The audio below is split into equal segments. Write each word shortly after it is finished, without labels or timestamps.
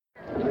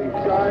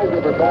bright sides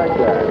of her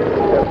backpack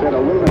have been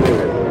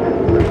illuminated.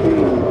 We're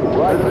seeing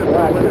bright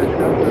flashes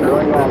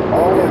going off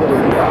all over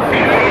the sky.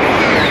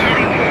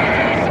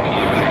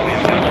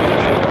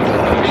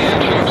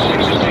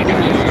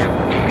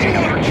 You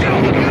want to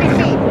kill the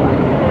beautiful?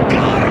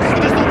 Guys,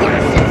 this is the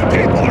West.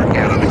 People are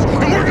enemies,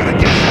 and we're going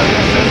to get you,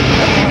 Russians.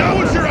 And we know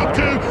what you're up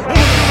to, and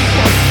we're coming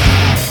for you.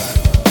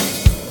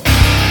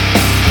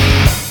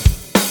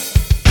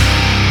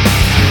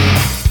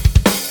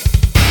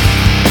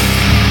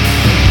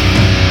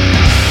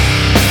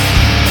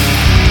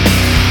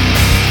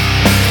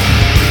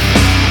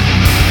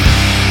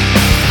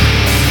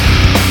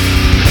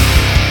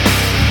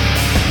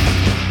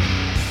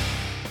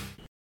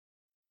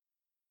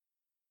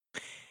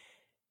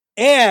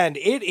 And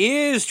it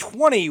is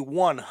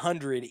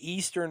 2100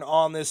 Eastern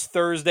on this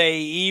Thursday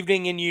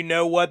evening, and you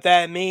know what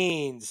that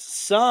means.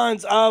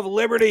 Sons of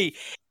Liberty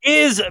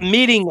is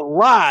meeting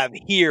live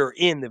here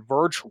in the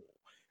virtual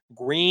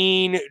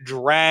Green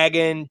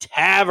Dragon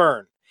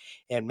Tavern.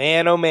 And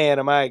man, oh man,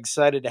 am I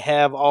excited to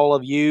have all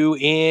of you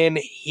in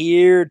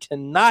here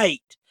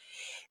tonight.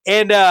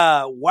 And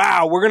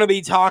wow, we're going to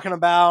be talking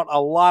about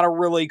a lot of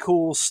really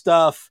cool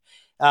stuff,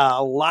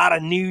 a lot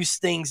of news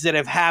things that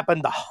have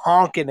happened, the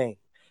honkening.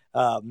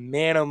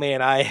 Man, oh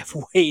man, I have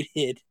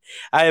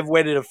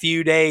waited a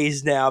few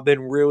days now. I've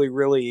been really,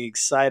 really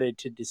excited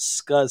to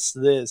discuss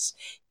this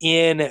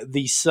in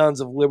the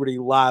Sons of Liberty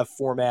live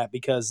format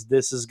because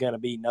this is going to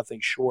be nothing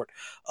short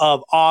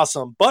of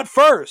awesome. But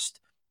first,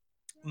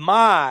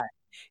 my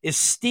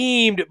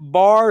esteemed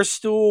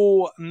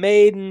Barstool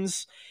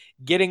maidens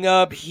getting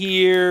up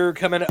here,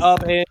 coming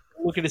up and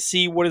looking to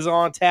see what is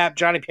on tap.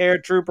 Johnny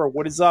Paratrooper,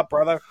 what is up,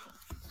 brother?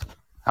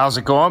 How's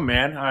it going,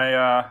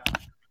 man?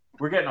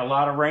 We're getting a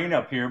lot of rain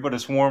up here, but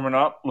it's warming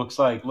up. Looks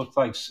like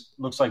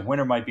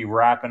winter might be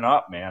wrapping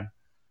up, man.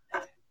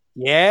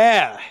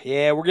 Yeah,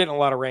 we're getting a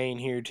lot of rain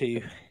here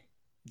too.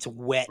 It's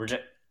wet.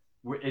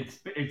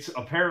 It's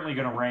apparently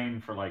going to rain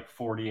for like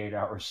 48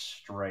 hours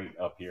straight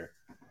up here.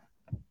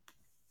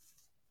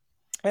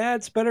 Yeah,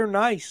 it's better than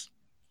nice.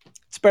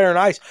 It's better than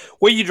nice.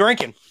 What are you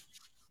drinking?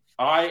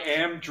 I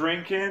am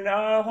drinking.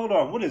 Hold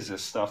on. What is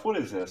this stuff? What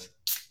is this?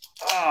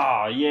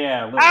 Oh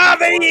yeah.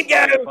 There you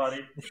go,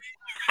 buddy.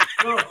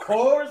 Little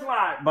Coors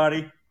Light,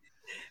 buddy.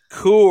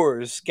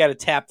 Coors. Got to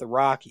tap the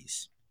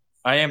Rockies.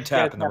 I am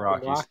tapping the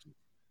Rockies.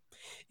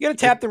 You got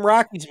to tap them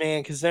Rockies,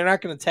 man, because they're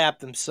not going to tap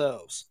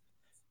themselves.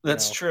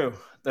 That's true.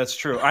 That's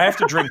true. I have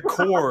to drink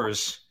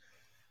Coors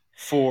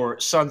for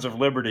Sons of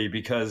Liberty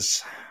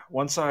because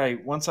once I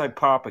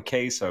pop a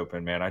case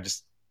open, man, I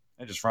just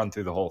run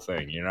through the whole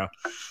thing, you know?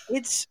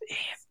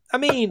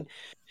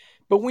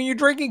 But when you're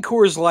drinking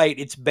Coors Light,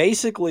 it's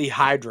basically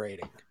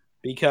hydrating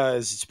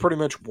because it's pretty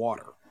much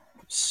water.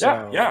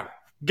 So. Yeah.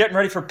 Getting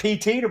ready for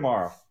PT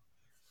tomorrow.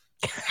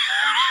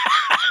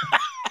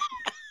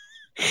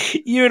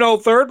 You and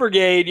old Third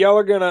Brigade, y'all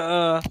are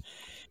gonna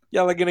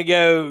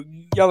go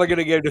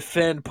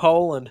defend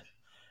Poland.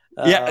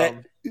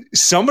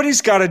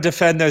 Somebody's got to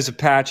defend those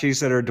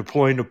Apaches that are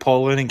deploying to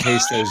Poland in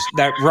case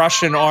that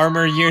Russian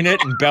armor unit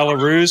in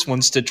Belarus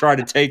wants to try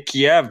to take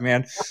Kiev,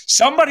 man.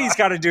 Somebody's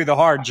got to do the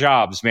hard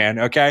jobs, man,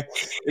 okay?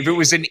 If it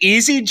was an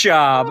easy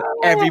job,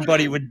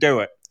 everybody would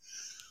do it.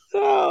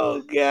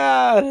 Oh,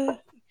 God.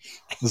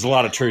 There's a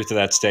lot of truth to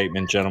that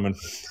statement, gentlemen.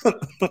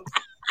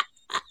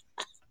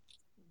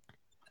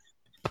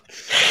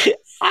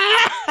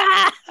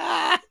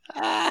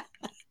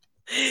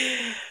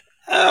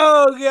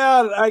 Oh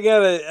God, I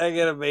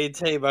gotta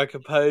maintain my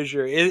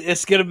composure.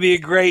 It's gonna be a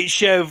great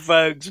show,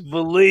 folks.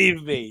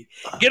 Believe me,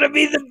 gonna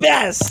be the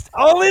best.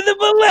 Only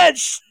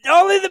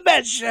the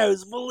best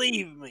shows.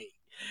 Believe me,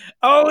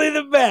 only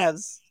the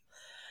best.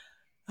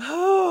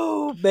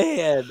 Oh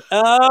man.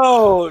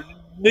 Oh,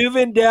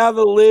 moving down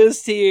the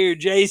list here,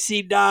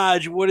 JC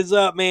Dodge. What is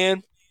up,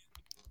 man?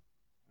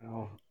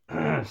 Oh,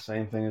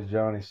 same thing as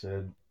Johnny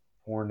said.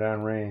 Pouring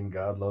down rain.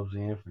 God loves the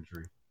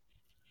infantry.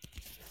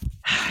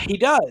 He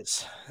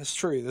does. That's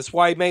true. That's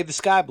why he made the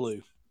sky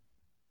blue.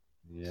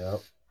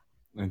 Yep.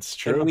 It's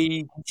true. And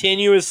we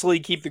continuously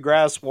keep the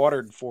grass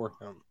watered for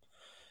him.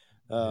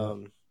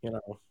 You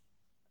know.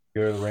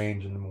 Go to the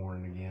range in the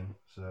morning again.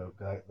 So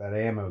that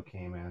ammo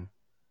came in.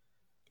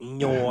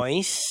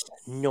 Nice.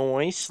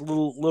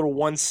 Little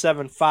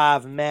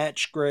 175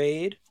 match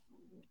grade.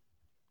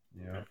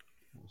 Yeah.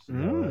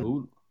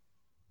 Ooh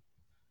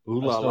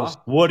la la.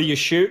 What are you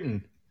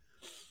shooting?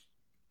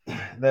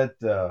 That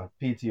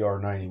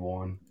PTR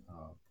 91.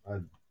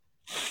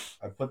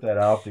 I put that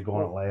optic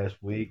on it last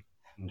week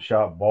and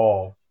shot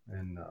ball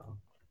and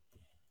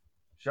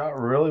shot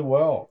really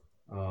well.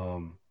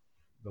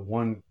 The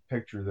one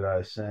picture that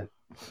I sent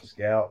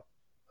Scout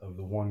of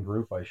the one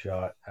group I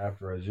shot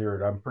after I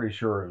zeroed, I'm pretty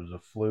sure it was a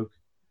fluke.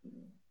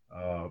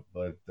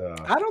 But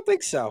I don't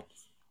think so.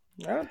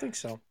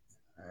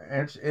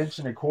 Inch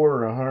and a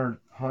quarter,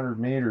 100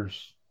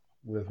 meters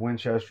with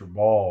Winchester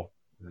ball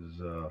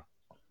is.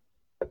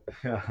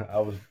 I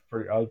was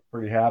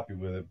pretty happy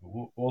with it,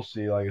 but we'll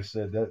see. Like I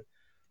said, that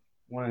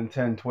 1 in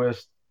 10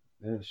 twist,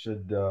 it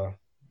should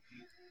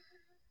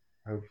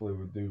hopefully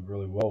would do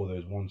really well with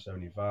those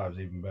 175s,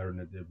 even better than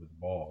it did with the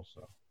ball.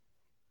 So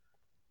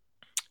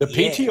The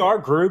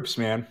PTR groups,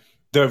 man.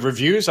 The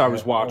reviews I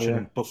was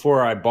watching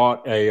before I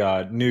bought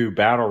a new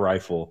battle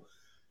rifle,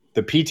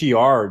 the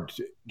PTR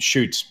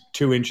shoots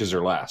 2 inches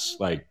or less.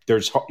 Like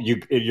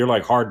you're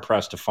like hard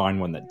pressed to find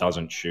one that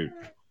doesn't shoot.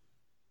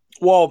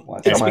 Well,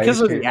 Well, it's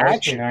because of the my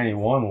action.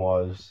 HK91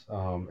 was,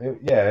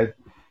 my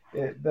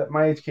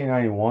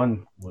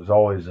HK91 was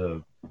always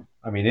it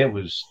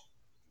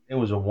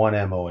was a one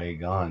MOA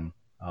gun,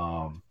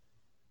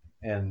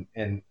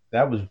 and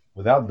that was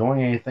without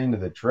doing anything to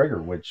the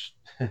trigger. Which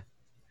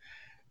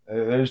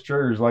those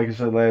triggers, like I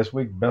said last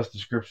week, best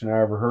description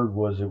I ever heard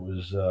was it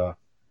was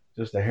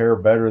just a hair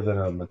better than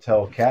a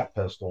Mattel cat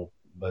pistol,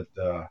 but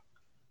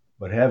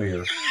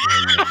heavier. And,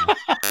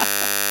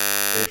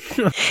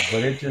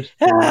 but it just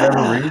for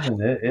whatever reason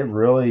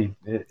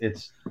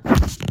it's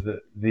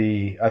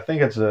the I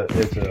think it's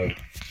a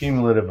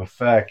cumulative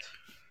effect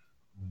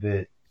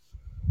that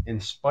in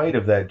spite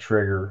of that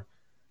trigger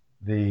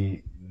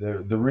the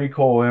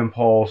recoil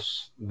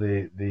impulse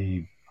the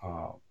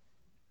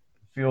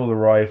feel of the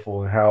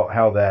rifle and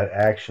how that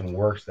action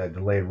works, that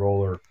delayed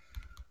roller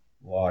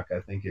lock, I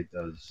think it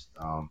does.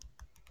 I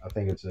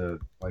think it's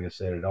like I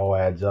said, it all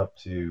adds up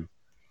to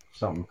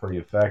something pretty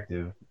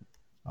effective.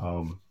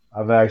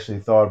 I've actually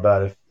thought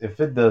about if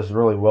it does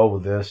really well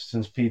with this,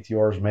 since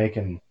PTR is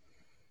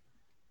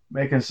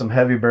making some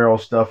heavy barrel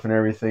stuff and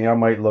everything, I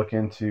might look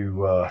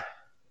into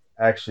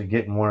actually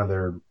getting one of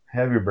their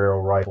heavy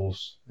barrel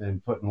rifles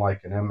and putting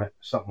like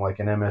something like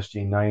an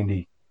MSG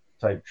 90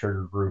 type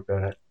trigger group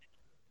in it.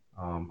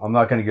 I'm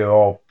not going to go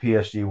all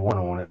PSG 1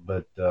 on it,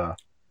 but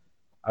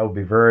I would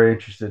be very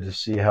interested to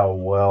see how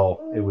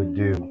well it would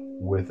do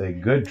with a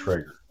good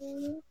trigger.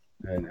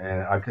 And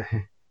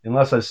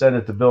unless I send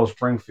it to Bill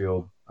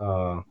Springfield,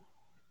 I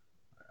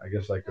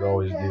guess I could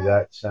always do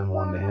that, send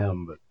one to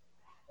him. But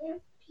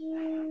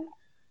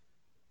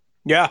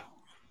Yeah,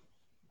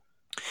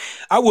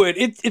 I would.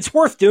 It's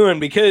worth doing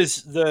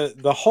because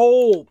the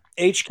whole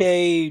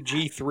HK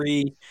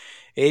G3,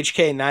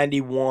 HK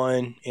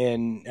 91,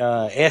 and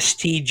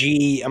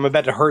STG. I'm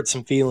about to hurt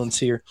some feelings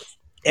here.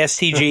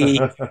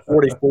 STG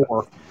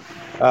 44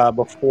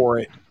 before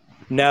it.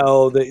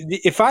 No,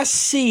 if I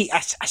see, I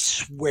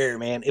swear,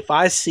 man, if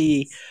I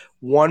see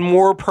one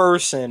more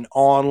person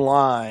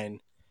online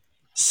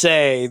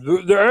say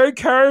the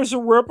AK is a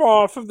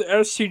ripoff of the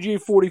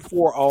STG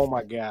 44, oh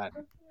my god,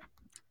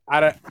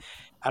 I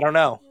don't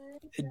know.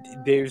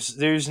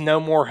 There's no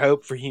more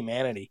hope for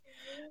humanity.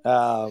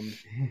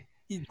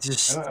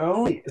 It's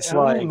only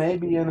like,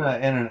 maybe in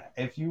an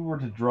if you were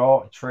to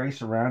draw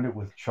trace around it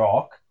with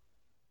chalk,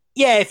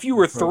 yeah, if you the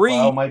were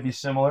profile three, might be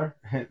similar.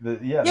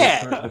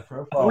 The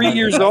profile 3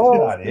 years that's old,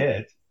 about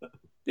it. dude.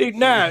 If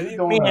Nah, you're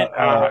doing man,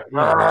 a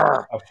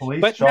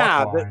police but chalk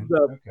nah, line,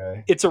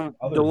 okay. it's a Other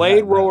than delayed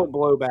that, roller no.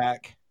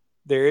 blowback.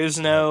 There is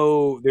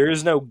no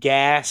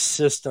gas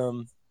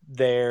system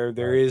there.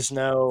 There Right. is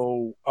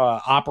no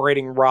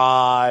operating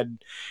rod,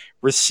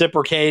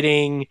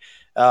 reciprocating,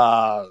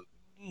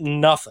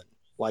 nothing.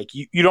 Like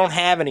you don't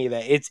have any of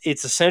that.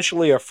 It's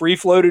essentially a free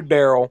floated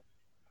barrel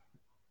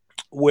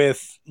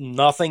with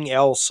nothing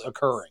else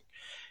occurring,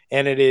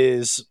 and it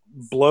is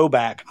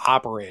blowback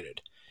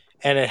operated.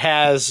 And it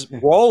has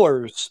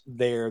rollers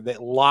there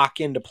that lock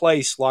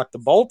the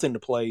bolt into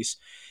place,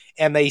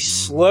 and they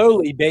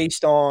slowly,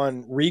 based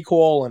on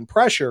recoil and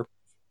pressure,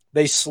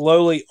 they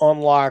slowly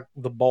unlock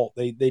the bolt.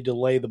 They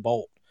delay the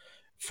bolt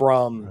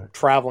from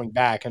traveling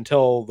back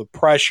until the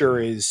pressure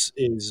is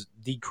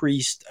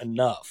decreased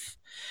enough.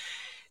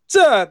 It's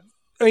a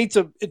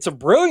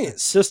brilliant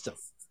system.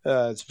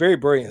 It's a very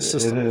brilliant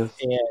system. It is.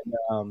 And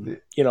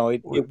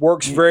it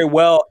works very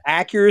well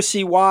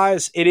accuracy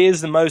wise. It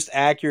is the most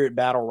accurate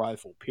battle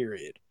rifle.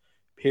 Period.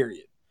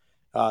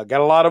 Got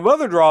a lot of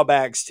other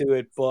drawbacks to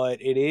it, but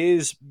it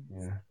is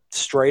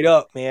straight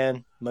up,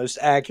 man, most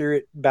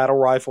accurate battle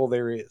rifle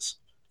there is.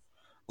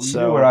 Well, you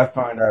know what I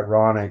find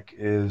ironic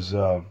is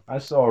I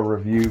saw a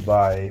review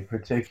by a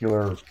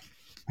particular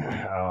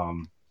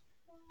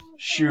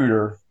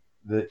shooter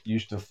that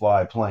used to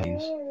fly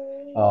planes,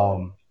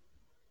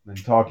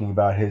 and talking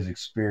about his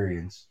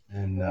experience,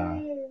 and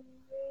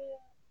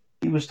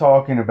he was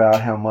talking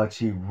about how much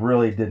he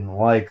really didn't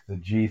like the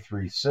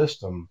G3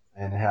 system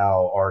and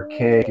how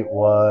archaic it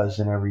was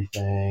and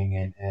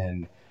everything,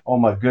 and oh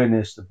my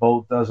goodness, the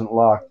bolt doesn't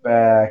lock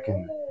back,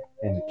 and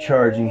the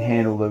charging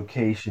handle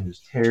location is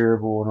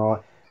terrible and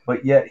all.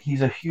 But yet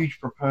he's a huge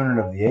proponent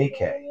of the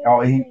AK.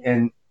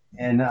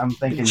 And I'm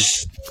thinking,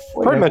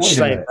 pretty much wait a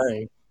same minute.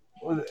 thing.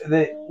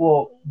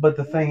 But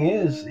the thing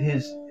is,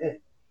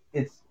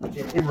 it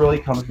really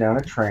comes down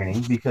to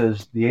training,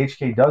 because the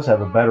HK does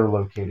have a better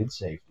located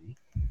safety.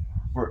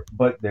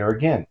 But there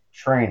again,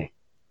 training.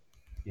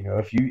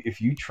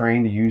 If you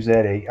train to use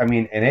that,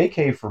 an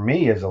AK for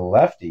me as a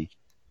lefty,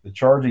 the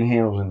charging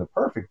handle's in the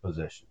perfect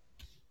position.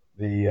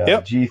 The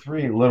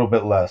G3 a little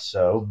bit less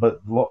so,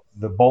 but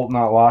the bolt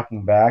not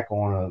locking back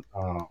on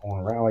a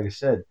round, like I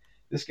said,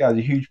 this guy's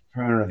a huge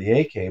proponent of the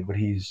AK, but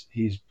he's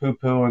poo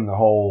pooing the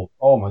whole.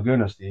 Oh my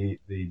goodness, the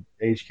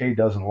HK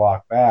doesn't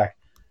lock back,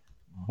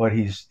 but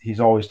he's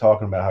always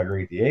talking about how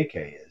great the AK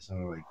is. And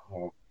I'm like,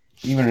 well,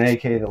 even an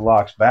AK that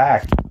locks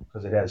back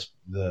because it has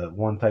the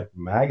one type of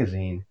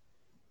magazine,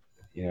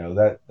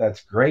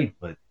 that's great,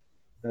 but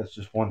that's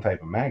just one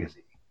type of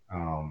magazine.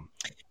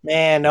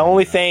 Man, the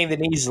only thing that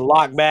needs to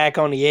lock back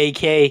on the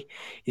AK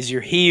is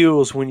your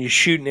heels when you're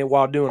shooting it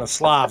while doing a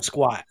Slav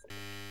squat.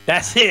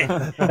 That's it.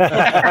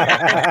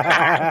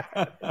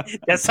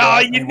 That's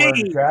all you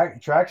need.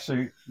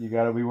 Tracksuit. You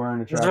got to be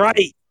wearing a tracksuit. That's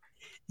right.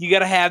 You got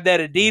to have that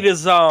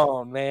Adidas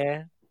on,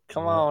 man.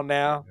 Come on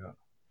now. Yeah.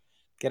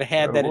 Got to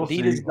have that we'll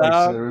Adidas see. Like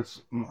dog. I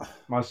said,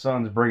 my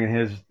son's bringing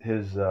his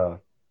PTR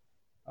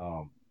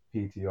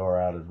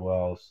out as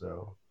well,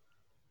 so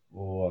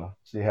we'll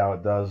see how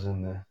it does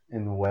in the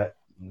wet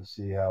and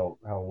see how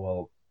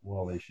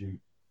well they shoot.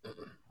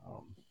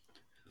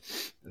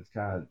 It's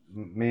kind of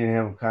me and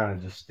him kind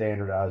of just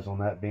standardized on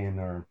that being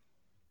our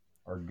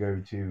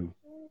go-to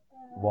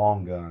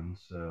long gun.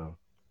 So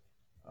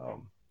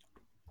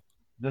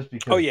just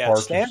because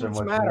parts are so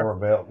much more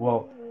available.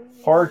 Well,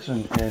 parts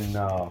and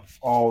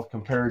all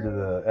compared to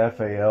the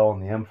FAL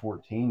and the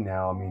M14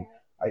 now. I mean,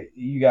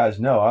 you guys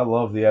know I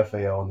love the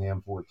FAL and the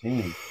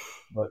M14,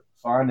 but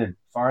finding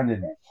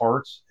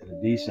parts at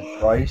a decent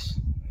price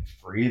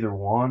for either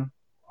one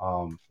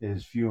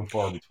is few and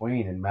far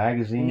between. And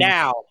magazines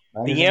now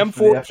the M14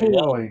 M14 the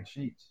FAL ain't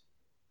sheets.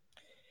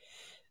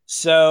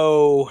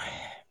 So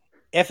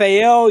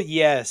FAL,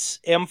 yes.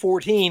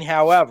 M14,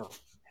 however,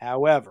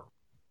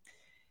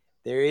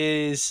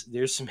 there's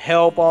some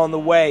help on the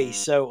way.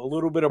 So a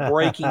little bit of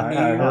breaking news.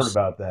 I heard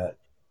about that.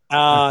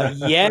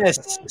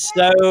 Yes.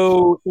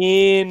 So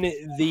in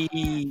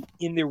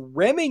the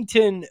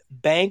Remington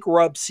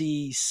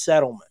bankruptcy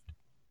settlement,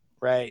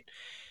 right?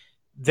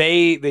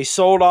 They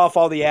sold off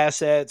all the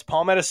assets.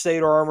 Palmetto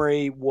State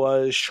Armory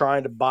was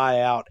trying to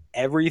buy out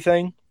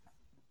everything,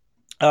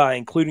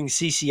 including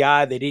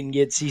CCI. They didn't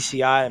get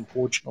CCI,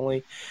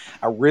 unfortunately.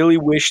 I really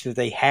wish that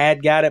they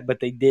had got it, but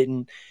they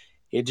didn't.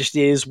 It just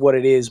is what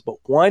it is. But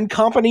one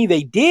company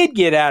they did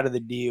get out of the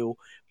deal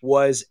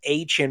was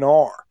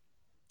H&R.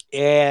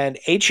 And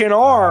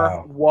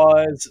H&R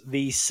was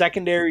the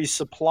secondary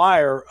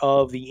supplier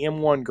of the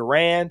M1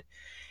 Garand,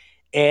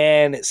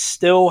 and it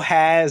still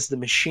has the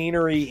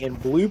machinery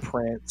and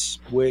blueprints,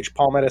 which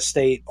Palmetto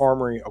State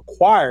Armory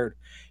acquired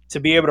to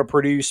be able to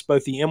produce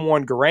both the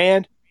M1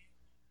 Garand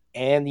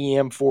and the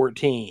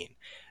M14.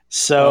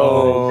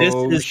 So this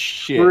is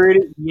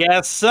pretty,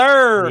 yes,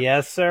 sir.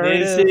 Yes, sir.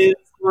 This is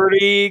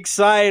pretty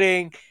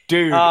exciting,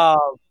 dude. I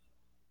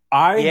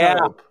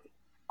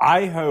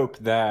hope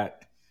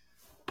that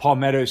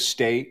Palmetto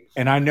State,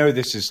 and I know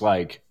this is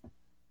like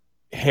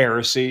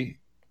heresy,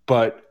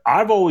 but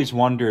I've always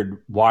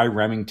wondered why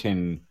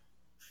Remington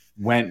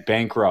went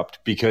bankrupt,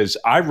 because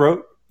I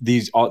wrote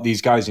these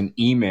guys an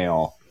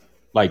email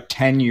like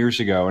 10 years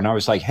ago, and I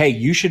was like, hey,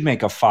 you should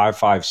make a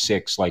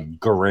 5.56 like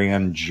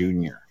Garand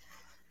Junior,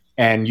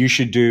 and you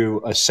should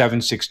do a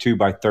 7.62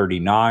 by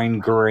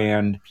 39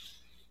 Garand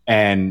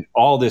and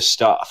all this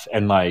stuff.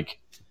 And like,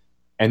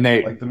 and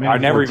they, like I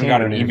never even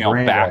got an email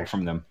back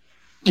from them.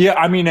 Yeah,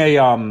 I mean a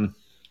M1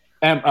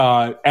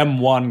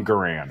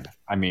 Garand.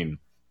 I mean,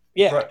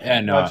 yeah, right.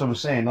 And that's what I'm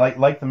saying.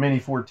 Like the Mini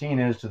 14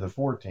 is to the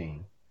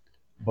 14,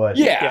 but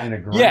in a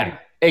Garand. Yeah,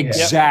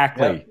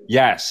 exactly. Yep.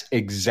 Yes,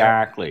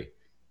 exactly.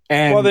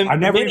 And I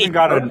never even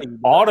got an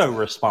auto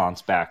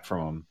response back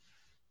from them.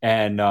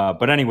 And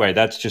but anyway,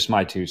 that's just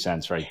my 2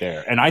 cents right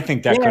there. And I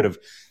think that could have,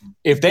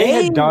 if they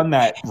had done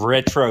that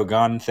retro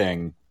gun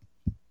thing,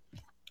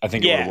 I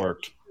think it would have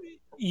worked.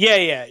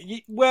 Yeah.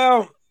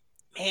 Well,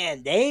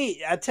 man,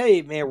 I tell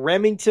you, man,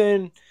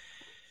 Remington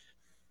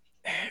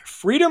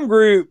Freedom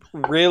Group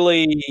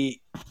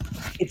really,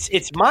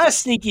 it's my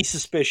sneaky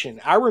suspicion.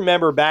 I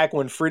remember back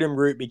when Freedom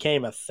Group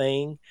became a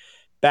thing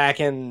back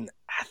in,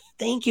 I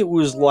think it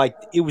was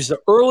the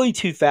early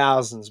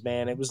 2000s,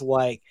 man. It was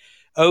like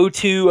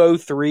 02,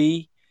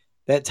 03,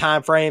 that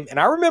time frame. And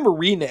I remember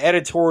reading an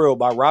editorial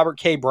by Robert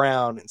K.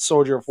 Brown in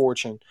Soldier of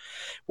Fortune,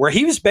 where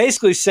he was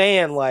basically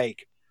saying,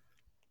 like,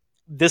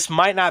 this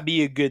might not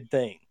be a good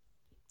thing,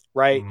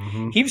 right?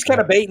 Mm-hmm. He was kind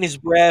of baiting his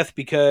breath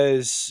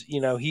because,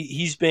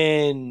 he's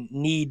been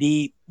knee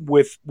deep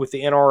with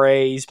the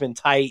NRA. He's been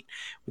tight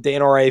with the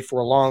NRA for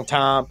a long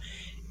time.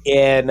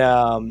 And,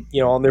 on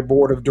their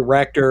board of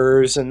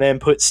directors, and then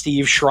put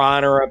Steve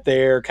Schreiner up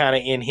there kind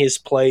of in his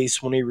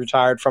place when he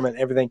retired from it and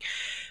everything.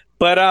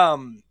 But,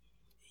 and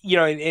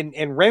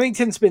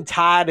Remington's been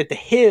tied at the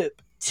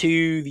hip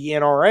to the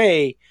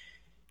NRA.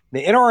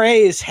 The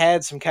NRA has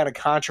had some kind of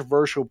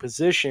controversial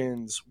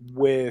positions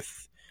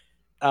with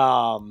the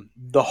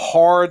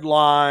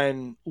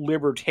hardline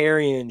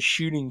libertarian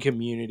shooting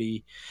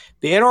community.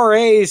 The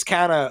NRA is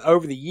kind of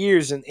over the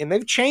years, and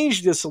they've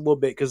changed this a little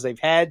bit because they've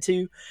had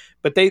to,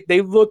 but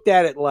they looked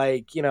at it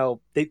like,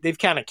 they've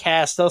kind of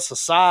cast us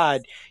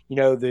aside,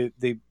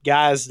 the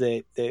guys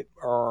that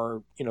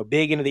are,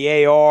 big into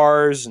the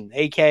ARs and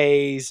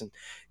AKs and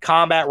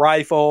combat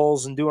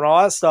rifles and doing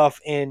all that stuff.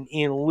 And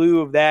in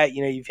lieu of that,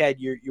 you've had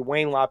your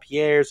Wayne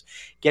LaPierre's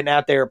getting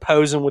out there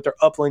posing with their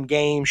Upland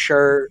Game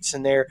shirts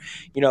and their,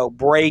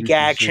 break Gucci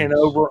action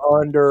suits. over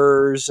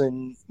unders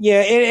and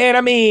and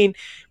I mean,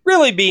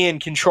 really being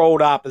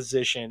controlled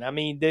opposition. I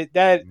mean,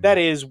 that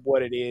is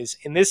what it is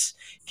in this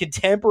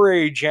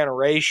contemporary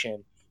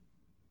generation.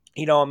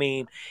 I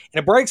mean,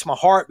 and it breaks my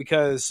heart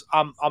because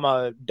I'm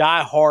a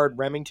diehard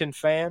Remington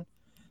fan.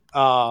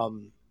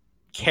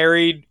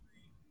 Carried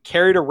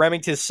a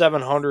Remington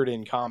 700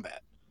 in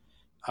combat.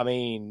 I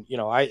mean,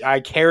 I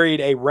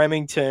carried a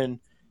Remington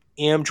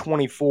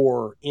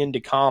M24 into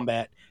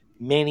combat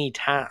many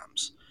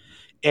times.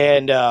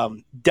 And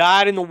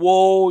died in the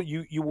wool.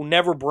 You will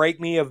never break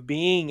me of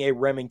being a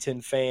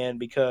Remington fan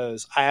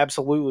because I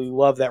absolutely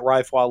love that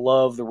rifle. I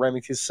love the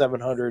Remington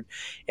 700,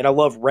 and I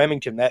love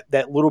Remington,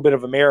 that little bit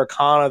of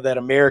Americana, that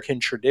American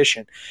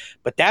tradition.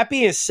 But that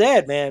being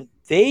said, man,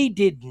 they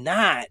did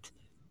not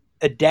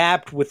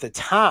adapt with the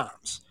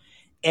times.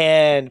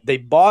 And they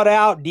bought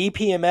out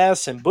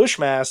DPMS and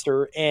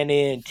Bushmaster, and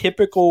in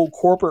typical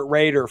corporate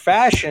raider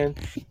fashion,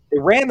 they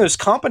ran those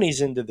companies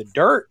into the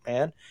dirt,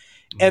 man.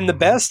 And the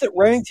best that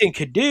Remington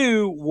could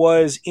do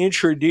was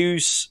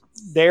introduce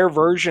their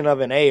version of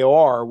an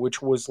AR,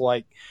 which was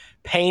like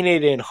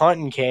painted in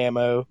hunting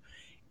camo.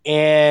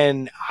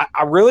 And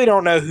I really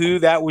don't know who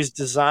that was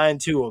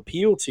designed to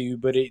appeal to,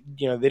 but they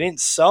didn't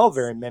sell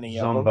very many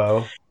of them.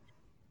 Zumbo.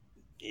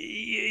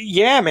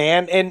 Yeah,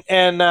 man. And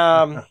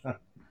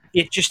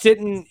it just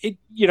didn't.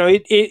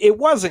 It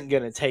wasn't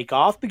going to take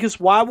off because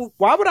why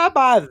would I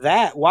buy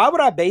that? Why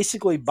would I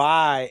basically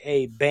buy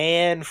a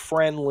band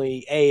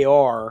friendly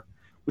AR?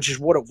 Which is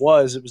what it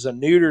was. It was a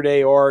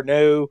neutered AR.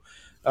 No,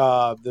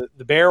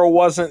 the barrel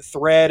wasn't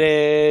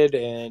threaded,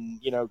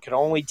 and could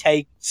only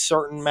take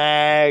certain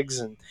mags.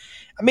 And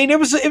I mean, it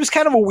was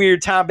kind of a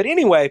weird time. But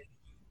anyway,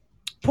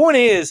 point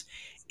is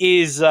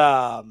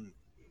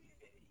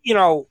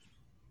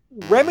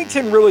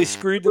Remington really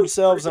screwed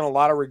themselves in a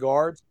lot of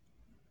regards.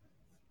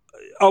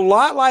 A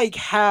lot like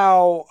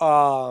how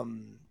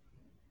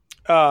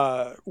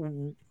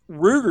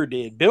Ruger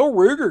did. Bill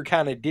Ruger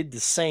kind of did the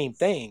same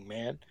thing,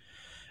 man.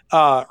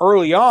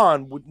 Early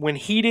on, when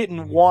he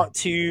didn't want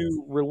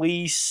to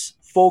release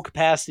full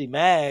capacity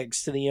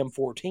mags to the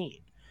M14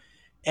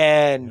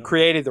 and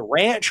created the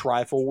Ranch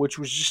rifle, which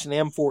was just an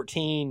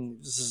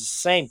M14, the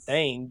same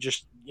thing,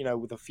 just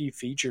with a few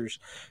features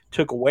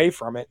took away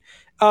from it.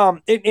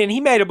 And he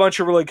made a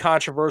bunch of really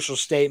controversial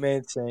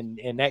statements,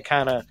 and that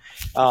kind of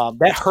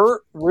that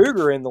hurt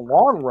Ruger in the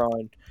long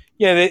run.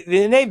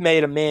 They've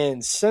made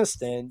amends since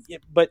then.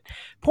 But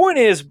point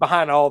is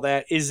behind all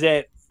that is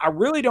that I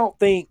really don't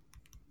think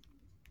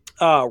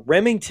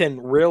Remington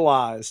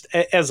realized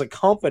as a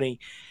company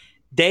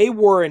they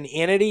were an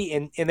entity,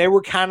 and they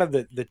were kind of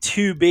the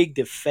too big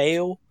to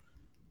fail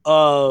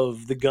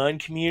of the gun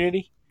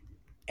community.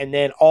 And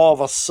then all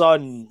of a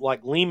sudden,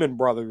 like Lehman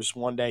Brothers,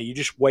 one day you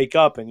just wake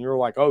up and you're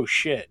like, oh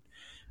shit,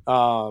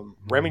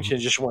 Remington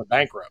just went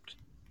bankrupt.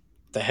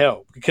 The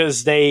hell,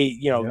 because they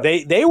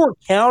were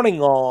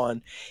counting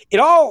on it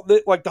all.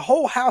 Like the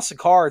whole house of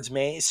cards,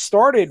 man. It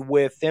started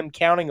with them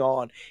counting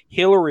on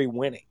Hillary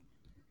winning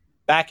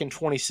back in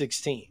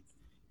 2016.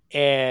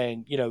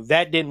 And,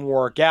 that didn't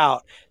work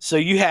out. So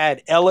you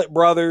had Ellett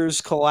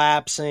Brothers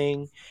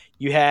collapsing.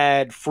 You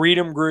had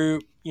Freedom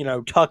Group,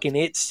 tucking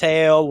its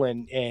tail,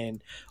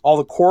 and all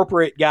the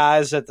corporate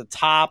guys at the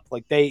top,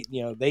 like they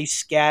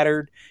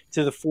scattered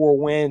to the four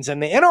winds.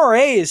 And the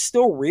NRA is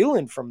still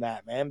reeling from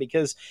that, man,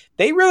 because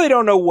they really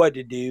don't know what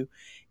to do.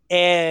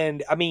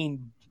 And I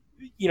mean,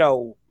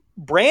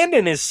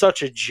 Brandon is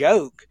such a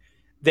joke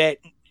that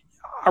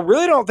I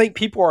really don't think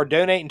people are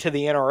donating to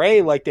the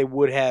NRA like they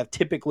would have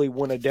typically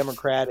when a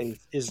Democrat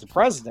is the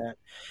president.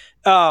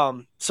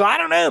 So I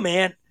don't know,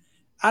 man.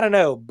 I don't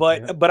know,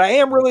 but I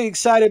am really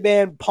excited,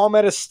 man.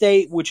 Palmetto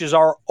State, which is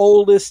our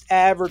oldest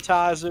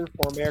advertiser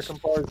for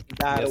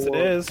AmericanPartisan.org. Yes, it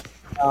is.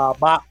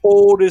 My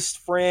oldest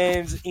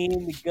friends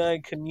in the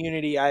gun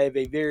community. I have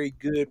a very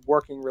good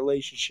working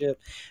relationship.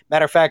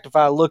 Matter of fact, if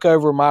I look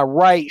over my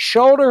right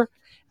shoulder,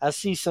 I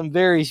see some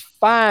very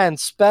fine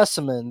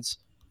specimens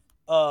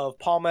of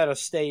Palmetto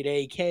State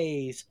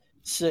AKs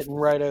sitting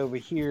right over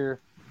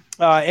here.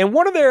 And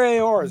one of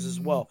their ARs as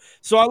well.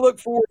 So I look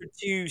forward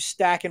to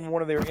stacking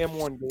one of their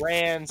M1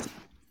 Grands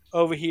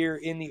over here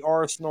in the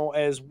arsenal,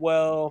 as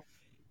well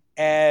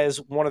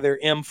as one of their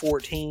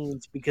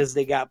M14s, because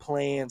they got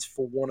plans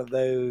for one of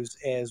those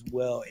as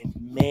well. And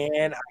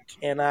man, I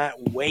cannot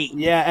wait.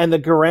 Yeah, and the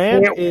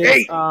Garand Can't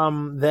is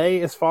wait.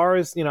 they, as far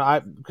as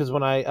because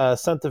when I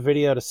sent the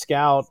video to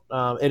Scout,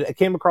 it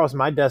came across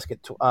my desk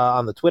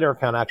on the Twitter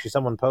account. Actually,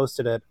 someone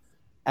posted it.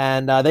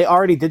 And they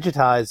already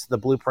digitized the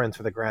blueprints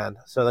for the Grand.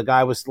 So the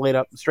guy was straight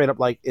up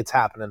like, it's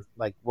happening.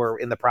 Like, we're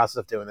in the process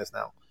of doing this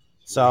now.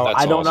 So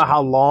That's I don't know awesome.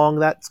 how long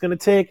that's going to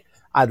take.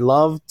 I'd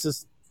love to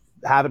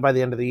have it by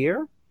the end of the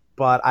year,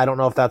 but I don't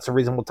know if that's a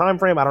reasonable time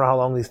frame. I don't know how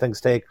long these things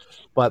take.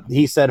 But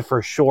he said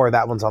for sure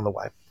that one's on the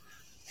way.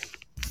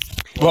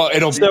 Well,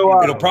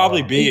 it'll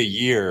probably be a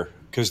year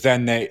because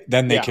then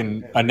they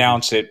can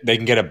announce it. They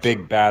can get a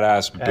big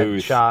badass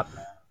booth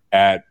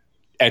at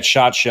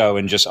SHOT Show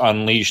and just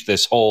unleash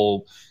this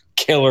whole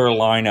killer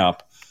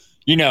lineup.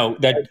 You know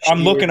that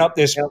I'm looking up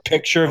this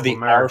picture of the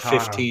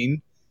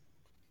R15.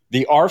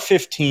 The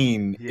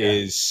R15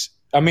 is,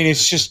 I mean,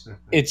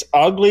 it's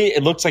ugly.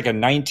 It looks like a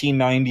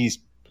 1990s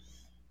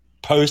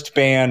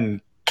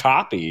post-band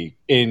copy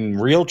in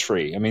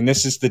Realtree. I mean,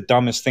 this is the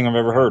dumbest thing I've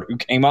ever heard. Who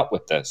came up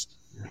with this?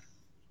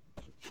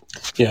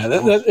 Yeah,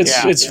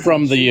 it's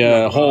from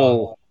the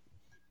whole.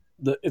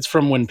 It's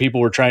from when people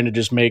were trying to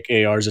just make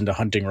ARs into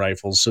hunting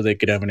rifles so they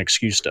could have an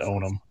excuse to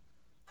own them.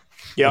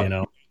 Yeah, you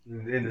know,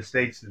 in the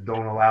states that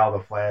don't allow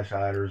the flash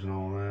hiders and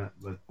all that.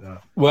 But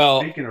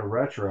speaking of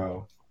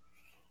retro,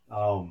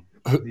 I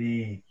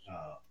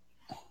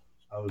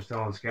was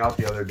telling Scout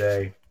the other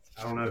day.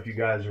 I don't know if you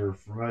guys are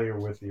familiar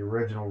with the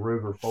original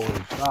Ruger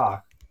folding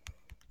stock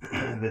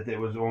that it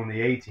was on the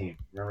A-Team.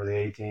 Remember the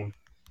A-Team?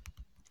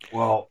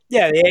 Well,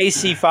 yeah, the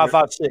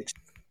AC556.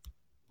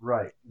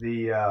 Right.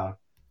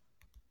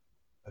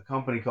 A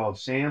company called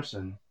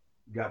Samson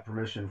got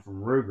permission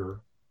from Ruger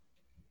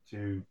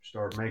to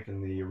start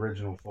making the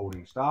original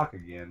folding stock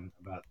again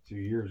about 2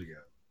 years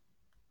ago.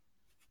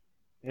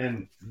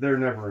 And they're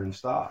never in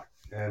stock.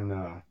 And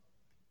the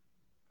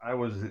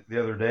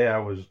other day I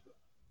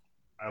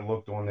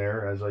looked on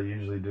there as I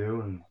usually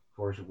do, and of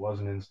course it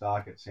wasn't in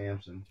stock at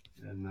Samson.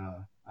 And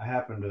I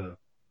happened to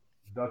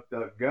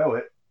DuckDuckGo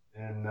it,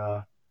 and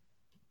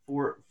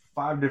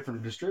 5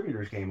 different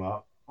distributors came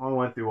up. I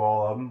went through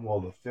all of them. Well,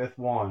 the 5th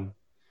one,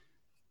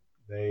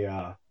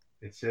 it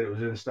said it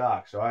was in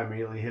stock, so I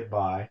immediately hit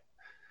buy.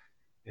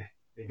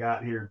 It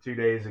got here 2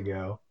 days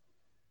ago,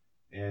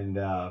 and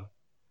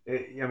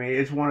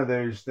it's one of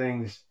those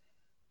things.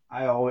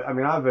 I've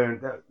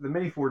owned the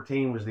Mini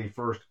 14 was the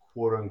first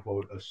quote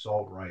unquote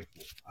assault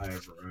rifle I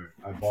ever owned.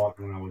 I bought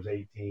when I was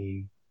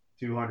 18,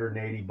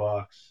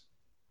 $280.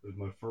 It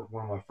was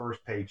one of my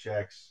first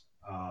paychecks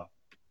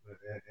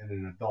in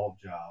an adult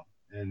job,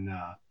 and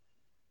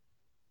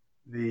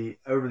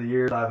over the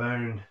years I've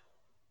owned.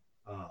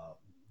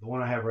 The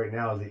one I have right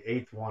now is the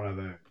 8th one I've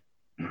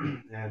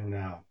owned, and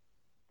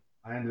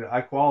I had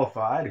to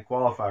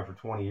qualify for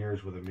 20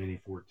 years with a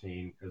Mini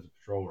 14 as a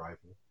patrol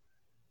rifle.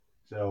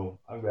 So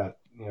I've got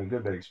a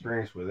good bit of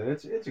experience with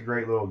it. It's a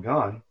great little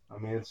gun. I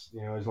mean, it's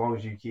as long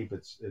as you keep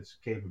its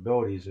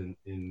capabilities in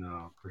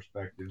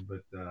perspective.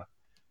 But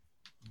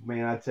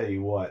man, I tell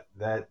you what,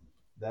 that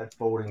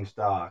folding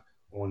stock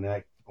on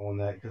that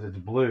because it's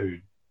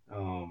blued,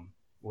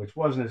 which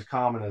wasn't as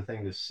common a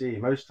thing to see.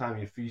 Most of the time,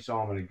 if you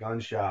saw them in a gun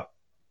shop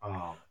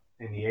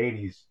in the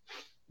 80s,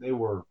 they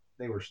were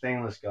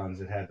stainless guns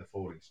that had the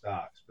folding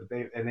stocks. But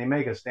they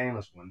make a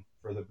stainless one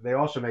they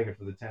also make it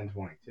for the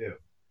 1022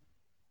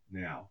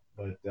 now.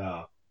 But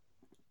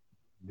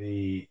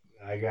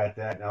I got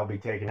that, and I'll be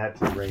taking that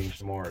to the range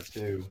tomorrow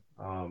too.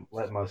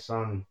 Let my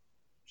son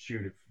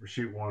shoot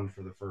one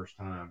for the first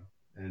time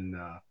and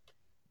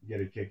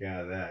get a kick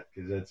out of that,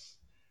 because that's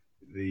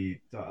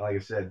like I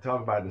said,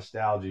 talk about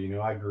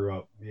nostalgia. I grew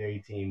up, the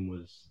A-Team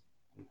was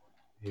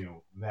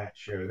that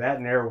show, that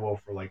and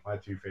Airwolf were like my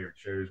 2 favorite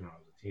shows when I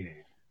was a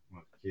teenager, when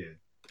I was a kid.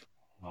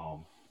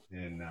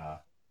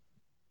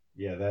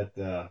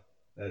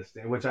 That's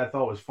which I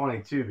thought was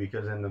funny too,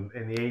 because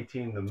in the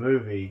A-Team, the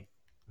movie,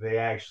 they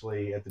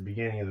actually, at the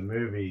beginning of the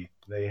movie,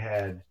 they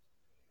had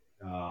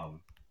Liam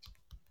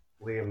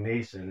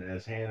Neeson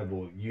as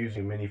Hannibal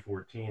using Mini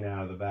 14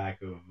 out of the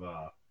back of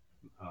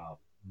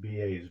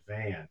BA's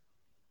van,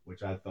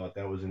 which I thought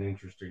that was an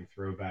interesting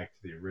throwback to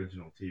the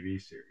original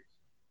TV series.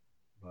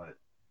 But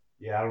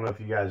yeah, I don't know if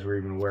you guys were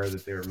even aware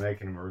that they were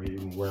making them, or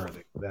even aware of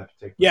that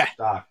particular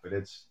stock, but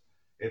it's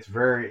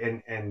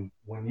very, and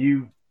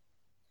when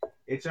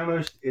it's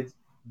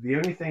the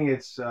only thing,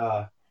 it's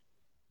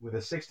with a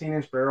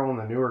 16-inch barrel on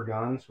the newer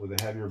guns with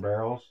the heavier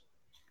barrels,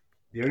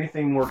 the only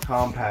thing more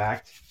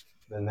compact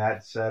than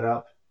that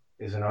setup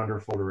is an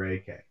underfolder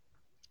AK.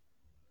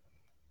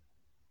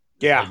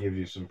 Yeah, that gives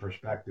you some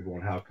perspective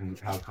on how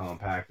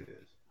compact it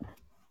is,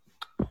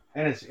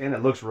 and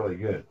it looks really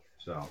good.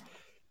 So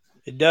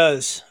it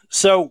does.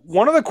 So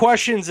one of the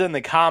questions in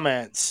the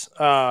comments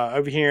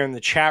over here in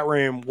the chat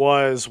room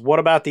was, "What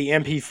about the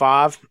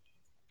MP5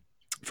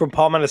 from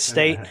Palmetto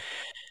State?"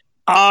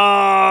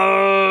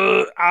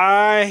 I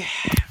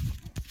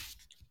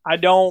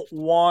don't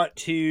want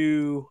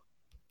to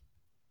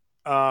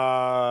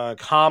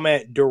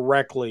comment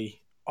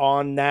directly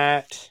on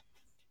that.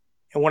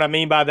 And what I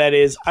mean by that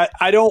is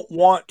I don't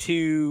want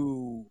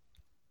to.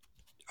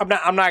 I'm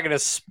not going to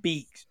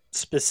speak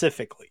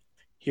specifically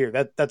here.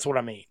 That's what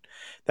I mean.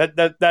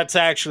 That's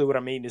actually what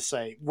I mean to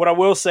say. What I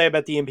will say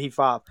about the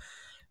MP5,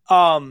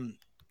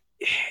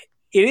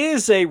 it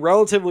is a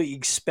relatively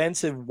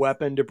expensive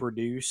weapon to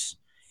produce.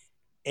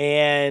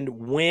 And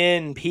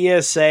when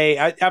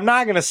PSA, I'm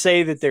not going to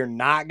say that they're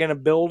not going to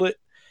build it,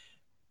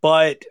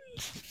 but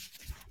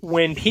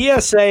when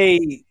PSA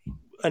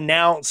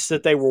announced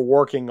that they were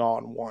working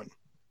on one,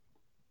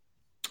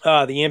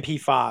 the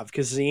MP5,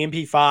 because the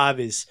MP5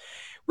 is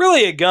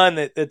really a gun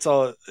it's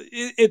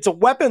a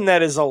weapon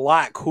that is a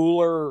lot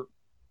cooler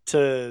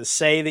to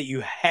say that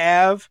you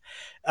have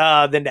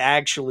than to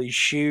actually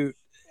shoot.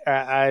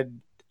 I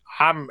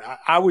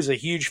was a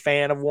huge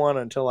fan of one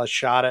until I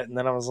shot it, and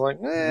then I was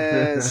like,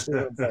 this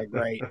isn't that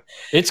great.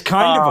 It's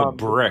kind of a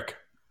brick.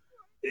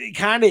 It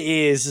kind of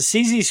is. The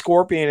CZ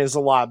Scorpion is a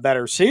lot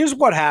better. So here's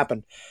what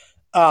happened.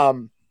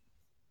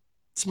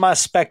 It's my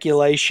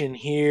speculation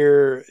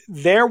here.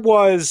 There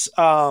was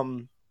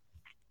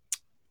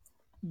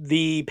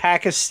the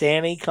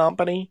Pakistani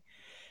company,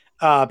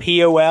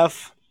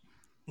 POF,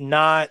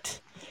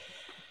 not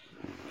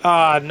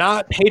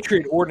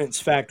Patriot Ordnance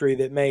Factory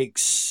that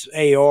makes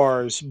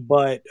ARs,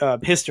 but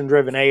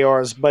piston-driven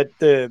ARs, but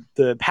the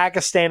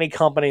Pakistani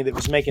company that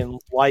was making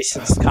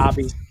licensed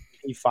copies of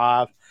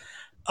P5.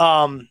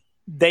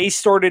 They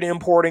started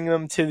importing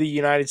them to the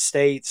United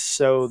States,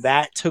 so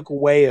that took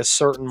away a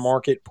certain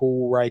market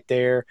pool right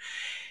there.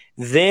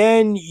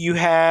 Then you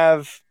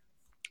have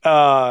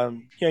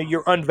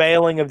your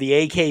unveiling of the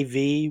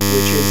AKV, which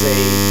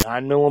is a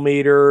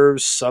 9mm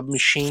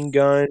submachine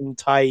gun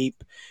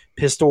type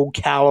pistol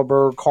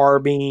caliber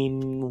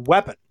carbine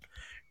weapon,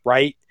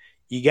 right?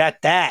 You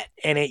got that,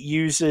 and it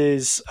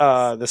uses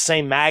the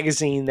same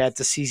magazine that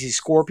the CZ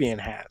Scorpion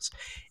has.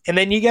 And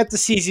then you got the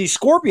CZ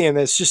Scorpion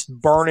that's just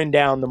burning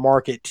down the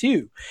market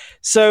too.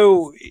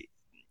 So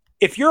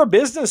if you're a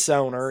business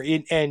owner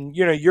and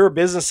you're a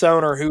business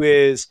owner who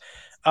is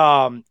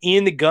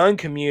in the gun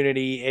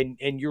community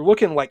and you're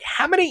looking like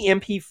how many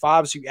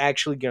MP5s are you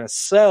actually going to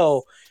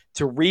sell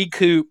to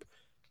recoup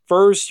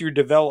first your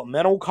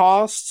developmental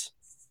costs,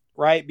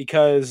 right?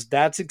 Because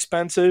that's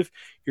expensive.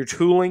 Your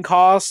tooling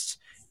costs,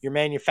 your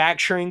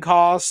manufacturing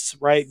costs,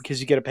 right? Because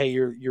you got to pay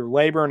your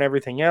labor and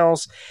everything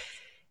else.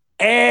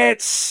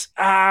 It's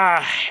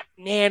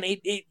man,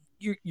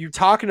 you're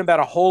talking about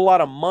a whole lot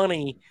of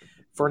money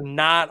for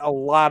not a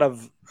lot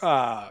of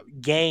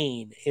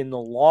gain in the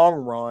long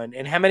run.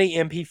 And how many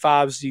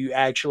MP5s do you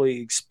actually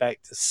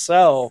expect to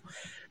sell?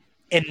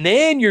 And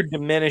then you're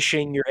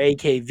diminishing your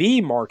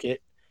AKV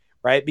market,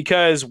 right?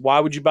 Because why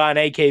would you buy an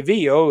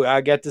AKV? Oh,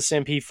 I got this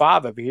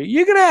MP5 over here.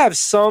 You're gonna have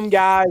some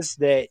guys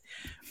that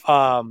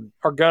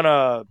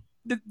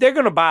they're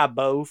gonna buy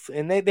both,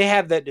 and they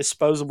have that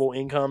disposable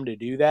income to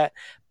do that.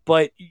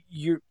 But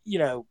you're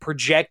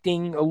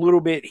projecting a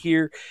little bit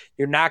here.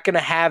 You're not going to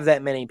have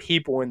that many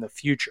people in the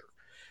future,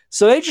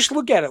 so they just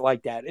look at it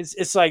like that.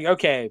 It's like,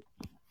 okay,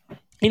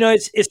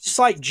 it's just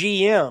like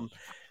GM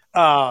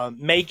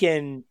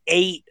making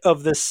 8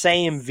 of the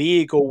same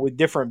vehicle with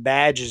different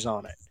badges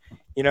on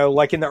it.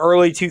 Like in the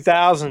early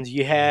 2000s,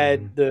 you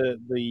had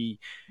the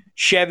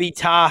Chevy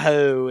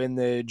Tahoe and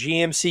the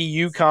GMC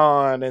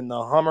Yukon and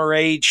the Hummer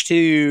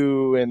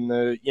H2 and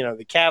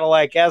the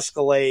Cadillac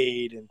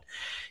Escalade and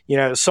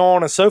so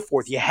on and so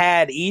forth. You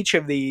had each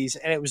of these,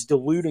 and it was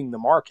diluting the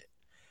market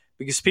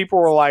because people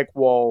were like,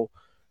 well,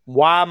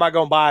 why am I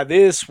going to buy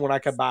this when I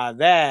could buy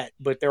that?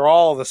 But they're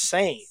all the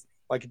same.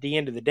 Like at the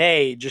end of the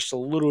day, just a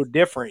little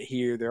different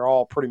here. They're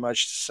all pretty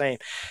much the same.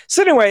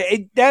 So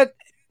anyway,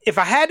 if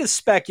I had to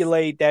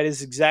speculate, that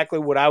is exactly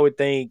what I would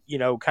think,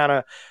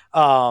 kind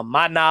of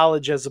my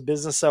knowledge as a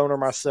business owner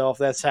myself,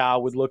 that's how I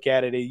would look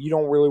at it. You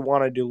don't really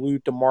want to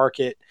dilute the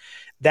market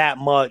that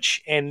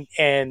much. And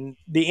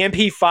the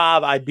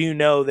MP5, I do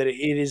know that it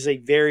is a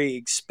very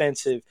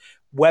expensive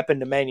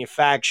weapon to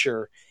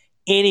manufacture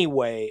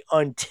anyway,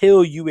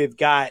 until you have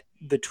got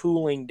the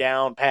tooling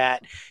down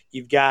pat,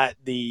 you've got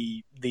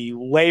the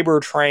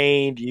labor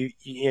trained,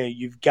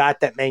 you've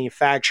got that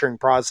manufacturing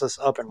process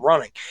up and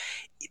running.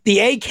 The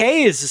AK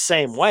is the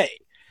same way.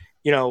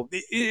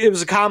 It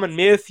was a common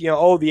myth,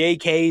 the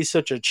AK is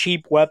such a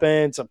cheap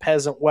weapon. It's a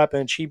peasant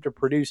weapon, cheap to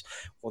produce.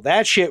 Well,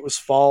 that shit was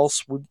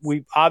false.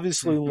 We've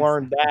obviously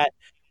learned that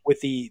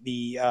with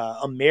the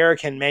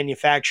American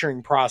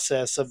manufacturing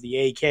process of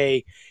the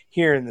AK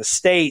here in the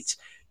States,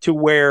 to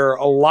where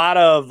a lot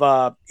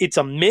of it's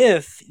a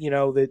myth,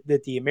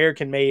 that the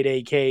American-made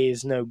AK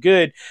is no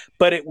good,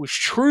 but it was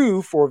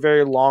true for a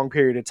very long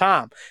period of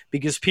time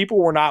because people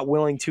were not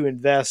willing to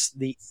invest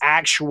the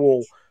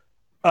actual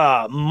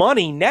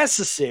money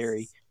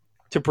necessary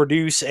to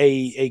produce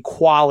a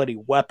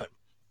quality weapon.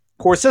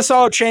 Of course, this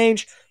all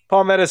changed.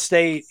 Palmetto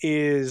State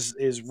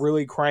is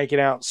really cranking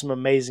out some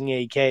amazing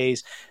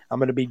AKs. I'm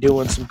going to be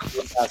doing some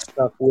cool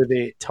stuff with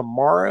it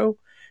tomorrow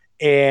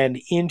and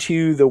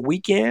into the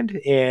weekend,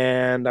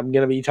 and I'm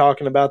going to be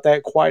talking about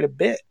that quite a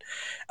bit.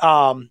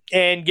 And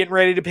getting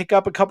ready to pick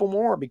up a couple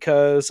more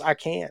because I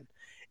can.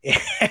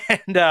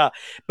 And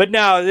but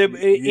no,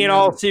 in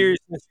all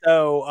seriousness,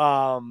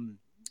 though,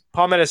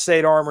 Palmetto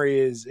State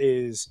Armory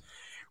is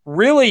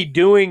really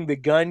doing the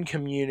gun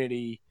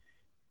community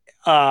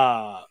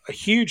a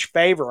huge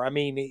favor. I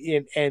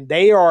mean, and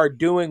they are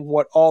doing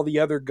what all the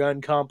other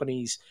gun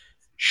companies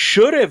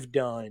should have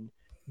done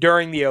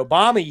during the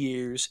Obama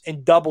years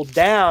and doubled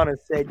down and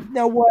said, you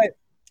know what?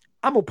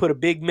 I'm going to put a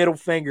big middle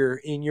finger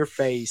in your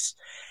face.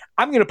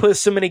 I'm going to put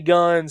so many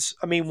guns.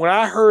 I mean, when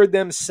I heard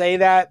them say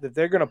that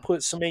they're going to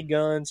put so many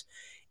guns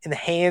in the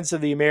hands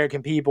of the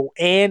American people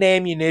and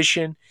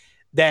ammunition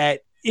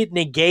that it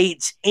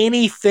negates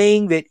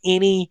anything that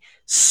any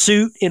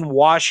suit in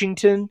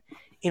Washington,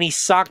 any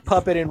sock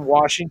puppet in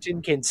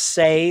Washington can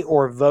say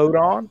or vote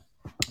on,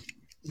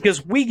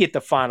 because we get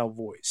the final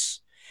voice.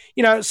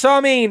 So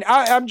I mean,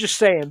 I'm just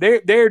saying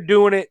they're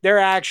doing it. They're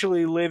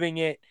actually living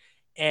it,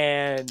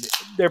 and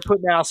they're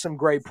putting out some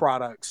great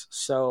products.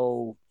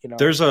 So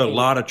there's a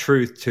lot of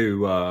truth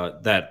to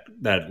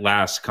that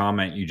last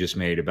comment you just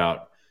made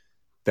about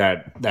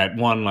that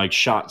one like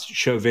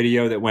show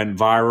video that went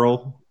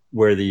viral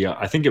where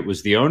I think it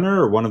was the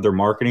owner or one of their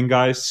marketing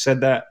guys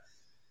said that.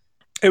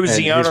 It was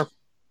the owner.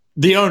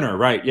 The owner,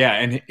 right? Yeah,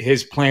 and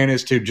his plan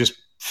is to just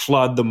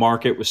flood the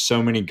market with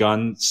so many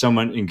guns,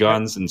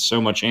 and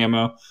so much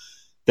ammo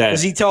that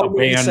he told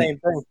me the same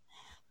thing.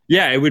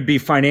 Yeah, it would be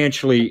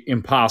financially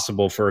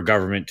impossible for a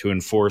government to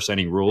enforce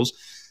any rules.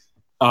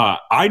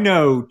 I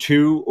know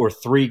 2 or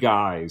 3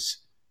 guys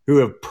who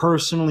have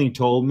personally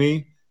told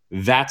me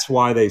that's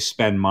why they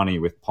spend money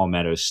with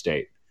Palmetto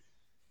State.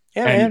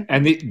 Yeah,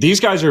 and these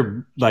guys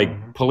are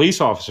like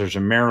police officers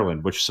in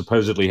Maryland, which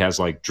supposedly has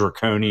like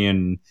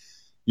draconian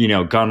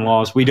gun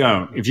laws. We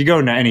don't. If you go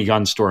into any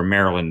gun store in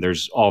Maryland,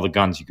 there's all the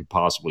guns you could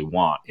possibly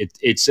want.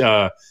 It's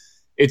a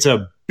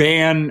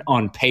ban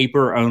on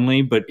paper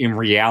only, but in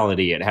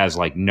reality, it has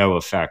like no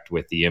effect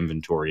with the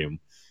inventory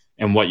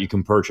and what you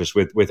can purchase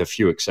with a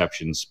few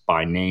exceptions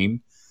by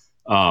name.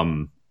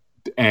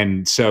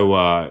 And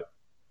so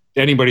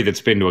anybody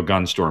that's been to a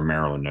gun store in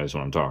Maryland knows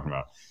what I'm talking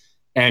about.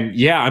 And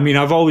yeah, I mean,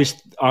 I've always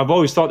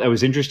thought that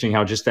was interesting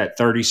how just that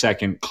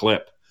 30-second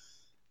clip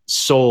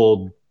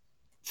sold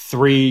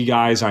 3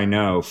 guys I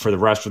know for the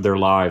rest of their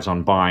lives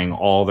on buying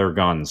all their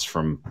guns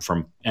from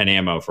and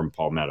ammo from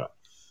Palmetto,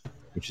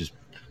 which is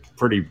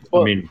pretty.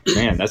 I mean,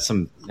 man, that's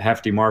some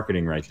hefty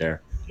marketing right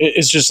there.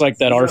 It's just like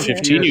that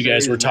R15 you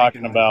guys were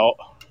talking about.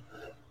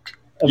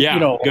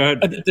 Yeah,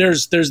 good.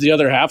 There's the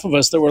other half of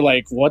us that were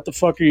like, "What the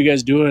fuck are you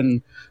guys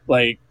doing?"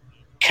 Like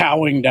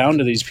cowing down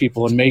to these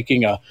people and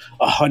making a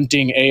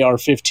hunting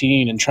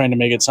AR-15 and trying to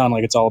make it sound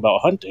like it's all about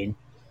hunting.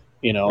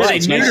 They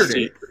neutered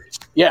it.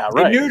 Yeah,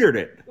 right. They neutered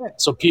it.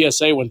 So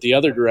PSA went the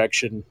other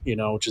direction,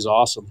 which is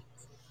awesome.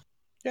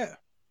 Yeah.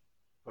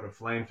 Put a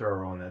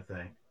flamethrower on that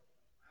thing.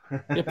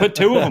 Yeah, put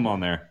 2 of them on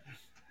there.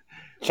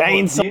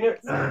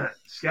 Chainsaw.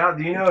 Scout,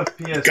 do you know if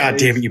PSA? God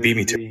damn it, you beat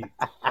me to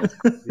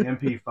the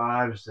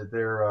MP5s that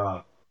they're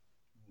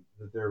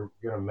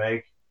going to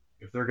make,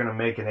 if they're going to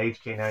make an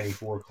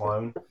HK94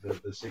 clone, the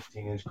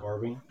 16-inch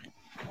carbine.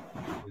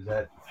 Is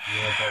that,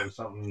 if that was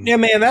something? Yeah,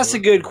 man, that's a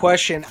good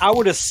question. I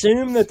would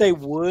assume that they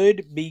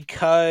would,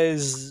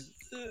 because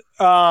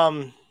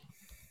well,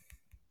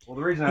 the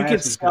reason I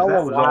asked is because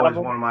that was always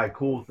one of my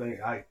cool things.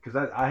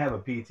 Because I have a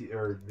PT,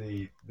 or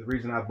the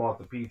reason I bought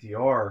the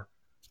PTR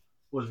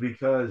was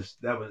because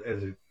that was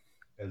as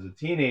a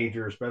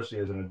teenager, especially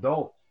as an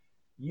adult,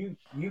 you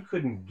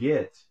couldn't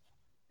get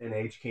an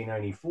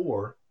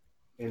HK94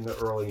 in the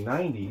early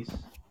 90s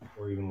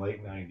or even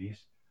late 90s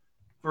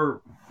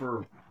for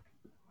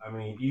I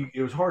mean,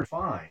 it was hard to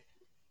find.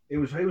 It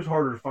was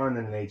harder to find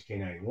than an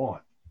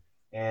HK91,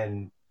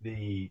 and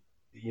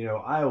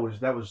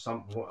that was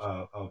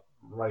a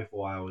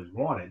rifle I always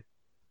wanted,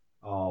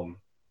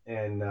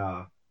 and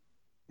I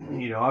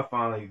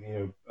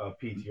finally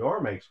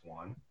PTR makes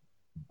one,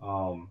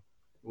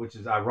 which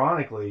is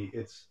ironically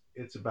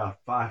it's about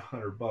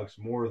 $500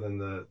 more than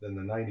the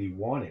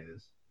 91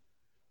 is,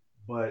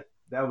 but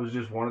that was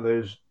just one of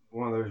those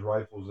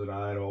rifles that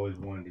I had always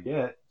wanted to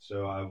get,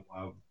 so I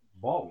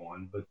bought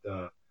one. But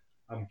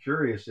I'm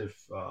curious if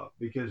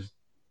because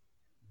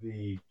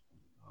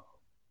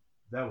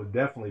that would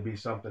definitely be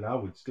something I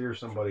would steer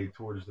somebody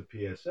towards the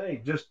PSA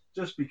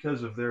just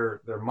because of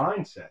their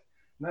mindset.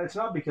 Now, it's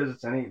not because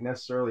it's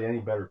necessarily any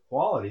better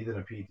quality than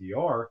a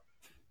PTR.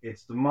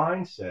 It's the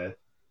mindset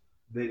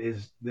that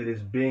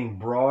is being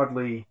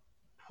broadly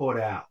put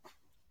out.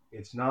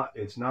 It's not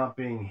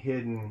being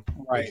hidden.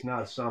 Right. It's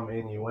not some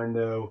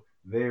innuendo.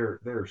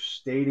 They're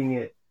stating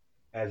it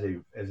as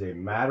a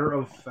matter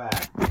of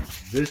fact.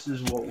 This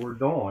is what we're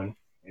doing,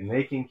 and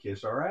they can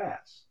kiss our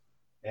ass.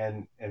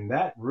 And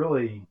that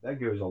really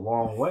goes a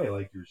long way,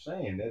 like you're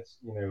saying. That's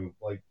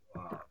like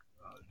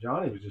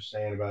Johnny was just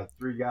saying about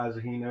 3 guys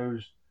that he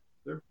knows.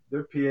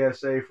 They're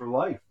PSA for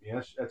life.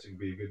 Yes, that's gonna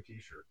be a good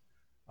T-shirt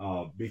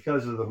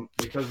because of the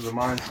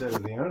mindset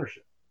of the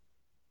ownership.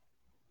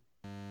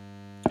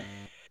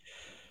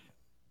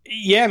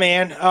 Yeah,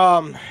 man.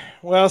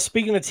 Well,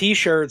 speaking of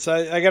T-shirts,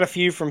 I got a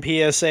few from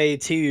PSA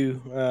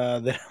too.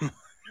 That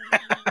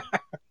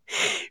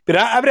but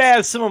I'm gonna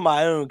have some of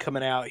my own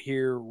coming out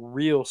here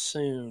real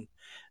soon.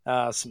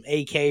 Some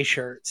AK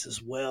shirts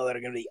as well that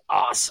are gonna be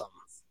awesome.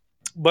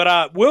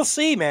 But we'll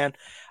see, man.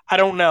 I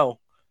don't know.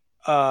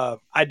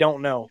 I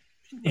don't know.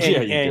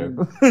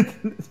 Do.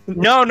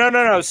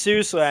 No.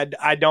 Seriously,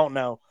 I don't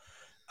know.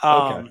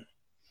 Okay.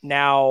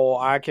 Now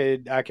I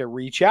could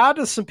reach out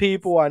to some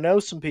people. I know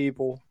some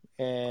people,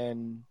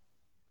 and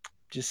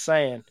just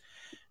saying,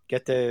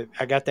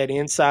 I got that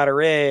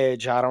insider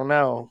edge. I don't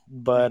know,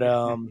 but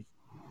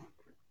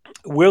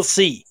we'll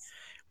see.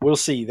 We'll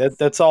see.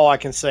 That's all I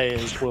can say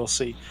is we'll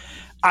see.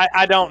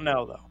 I don't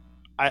know though.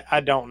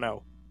 I don't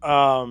know.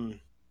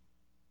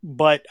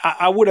 But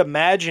I would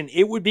imagine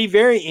it would be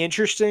very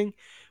interesting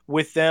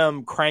with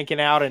them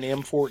cranking out an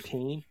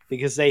M14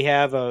 because they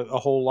have a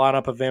whole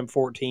lineup of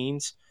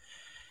M14s.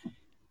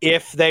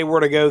 If they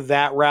were to go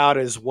that route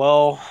as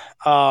well,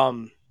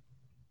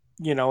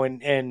 you know,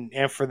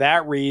 and for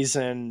that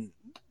reason,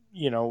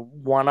 you know,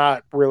 why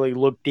not really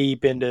look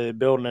deep into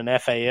building an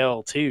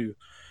FAL too?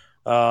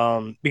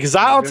 Because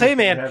I'll tell you,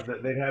 man,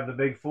 they'd have the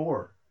big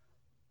four.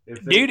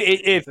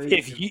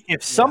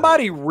 If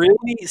somebody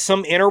really,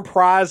 some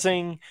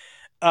enterprising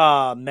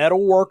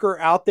metal worker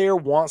out there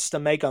wants to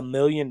make $1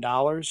 million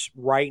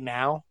right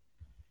now,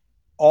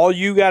 all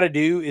you got to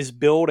do is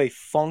build a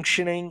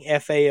functioning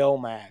FAL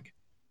mag,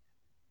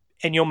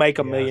 and you'll make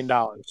 $1 million.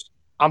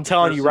 I'm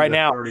telling you right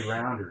now. 30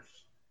 rounders.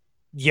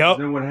 Yep.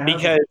 No one has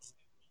because,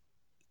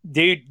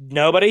 dude,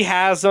 nobody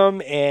has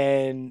them,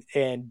 and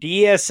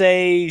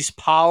DSA's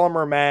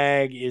polymer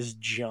mag is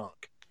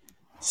junk.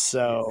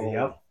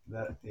 So,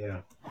 it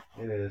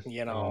is.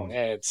 You know,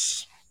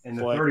 it's. And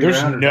the 30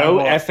 there's rounders,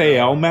 no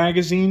FAL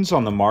magazines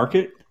on the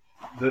market.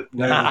 The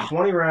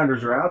 20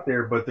 rounders are out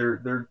there, but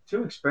they're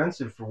too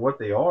expensive for what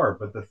they are.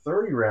 But the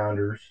 30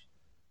 rounders,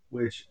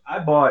 which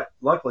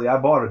luckily I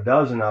bought a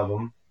dozen of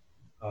them,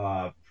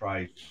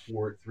 probably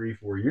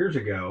 4 years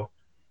ago,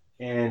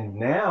 and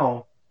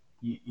now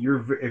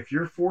if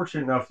you're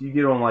fortunate enough, you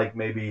get on like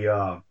maybe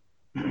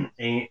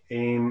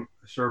AIM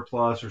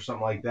surplus or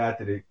something like that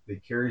that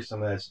carries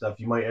some of that stuff.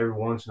 You might every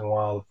once in a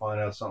while find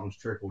out something's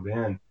trickled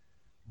in,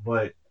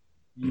 but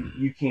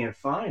you can't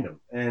find them.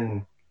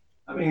 And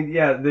I mean,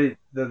 yeah, the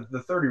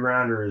 30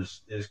 rounder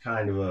is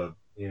kind of a,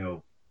 you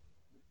know,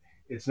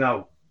 it's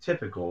not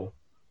typical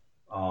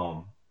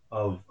of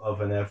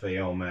an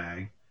FAL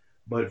mag,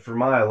 but for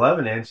my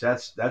 11-inch,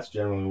 that's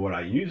generally what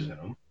I use in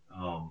them.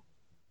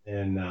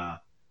 And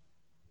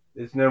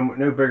it's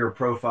no bigger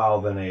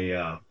profile than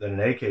an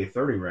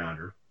AK-30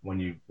 rounder when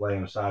you lay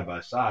them side by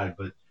side.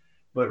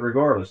 But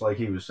regardless, like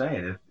he was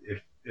saying,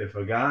 if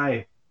a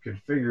guy could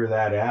figure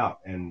that out,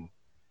 and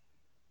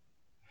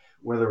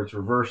whether it's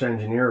reverse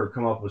engineer or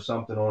come up with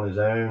something on his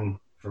own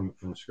from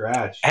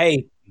scratch.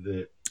 Hey,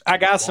 I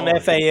got some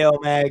FAL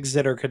mags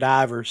that are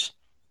cadavers.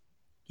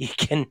 You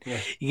can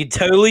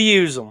totally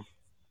use them.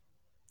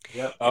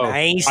 Yep. I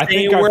ain't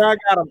saying where I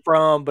got them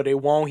from, but it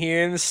won't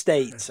here in the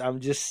States. I'm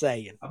just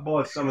saying. I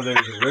bought some of those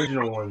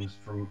original ones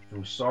from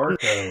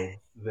Sarco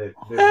that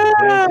were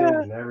dented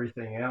and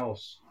everything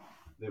else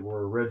that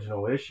were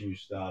original issue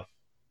stuff,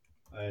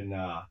 and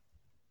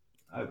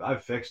I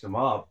fixed them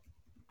up,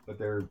 but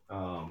they're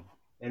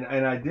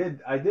and I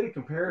did a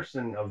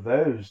comparison of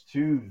those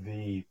to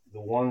the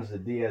ones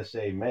that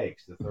DSA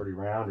makes, the 30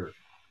 rounder,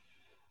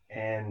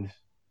 and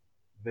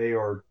they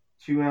are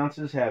 2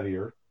 ounces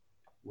heavier,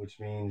 which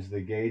means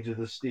the gauge of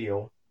the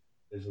steel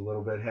is a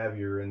little bit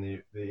heavier in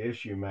the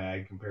issue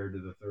mag compared to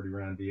the 30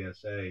 round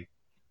DSA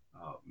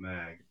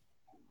mag,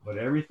 but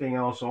everything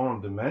else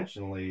on them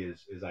dimensionally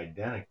is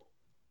identical,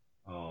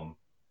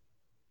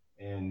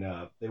 and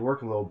they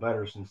work a little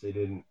better since they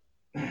didn't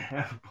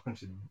have a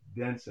bunch of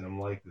dents in them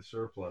like the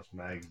surplus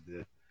mags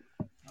did.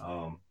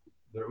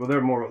 They're a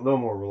little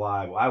more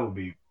reliable. I would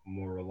be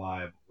more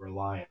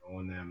reliant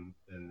on them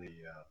than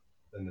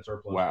the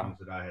surplus ones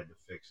that I had to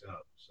fix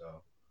up.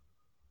 So,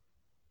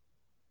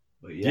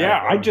 but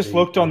I just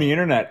looked on the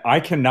internet. I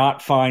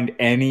cannot find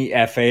any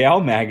FAL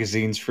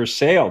magazines for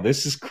sale.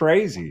 This is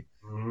crazy.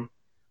 Mm-hmm.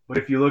 But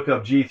if you look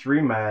up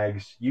G3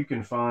 mags, you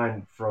can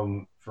find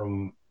from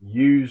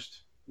used,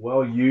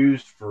 well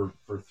used for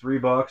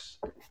 $3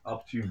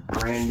 up to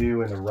brand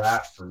new in the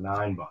wrap for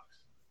 $9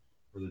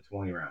 for the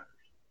 20 rounders.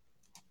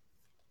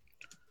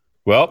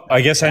 Well,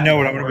 I guess I know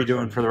what I'm going to be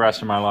doing for the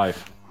rest of my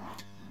life.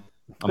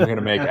 I'm going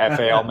to make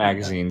FAL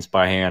magazines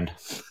by hand.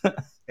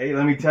 Hey,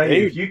 let me tell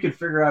you, if you could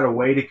figure out a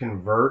way to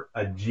convert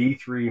a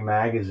G3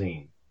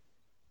 magazine,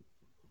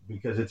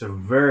 because it's a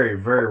very,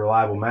 very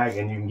reliable mag,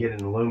 and you can get it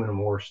in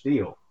aluminum or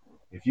steel.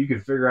 If you could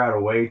figure out a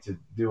way to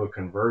do a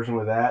conversion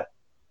with that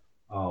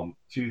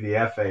to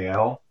the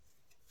FAL,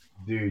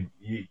 dude,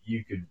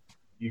 you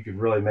could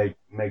really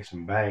make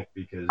some bank,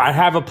 because I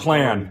have a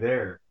plan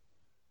there.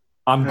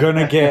 I'm going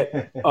to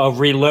get a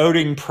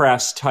reloading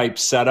press type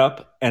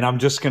setup, and I'm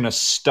just going to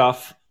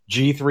stuff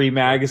G3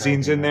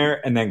 magazines in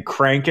there and then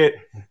crank it,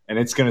 and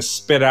it's going to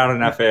spit out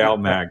an FAL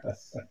mag.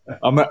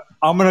 I'm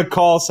going to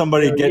call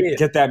somebody,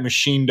 get that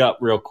machined up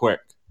real quick.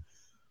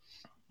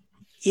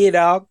 Yeah,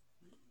 dog.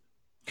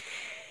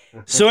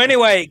 So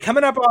anyway,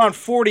 coming up on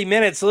 40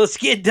 minutes, let's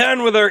get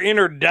done with our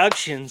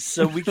introductions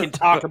so we can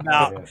talk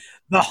about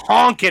the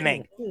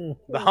honkening.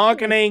 The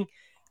honkening,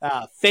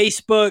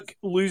 Facebook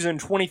losing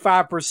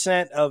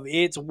 25% of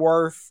its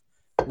worth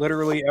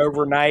literally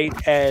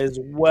overnight as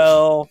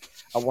well.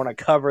 I want to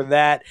cover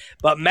that.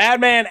 But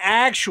Madman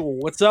Actual,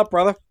 what's up,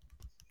 brother?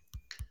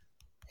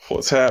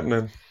 What's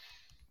happening?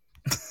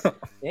 Yeah,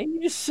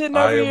 you just sitting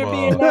over here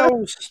being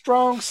no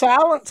strong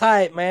silent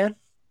type, man.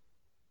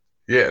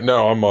 Yeah,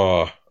 no,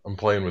 I'm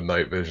playing with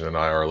night vision and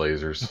IR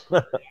lasers.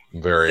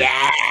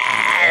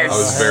 I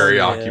was very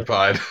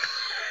occupied.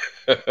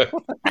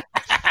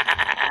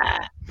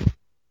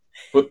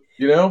 But,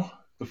 you know,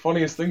 the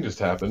funniest thing just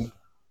happened.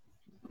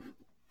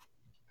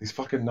 These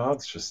fucking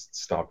nods just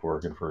stopped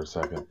working for a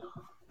second.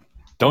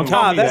 Don't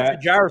tell me that's that.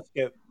 the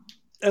gyroscope.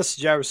 That's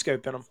the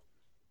gyroscope in them.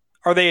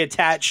 Are they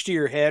attached to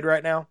your head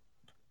right now?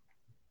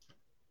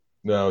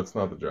 No, it's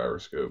not the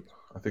gyroscope.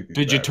 I think.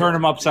 Did you turn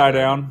them upside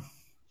down?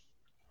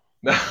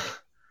 No.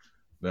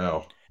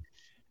 No.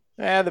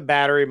 The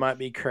battery might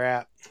be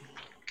crap.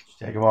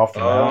 Take them off the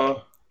mount.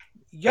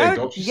 You gotta,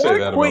 don't you you say gotta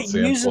that quit about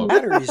Sam's using Club.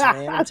 batteries,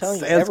 man. I'm telling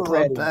you, Sam's ever Club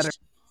ready. battery.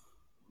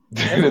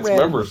 Dude, it's Ever-ready,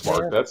 Members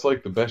Mark. man. That's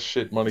like the best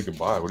shit money can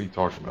buy. What are you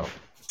talking about?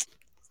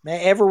 Man,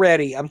 ever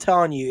ready. I'm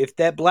telling you, if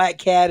that black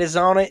cat is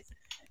on it,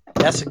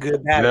 that's a good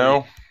You battery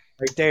know,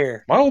 right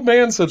there. my old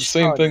man said the Just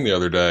same telling thing you. the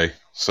other day.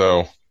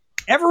 So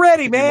Ever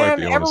ready, You might man.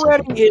 be onto Ever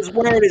ready something. is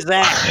where it is I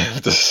at.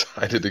 have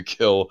decided to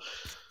kill.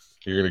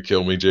 You're gonna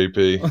kill me,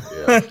 JP.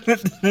 Yeah,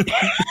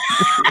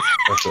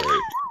 that's all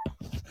right.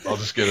 I'll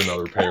just get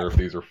another pair if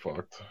these are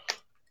fucked.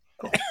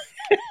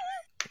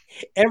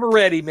 Ever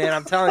ready, man.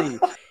 I'm telling you,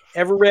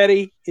 Ever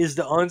ready is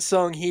the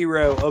unsung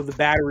hero of the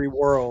battery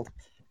world.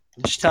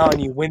 I'm just telling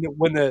you, when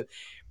the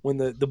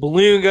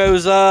balloon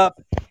goes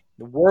up,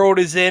 the world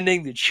is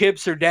ending, the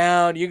chips are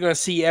down, you're gonna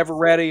see Ever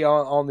ready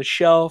on the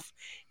shelf,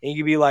 and you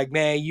can be like,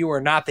 man, you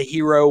are not the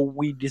hero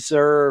we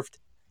deserved,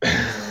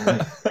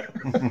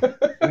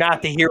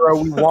 not the hero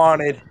we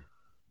wanted.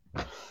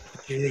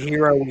 You're the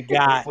hero we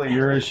got. Hopefully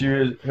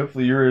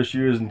your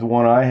issue isn't the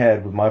one I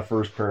had with my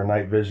first pair of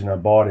night vision I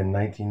bought in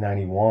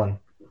 1991.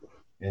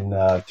 In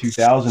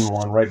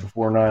 2001, right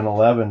before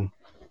 9/11,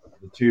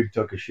 the tube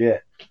took a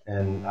shit,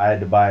 and I had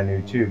to buy a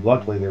new tube.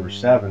 Luckily, there were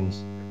 7s,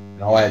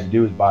 and all I had to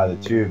do was buy the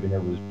tube, and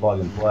it was plug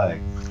and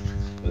play.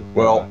 But,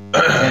 Well,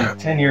 and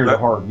 10 years of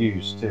hard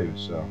use too.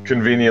 So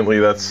conveniently,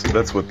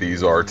 that's what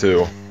these are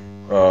too.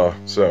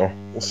 So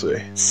we'll see.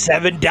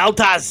 7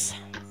 deltas.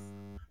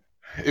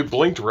 It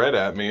blinked red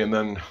at me, and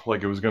then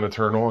like it was gonna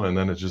turn on, and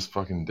then it just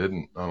fucking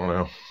didn't. I don't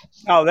know.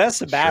 Oh, that's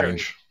the It's battery.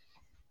 strange.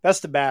 That's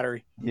the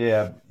battery.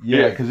 yeah,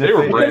 Yeah, because they if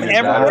were they brand didn't,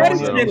 new the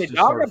batteries batteries, would though. just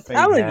Dog, start I'm fading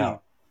telling you.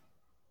 out.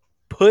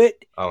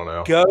 Put I don't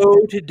know.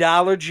 go to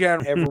Dollar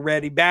General, Ever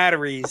Ready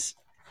batteries.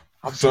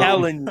 I'm So,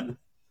 telling you.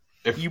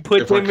 If You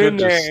put if I them could in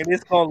there, just- and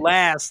it's gonna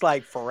last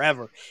like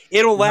forever.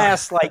 It'll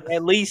last like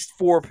at least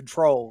 4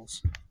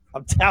 patrols.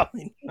 I'm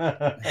telling you.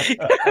 I'm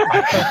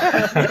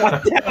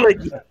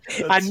telling you.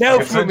 I know I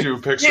can from send you a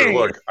picture. experience.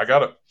 Look, I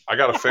got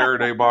a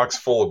Faraday box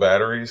full of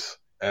batteries,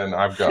 and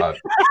I've got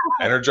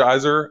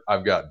Energizer,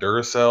 I've got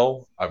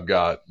Duracell, I've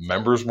got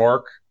Members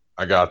Mark,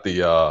 I got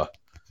the I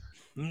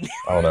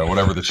don't know,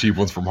 whatever the cheap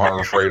ones from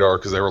Harbor Freight are,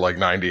 because they were like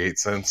 98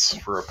 cents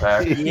for a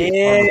pack.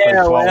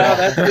 Yeah, well,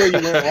 that's where you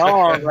went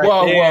wrong right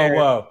whoa, there.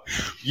 whoa!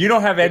 You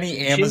don't have any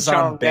Ching Amazon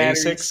chong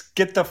batteries. basics?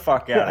 Get the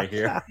fuck out of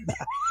here!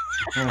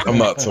 I'm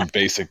not some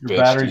basic Your bitch.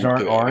 batteries dude. aren't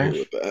Get outta here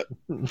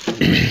orange? with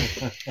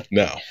that.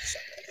 No.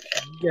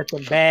 Get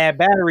some bad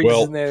batteries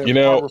Well, in there. you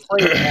know- Harbor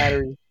Freight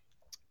batteries.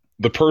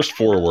 The Purse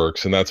 4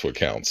 works, and that's what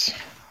counts.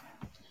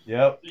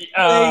 Yep. There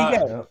you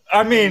go. Yep.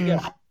 I mean,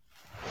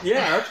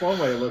 yeah, that's one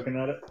way of looking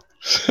at it.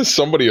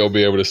 Somebody will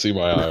be able to see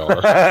my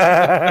IR.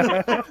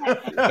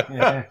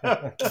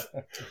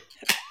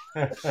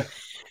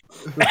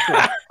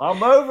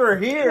 I'm over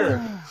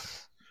here.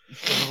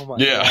 Oh my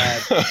Yeah.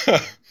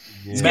 God.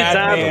 Yeah. Mad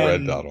Got the Man.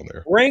 red dot on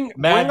there. Bring all that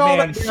Madman,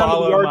 down to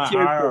follow the my RTO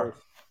IR. course.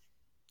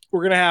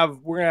 We're gonna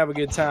have a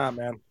good time,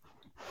 man.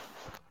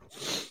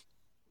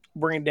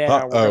 Bring it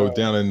down. We're Oh, gonna-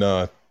 down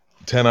in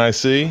 10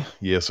 IC?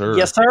 Yes, sir.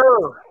 Yes,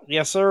 sir.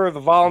 Yes, sir. The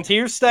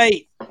volunteer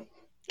state.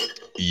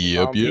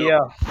 Yep, Volunteer.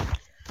 yep.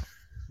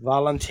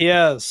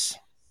 Volunteers.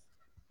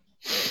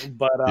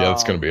 But Yeah,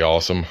 that's going to be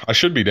awesome. I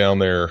should be down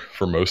there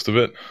for most of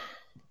it.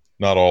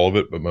 Not all of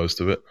it, but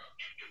most of it.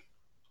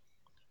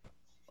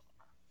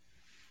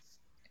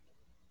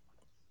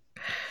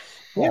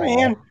 yeah,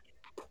 man.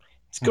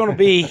 It's gonna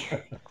be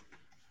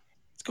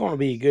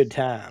a good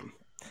time.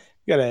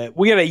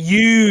 We got a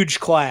huge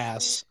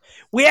class.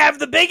 We have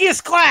the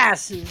biggest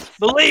classes.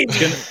 Believe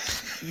me.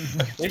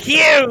 They're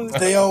huge.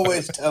 They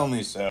always tell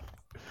me so.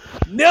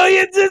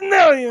 Millions and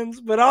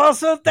millions, but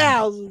also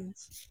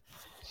thousands.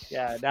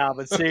 Yeah, no,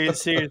 but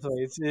seriously,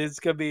 it's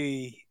gonna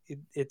be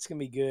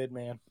good,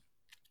 man.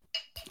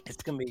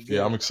 It's gonna be good.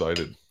 Yeah, I'm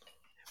excited.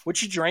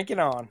 What you drinking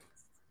on?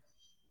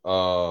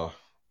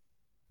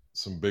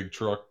 Some big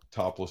truck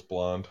topless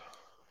blonde.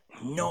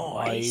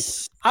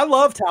 Nice. I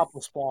love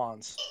topless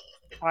blondes.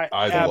 I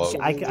love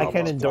absolutely I Topless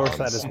can endorse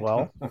blondes. that as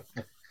well.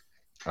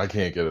 I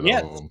can't get it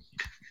Yes. off of them.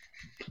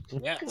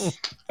 Yes.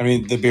 I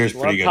mean, the beer's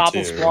Love pretty good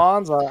topless too.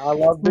 blondes. I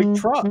love big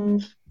truck.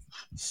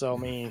 So I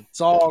mean, it's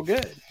all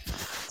good.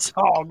 It's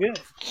all good.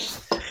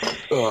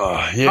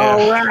 Yeah.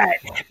 All right,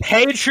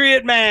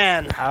 Patriot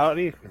man.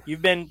 Howdy.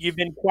 You've been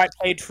quite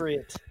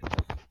patriot,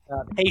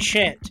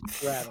 patient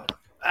rather.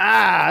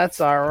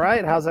 That's all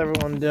right. How's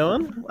everyone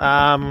doing?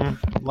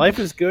 Life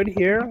is good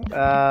here.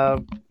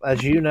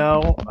 As you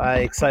know, I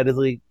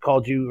excitedly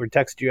called you or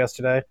texted you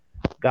yesterday.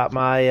 Got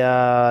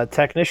my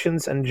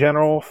technicians in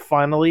general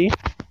finally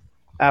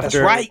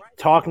after right.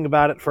 talking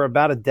about it for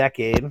about a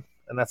decade,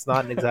 and that's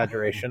not an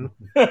exaggeration.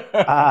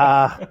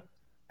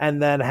 And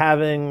then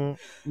having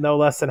no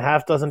less than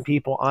half dozen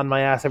people on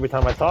my ass every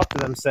time I talk to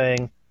them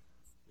saying,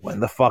 when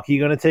the fuck are you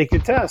going to take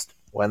your test?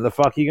 When the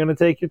fuck are you going to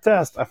take your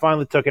test? I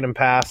finally took it and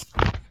passed.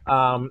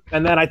 And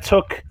then I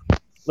took,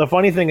 the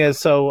funny thing is,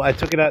 so I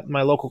took it at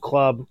my local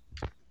club,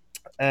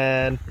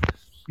 and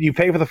you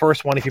pay for the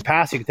first one. If you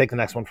pass, you can take the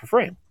next one for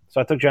free. So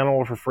I took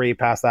general for free,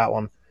 passed that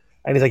one.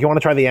 And he's like, you want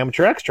to try the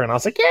amateur extra? And I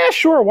was like, yeah,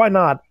 sure, why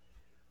not?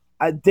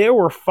 There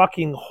were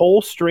fucking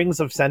whole strings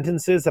of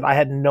sentences that I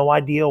had no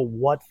idea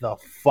what the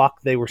fuck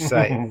they were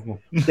saying.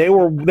 They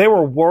were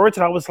words,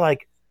 and I was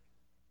like,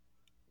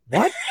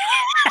 what?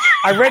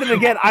 I read it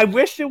again. I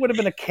wish there would have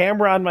been a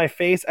camera on my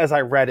face as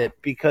I read it,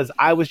 because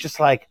I was just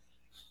like,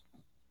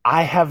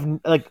 I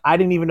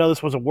didn't even know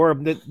this was a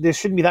word. There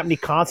shouldn't be that many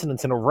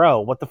consonants in a row.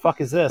 What the fuck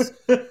is this?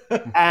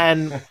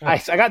 And I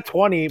got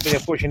 20, but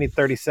of course you need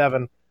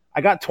 37.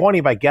 I got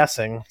 20 by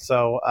guessing,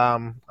 so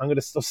I'm going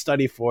to still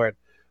study for it.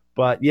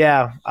 But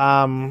yeah,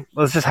 I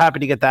was just happy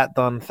to get that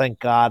done. Thank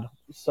God.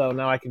 So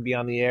now I can be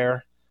on the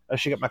air. I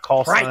should get my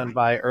call signed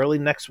by early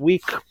next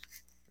week.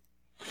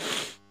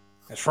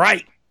 That's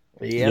right.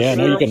 Yes, yeah,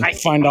 now you can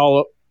find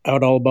out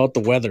all about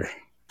the weather.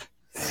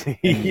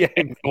 Yeah.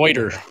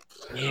 Goiter.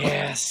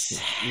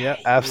 Yes. Yeah,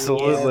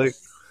 absolutely.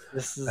 Yes.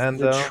 This is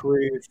the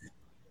truth.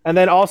 And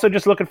then also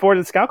just looking forward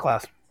to the scout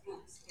class.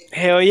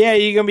 Hell yeah,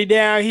 you're going to be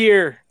down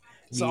here.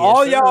 So Yes,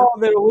 all sir. y'all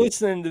that are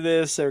listening to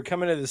this that are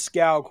coming to the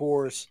scout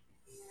course,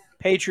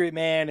 Patriot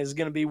Man is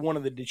going to be one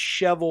of the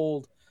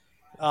disheveled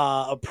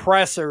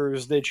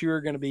oppressors that you're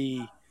going to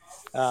be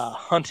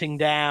hunting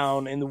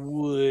down in the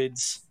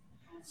woods.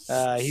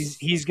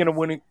 He's going to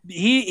win.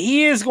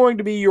 He is going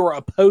to be your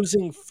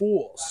opposing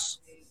force.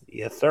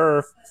 Yes,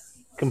 sir.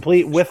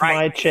 Complete with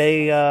Right.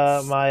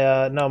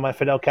 my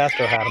Fidel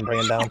Castro hat I'm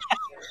bringing down.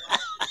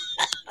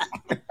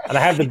 And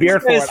I have the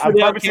beard for says it. I'm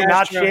Fidel purposely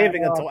not Castro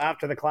shaving hat on. until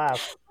after the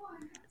class.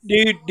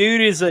 Dude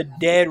is a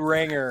dead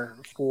ringer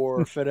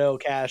for Fidel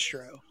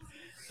Castro.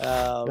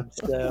 So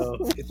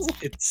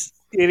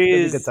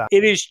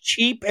it is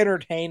cheap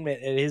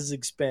entertainment at his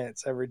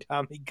expense every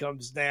time he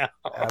comes down.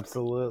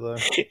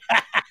 Absolutely.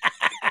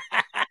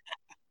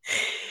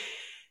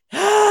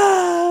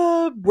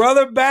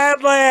 Brother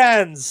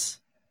Badlands.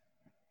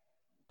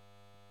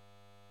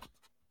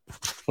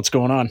 What's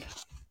going on?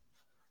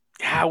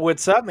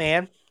 What's up,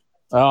 man?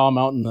 Oh, I'm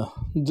out in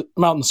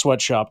the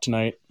sweatshop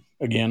tonight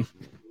again.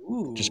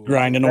 Ooh, Just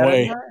grinding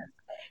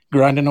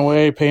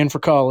away, paying for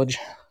college.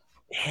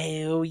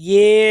 Hell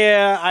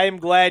yeah. I am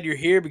glad you're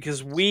here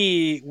because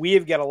we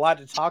have got a lot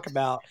to talk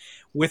about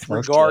with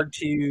regard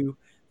to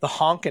the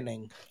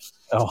honkening.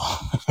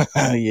 Oh,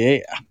 yeah.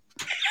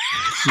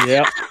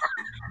 Yeah.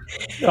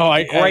 Oh,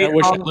 I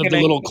wish I lived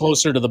a little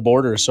closer to the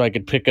border so I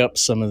could pick up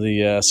some of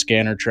the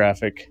scanner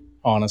traffic,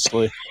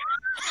 honestly.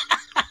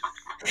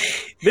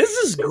 This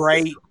is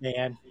great,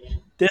 man.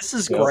 This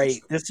is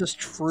great. This is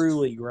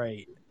truly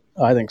great.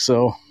 I think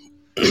so.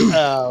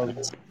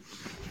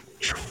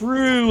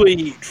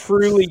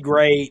 Truly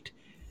great.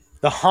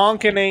 The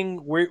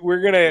honkening.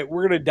 We're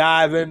gonna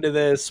dive into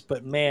this,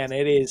 but man,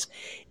 it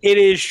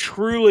is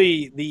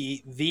truly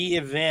the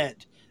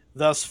event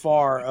thus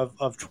far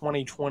of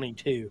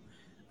 2022.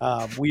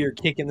 We are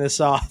kicking this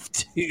off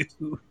to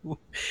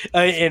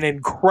an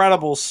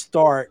incredible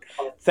start,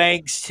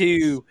 thanks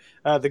to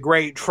the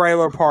great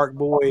Trailer Park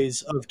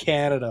Boys of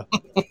Canada.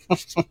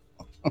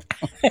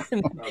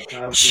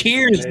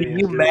 Cheers to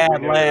you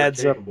mad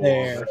lads up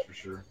there.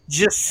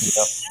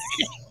 Just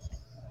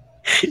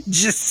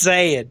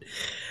saying.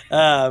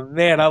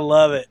 Man, I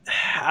love it.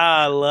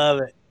 I love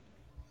it.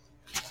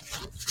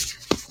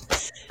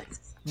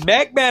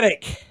 Mech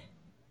Medic.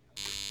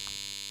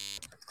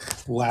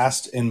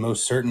 Last and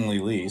most certainly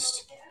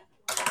least.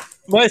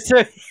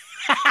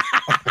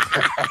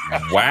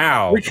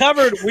 Wow. We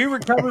recovered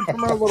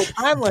from our little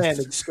Pineland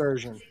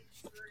excursion.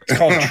 It's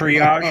called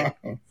triage.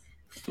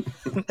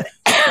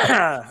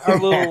 our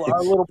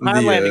little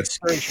Pineland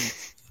excursion.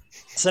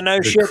 So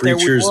no shit, there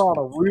we were on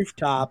a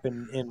rooftop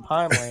in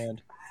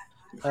Pineland,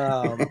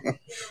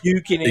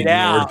 duking it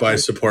out. Ignored by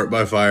support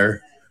by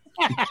fire.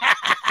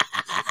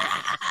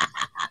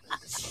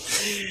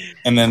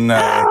 And then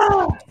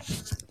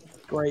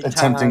Great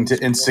attempting times.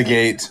 to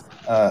instigate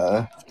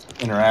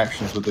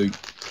interactions with the,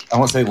 I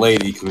won't say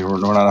lady because we're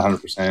not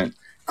 100%,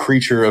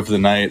 creature of the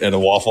night at a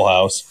Waffle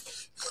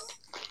House.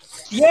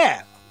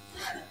 Yeah.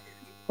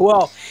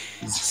 Well,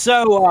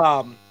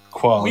 so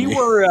Quality.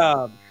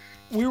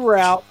 we were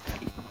out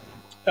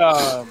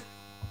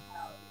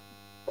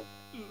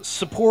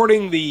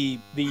supporting the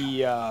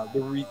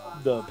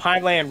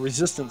Pineland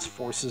Resistance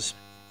Forces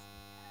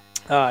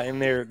in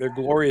their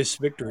glorious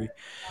victory.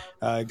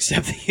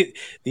 Except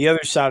the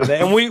other side of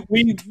that, and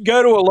we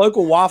go to a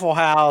local Waffle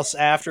House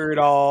after it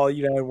all,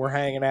 and we're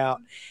hanging out.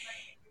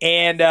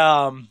 And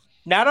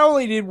not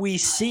only did we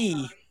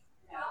see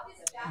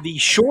the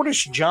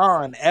shortest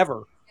John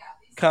ever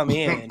come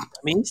in, I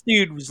mean, this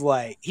dude was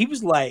like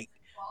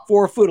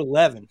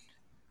 4'11",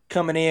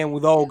 coming in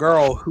with old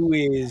girl who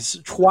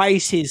is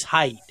twice his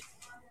height.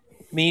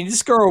 I mean,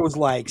 this girl was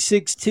like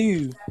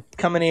 6'2",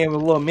 coming in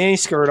with a little mini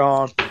skirt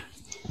on.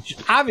 She's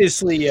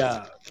obviously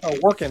a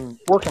working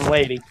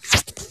lady.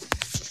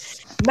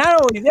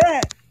 Not only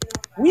that,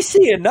 we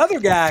see another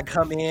guy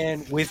come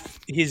in with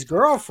his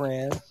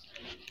girlfriend,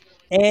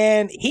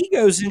 and he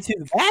goes into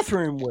the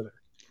bathroom with her,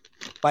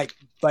 like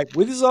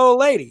with his old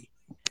lady.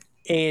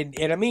 And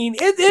I mean,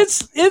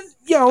 it's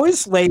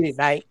it's late at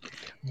night,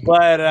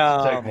 but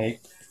Technique.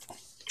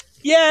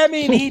 yeah, I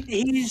mean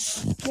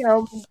he's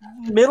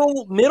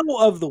middle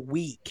of the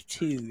week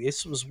too.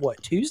 This was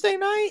what, Tuesday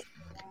night?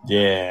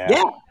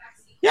 Yeah.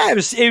 Yeah,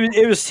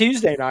 it was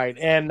Tuesday night,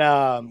 and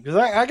because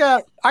I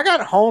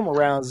got home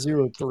around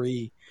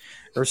 03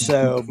 or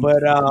so,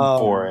 but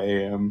 4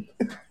 a.m.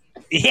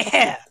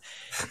 yeah,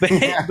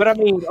 but I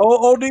mean,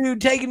 old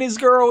dude taking his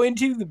girl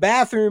into the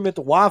bathroom at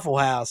the Waffle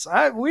House.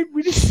 We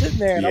just sitting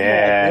there, and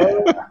Yeah.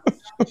 I'm like,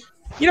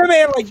 whoa.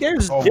 Man, like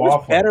there's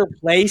Waffle. better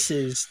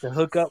places to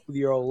hook up with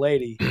your old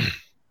lady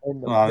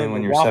than when the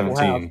you're Waffle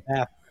 17.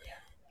 House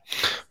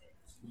bathroom.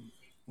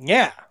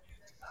 Yeah,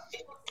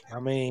 I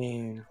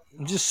mean,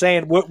 I'm just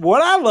saying.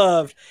 What I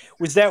loved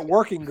was that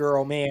working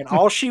girl, man.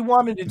 All she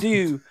wanted to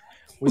do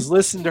was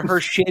listen to her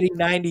shitty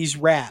 '90s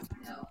rap.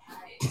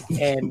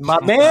 And my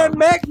man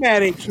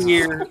Macmatic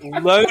here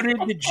loaded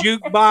the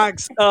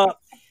jukebox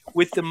up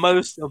with the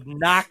most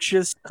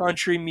obnoxious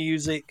country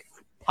music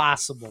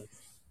possible.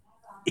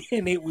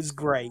 And it was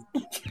great.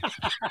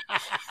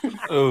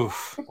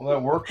 Oof. Well,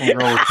 that working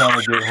girl was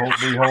trying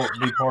to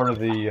be part of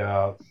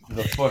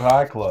the Foot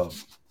High Club.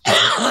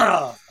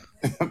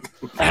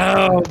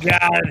 Oh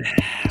God!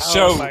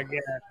 So- Oh my God!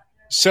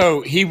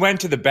 So he went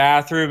to the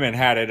bathroom and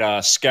had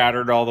it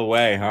scattered all the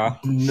way, huh?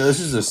 No, this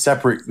is a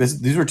separate.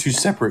 These were two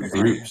separate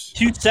groups.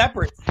 Two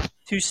separate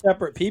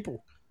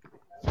people.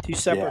 Two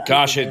separate. Yeah. People,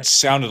 Gosh, man. it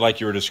sounded like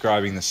you were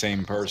describing the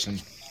same person.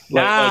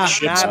 Nah,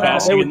 ships nah,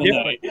 passing they were in the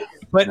different.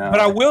 night. But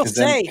I will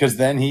say, because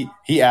then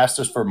he asked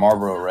us for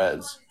Marlboro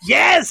Reds.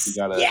 yes, He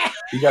got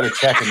a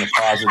check in the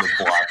positive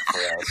block for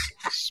us.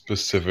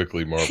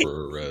 Specifically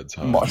Marlboro Reds,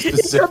 huh? More he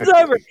specific.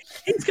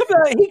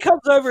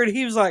 comes over and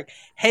he was like,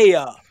 "Hey,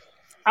 I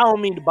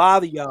don't mean to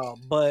bother y'all,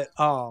 but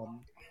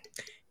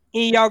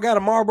any of y'all got a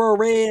Marlboro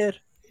Red?"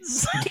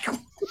 It's like,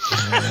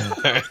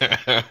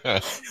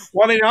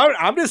 well, I mean,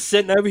 I'm just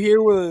sitting over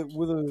here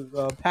with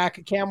a pack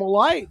of Camel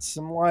Lights.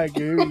 I'm like,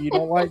 dude, you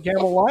don't like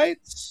Camel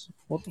Lights?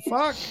 What the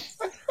fuck?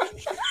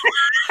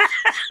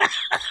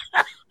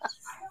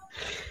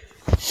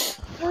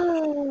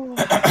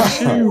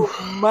 Oh,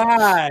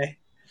 my.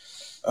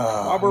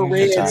 Marlboro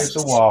It's Reds a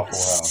Waffle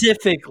House.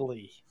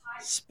 specifically.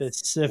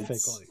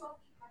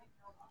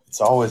 It's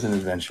always an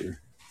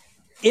adventure.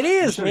 It You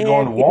is, should man. have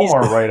gone to It is-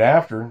 Walmart right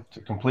after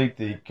to complete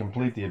the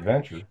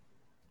adventure.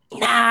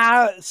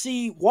 Nah,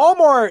 see,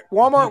 Walmart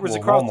was Well,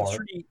 across the Walmart.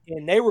 street,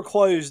 and they were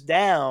closed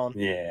down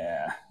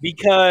Yeah.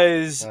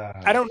 because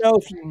I don't know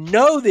if you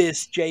know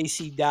this,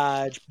 JC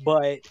Dodge,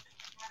 but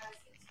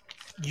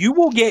you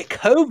will get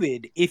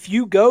COVID if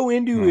you go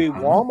into a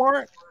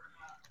Walmart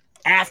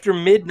after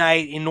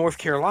midnight in North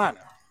Carolina.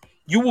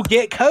 You will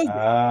get COVID.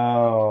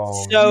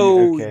 Oh,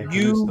 So okay. 'Cause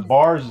you- it's the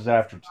bars is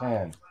after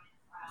 10.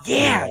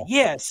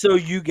 Yeah. So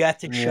you got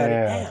to shut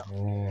it down.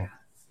 Yeah.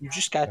 You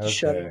just got to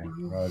shut it. Okay.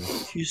 You Right.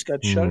 just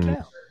got to shut it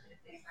down.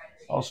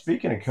 Oh,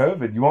 speaking of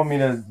COVID, you want me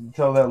to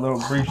tell that little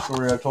brief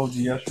story I told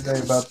you yesterday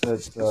about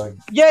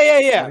that?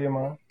 Yeah. buddy of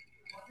mine?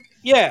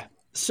 Yeah.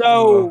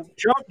 So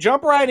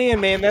jump right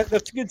in, man. That's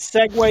a good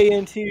segue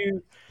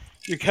into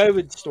your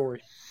COVID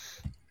story.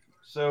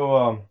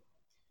 So,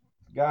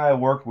 guy I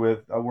worked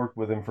with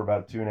him for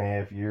about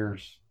 2.5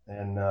 years,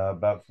 and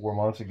about 4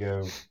 months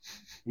ago,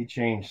 he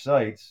changed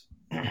sites,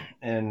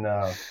 and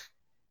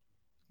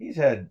he's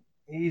a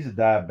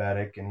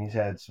diabetic, and he's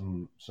had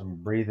some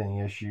breathing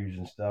issues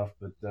and stuff,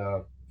 but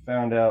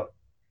found out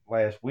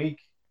last week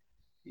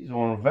he's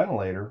on a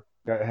ventilator,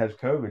 has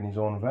COVID, and he's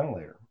on a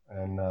ventilator,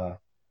 and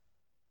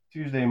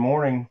Tuesday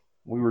morning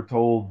we were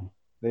told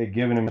they had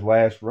given him his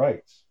last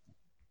rites,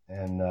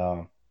 and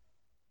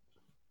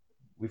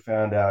we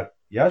found out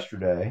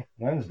yesterday,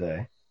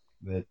 Wednesday,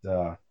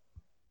 that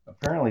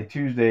apparently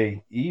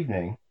Tuesday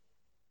evening,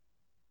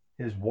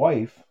 his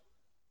wife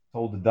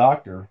told the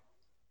doctor,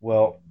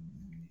 well,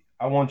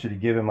 I want you to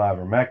give him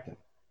ivermectin.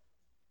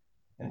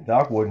 And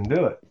Doc wouldn't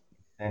do it.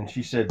 And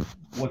she said,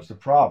 what's the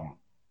problem?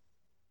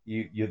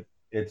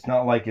 It's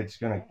not like it's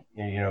going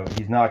to,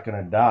 he's not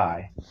going to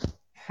die.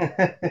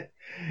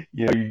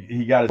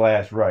 He got his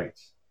last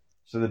rites.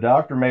 So the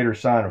doctor made her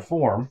sign a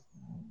form,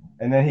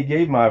 and then he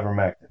gave him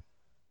ivermectin.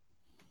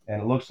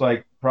 And it looks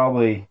like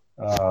probably,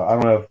 I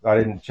don't know if I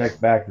didn't check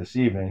back this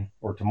evening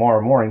or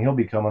tomorrow morning, he'll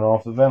be coming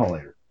off the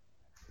ventilator.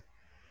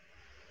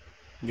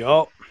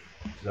 Yup.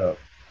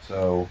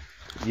 So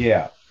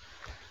yeah.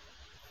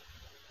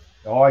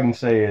 All I can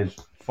say is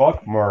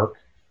fuck Merck,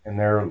 and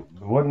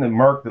wasn't it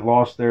Merck that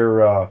lost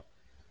their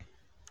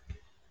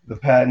the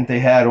patent they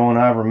had on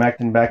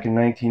ivermectin back in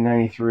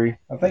 1993?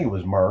 I think it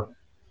was Merck.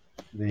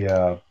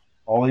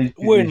 All these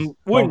Wouldn't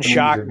companies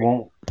shock that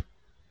me.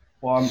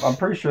 Well, I'm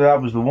pretty sure that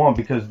was the one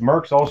because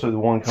Merck's also the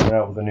one coming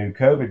out with a new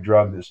COVID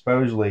drug that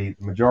supposedly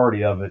the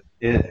majority of it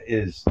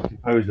is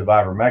composed of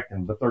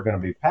ivermectin, but they're going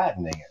to be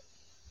patenting it.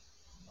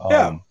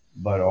 Yeah.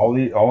 But all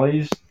these,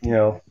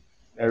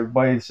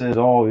 everybody says,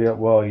 oh yeah,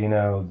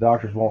 well,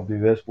 doctors won't do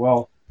this.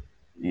 Well,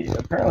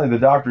 apparently the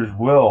doctors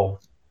will,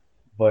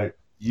 but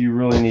you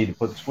really need to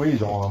put the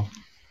squeeze on them.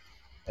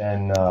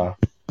 And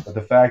but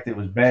the fact it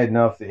was bad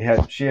enough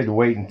that she had to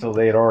wait until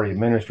they had already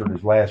administered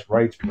his last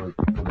rites for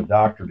the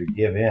doctor to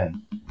give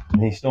in,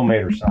 and he still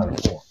made her sign a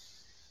form.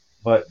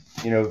 But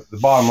the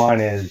bottom line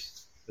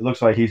is, it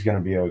looks like he's going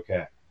to be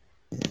okay.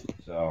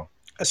 So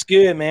that's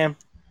good, man.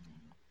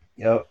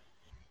 Yep.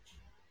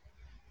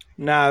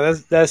 Nah,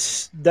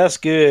 that's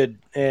good,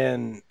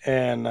 and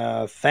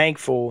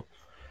thankful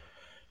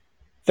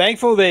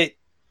that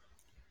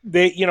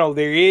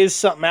there is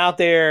something out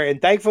there,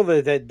 and thankful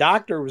that that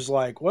doctor was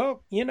like,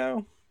 well,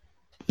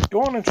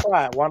 go on and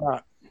try it. Why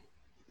not?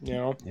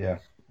 Yeah.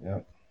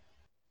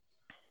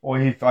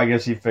 Well, I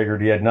guess he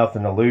figured he had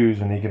nothing to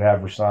lose and he could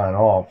have her sign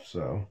off.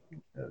 So,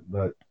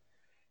 but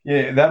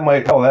yeah,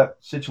 that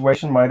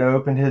situation might have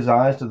opened his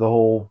eyes to the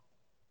whole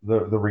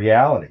the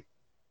reality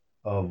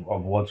of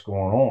what's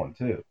going on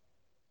too.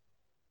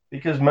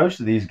 Because most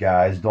of these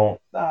guys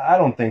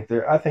I think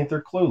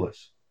they're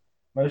clueless.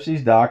 Most of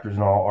these doctors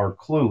and all are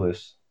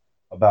clueless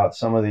about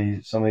some of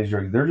these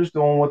drugs. They're just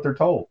doing what they're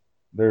told.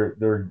 They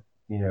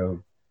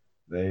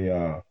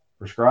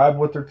prescribe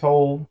what they're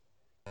told.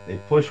 They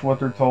push what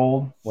they're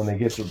told when they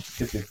get the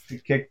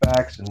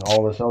kickbacks and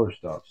all this other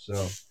stuff.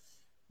 So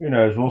who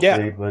knows? We'll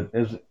see. But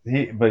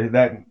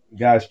that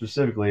guy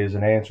specifically is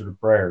an answer to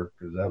prayer,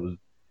 because that was the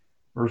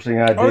first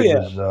thing I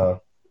did was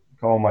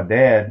call my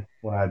dad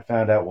when I had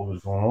found out what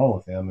was going on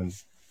with him, and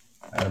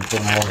I had put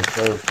him on the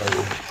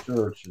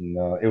church. And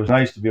it was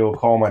nice to be able to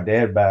call my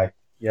dad back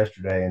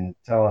yesterday and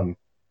tell him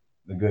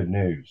the good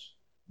news,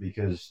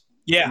 because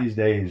these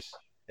days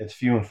it's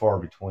few and far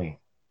between.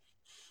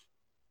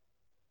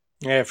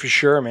 Yeah, for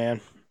sure, man.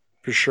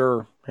 For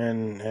sure.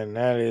 And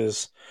that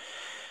is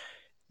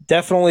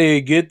definitely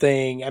a good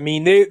thing. I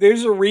mean,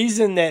 there's a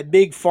reason that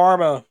Big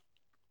Pharma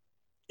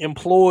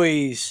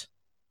employs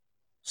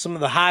some of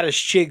the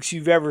hottest chicks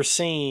you've ever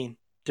seen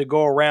to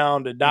go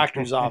around to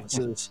doctors'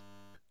 offices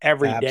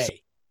every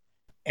day.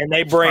 And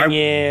they bring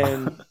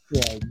in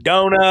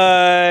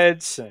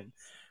donuts and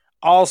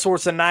all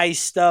sorts of nice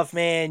stuff,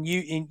 man.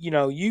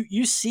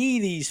 You see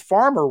these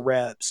farmer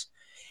reps,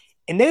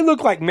 and they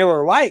look like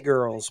Miller Lite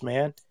girls,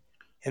 man.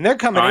 And they're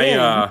coming in.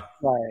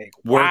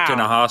 Worked in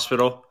a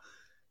hospital,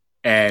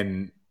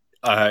 and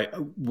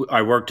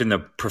I worked in the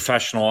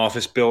professional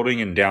office building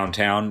in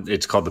downtown.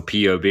 It's called the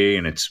POB,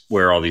 and it's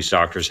where all these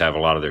doctors have a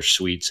lot of their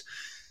suites.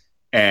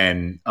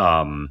 And not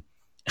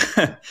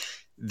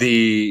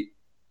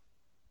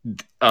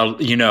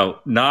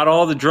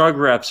all the drug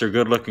reps are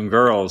good-looking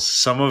girls.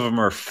 Some of them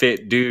are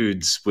fit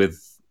dudes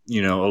with a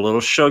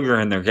little sugar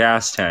in their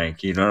gas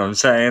tank. You know what I'm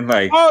saying?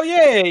 Like, oh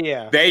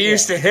yeah. They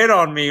used to hit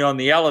on me on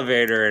the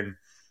elevator, and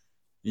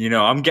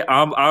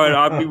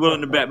I'd be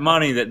willing to bet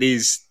money that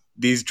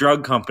these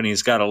drug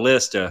companies got a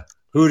list of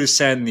who to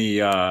send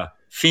the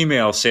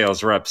female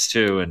sales reps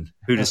to and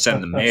who to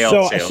send the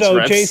male sales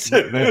reps.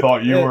 Jason, they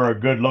thought you were a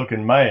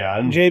good-looking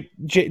man.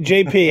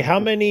 JP,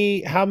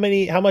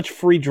 how much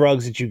free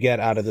drugs did you get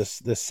out of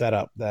this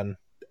setup then?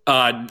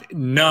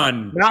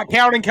 None. Not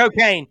counting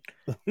cocaine.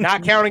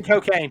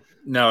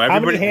 No, how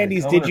many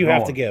handies did you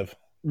have to give?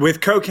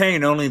 With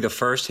cocaine, only the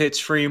first hit's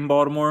free in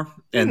Baltimore,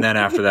 and then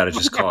after that, it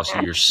just costs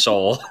you your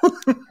soul.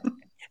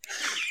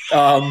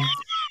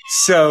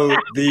 So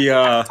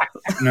the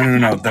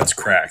no, that's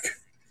crack.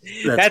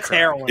 That's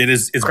heroin.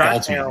 It's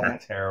crack. Baltimore.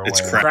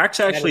 It's crack.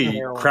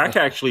 Crack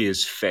actually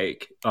is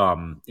fake.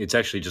 It's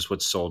actually just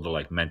what's sold to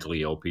like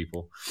mentally ill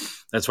people.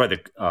 That's why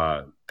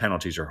the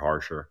penalties are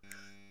harsher.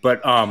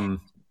 But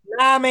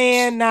nah,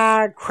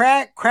 man,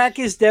 crack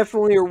is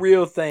definitely a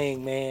real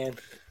thing, man.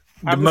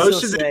 I've been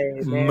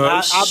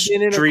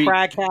in a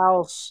crack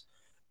house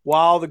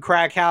while the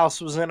crack house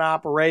was in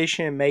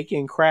operation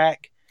making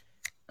crack.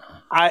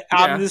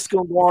 I'm just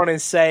going to go on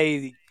and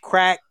say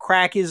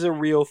crack is a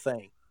real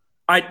thing.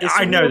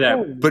 I know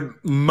that,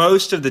 but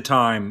most of the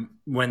time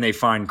when they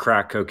find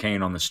crack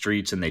cocaine on the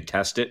streets and they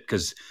test it,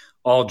 because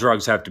all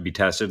drugs have to be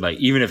tested, like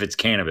even if it's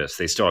cannabis,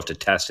 they still have to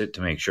test it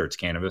to make sure it's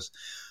cannabis.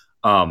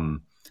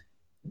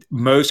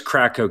 Most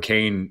crack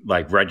cocaine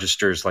like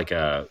registers like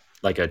a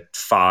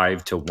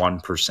 5 to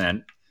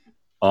 1%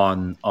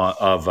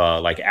 of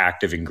like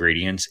active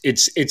ingredients.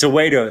 It's a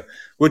way to,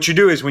 what you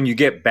do is when you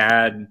get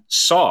bad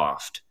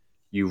soft,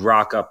 you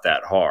rock up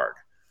that hard.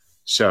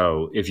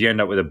 So if you end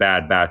up with a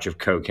bad batch of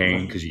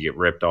cocaine because you get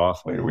ripped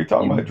off. Wait, are we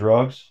talking about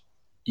drugs?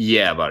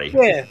 Yeah, buddy.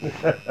 Yeah.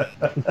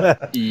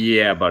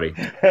 Yeah, buddy.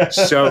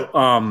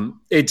 So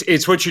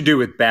it's what you do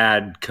with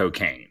bad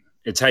cocaine.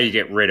 It's how you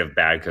get rid of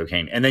bad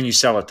cocaine, and then you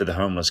sell it to the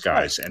homeless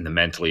guys and the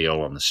mentally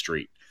ill on the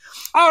street.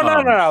 Oh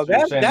no!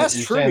 So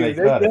That's true.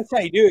 That's how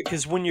you do it.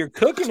 Because when you're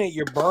cooking it,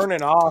 you're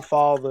burning off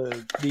all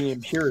the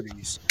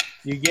impurities.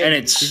 you're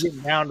it's getting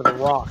down to the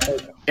raw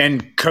cocoa.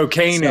 and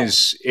cocaine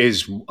So-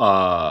 is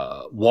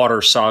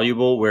water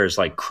soluble, whereas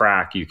like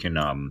crack you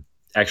can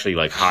actually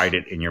like hide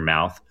it in your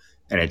mouth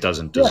and it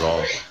doesn't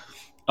dissolve.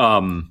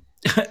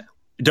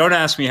 Don't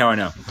ask me how I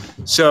know.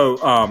 So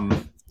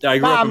I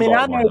grew up in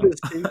I Baltimore. know though. this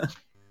too.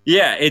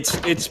 Yeah,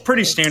 it's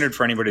pretty standard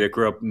for anybody that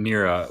grew up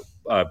near a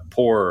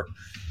poor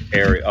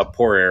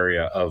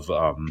area of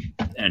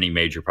any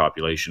major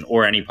population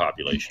or any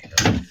population.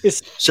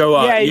 It's, So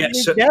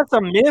so, that's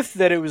a myth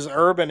that it was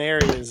urban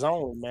areas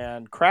only,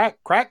 man. Crack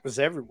was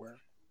everywhere.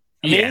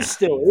 I mean, it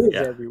still is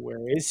everywhere.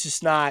 It's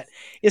just not.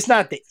 It's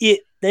not the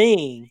it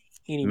thing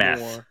anymore.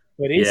 Meth.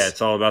 But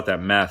it's all about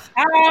that meth.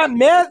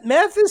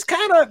 Meth is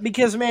kind of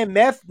because man,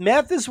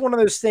 meth is one of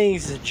those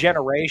things that's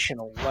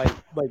generational. Like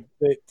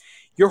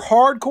your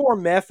hardcore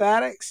meth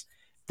addicts,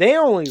 they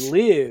only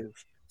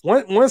live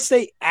once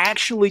they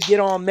actually get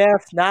on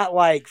meth. Not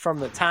like from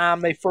the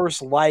time they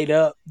first light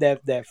up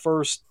that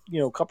first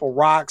couple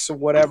rocks or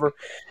whatever.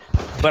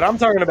 But I'm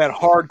talking about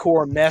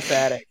hardcore meth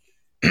addict.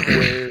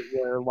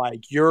 Where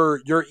like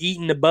you're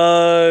eating the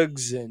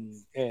bugs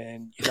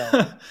and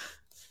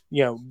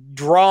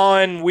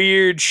drawing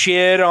weird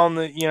shit on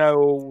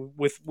the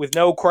with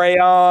no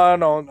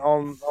crayon on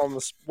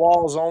the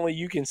walls only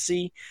you can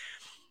see,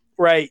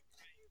 right?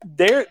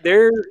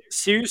 They're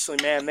seriously,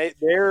 man,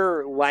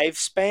 their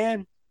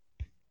lifespan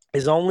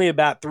is only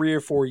about 3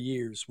 or 4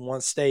 years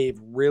once they've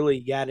really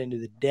got into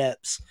the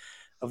depths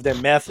of their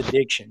meth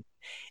addiction.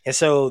 And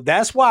so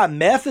that's why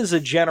meth is a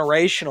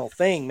generational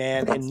thing,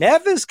 man. And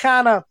meth is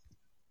kind of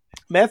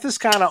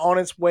on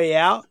its way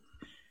out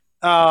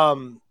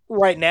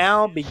right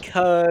now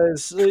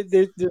because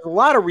there's a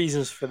lot of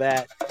reasons for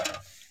that.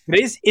 But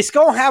it's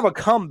going to have a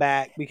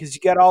comeback because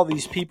you got all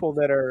these people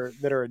that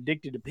are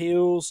addicted to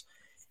pills,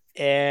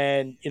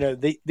 and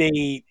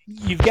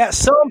you've got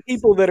some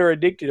people that are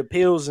addicted to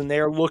pills and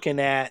they're looking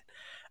at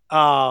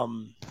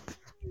heroin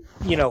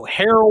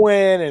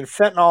and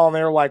fentanyl, and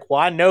they're like, well,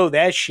 I know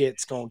that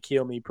shit's going to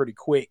kill me pretty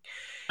quick.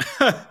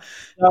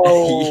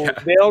 So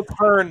they'll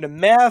turn to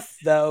meth,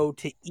 though,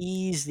 to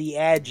ease the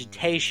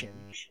agitation.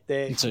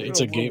 It's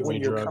a gateway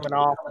when you're drug. coming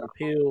off of the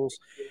pills.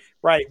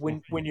 Right,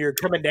 when you're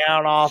coming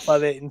down off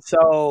of it. And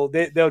so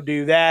they'll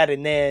do that,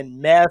 and then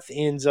meth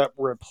ends up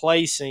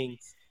replacing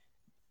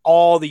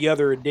all the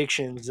other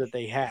addictions that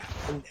they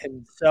have.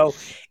 And so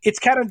it's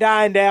kind of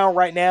dying down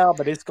right now,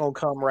 but it's going to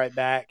come right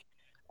back.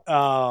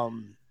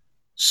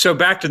 So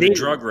back to the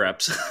drug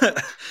reps.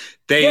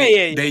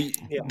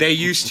 They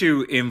used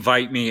to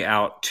invite me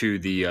out to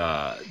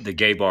the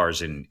gay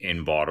bars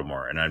in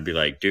Baltimore, and I'd be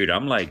like, dude,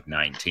 I'm like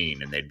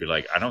 19, and they'd be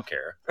like, I don't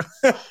care.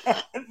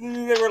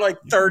 They were like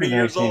 30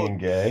 years old.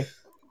 Gay.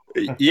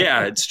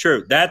 Yeah, it's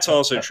true. That's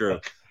also true.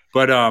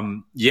 But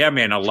yeah,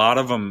 man, a lot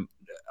of them,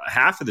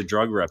 half of the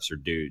drug reps are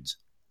dudes.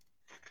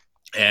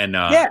 And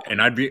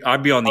and I'd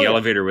be on the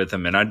elevator with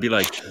them, and I'd be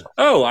like,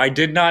 "Oh, I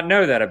did not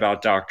know that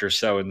about Dr.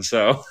 So and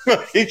so."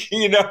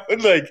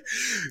 Like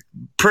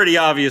pretty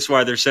obvious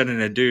why they're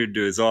sending a dude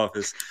to his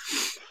office.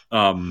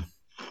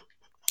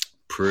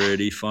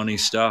 Pretty funny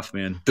stuff,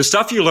 man. The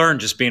stuff you learn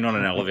just being on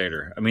an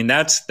elevator. I mean,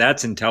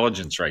 that's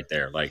intelligence right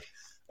there. Like,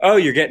 oh,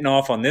 you're getting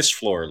off on this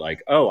floor.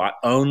 Like, oh,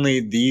 only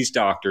these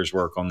doctors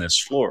work on this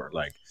floor.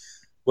 Like,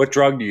 what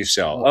drug do you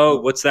sell? Oh,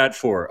 what's that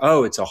for?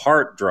 Oh, it's a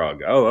heart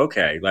drug. Oh,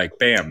 okay. Like,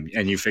 bam,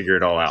 and you figure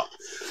it all out.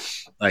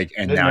 Like,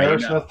 and Didn't now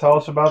Aerosmith tell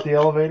us about the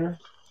elevator?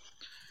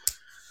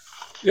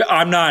 Yeah,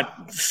 I'm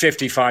not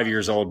 55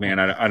 years old, man.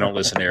 I don't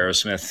listen to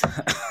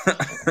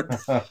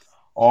Aerosmith.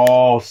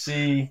 Oh,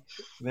 see,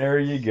 there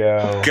you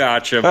go.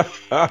 Gotcha.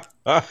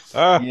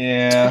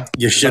 Yeah,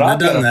 You shouldn't have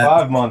done I've that.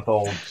 got a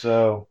 5-month-old,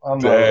 so I'm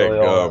not really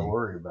all that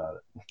worried about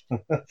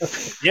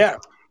it. Yeah.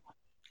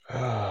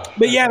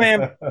 But yeah,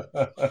 man.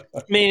 I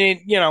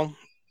mean,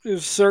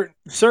 there's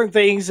certain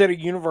things that are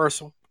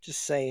universal.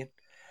 Just saying.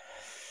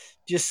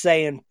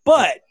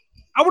 But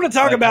I want to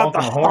talk about the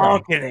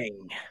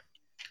honkening.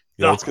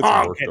 Yeah, let's get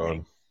some work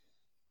done.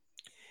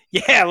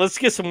 Yeah, let's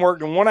get some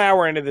work done. 1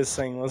 hour into this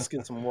thing, let's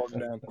get some work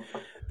done.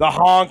 The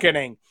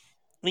honkening.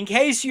 In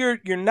case you're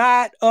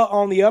not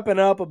on the up and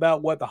up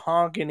about what the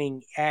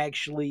honkening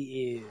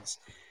actually is.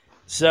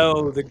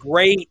 So the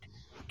great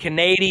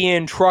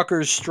Canadian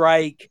truckers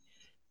strike.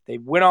 They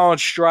went on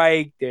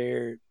strike.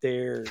 They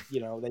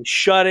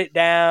shut it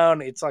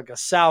down. It's like a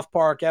South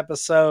Park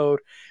episode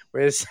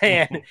where they're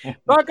saying,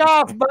 "Fuck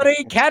off,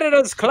 buddy!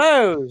 Canada's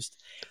closed."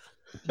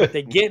 But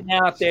they're getting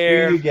out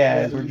there. You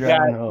guys, we're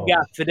driving home. You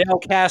got Fidel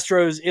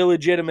Castro's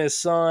illegitimate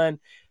son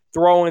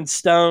throwing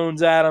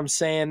stones at them,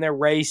 saying they're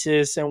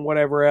racist and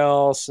whatever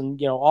else, and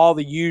all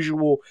the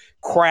usual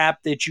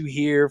crap that you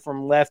hear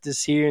from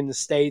leftists here in the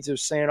States are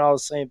saying all the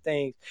same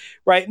things,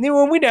 right? And then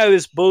when we know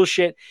this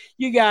bullshit,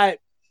 you got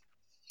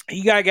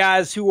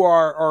guys who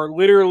are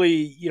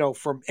literally,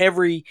 from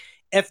every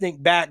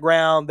ethnic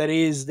background that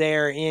is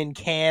there in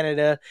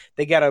Canada.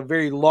 They got a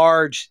very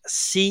large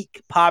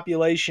Sikh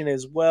population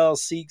as well.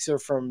 Sikhs are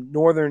from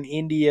northern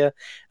India.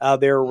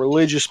 They're a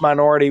religious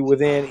minority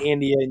within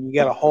India, and you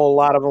got a whole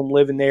lot of them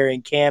living there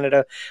in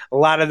Canada. A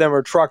lot of them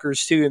are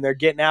truckers too, and they're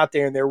getting out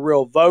there and they're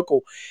real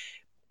vocal.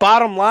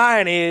 Bottom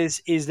line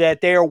is that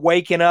they're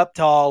waking up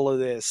to all of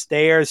this.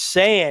 They are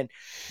saying,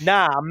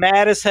 nah, I'm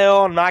mad as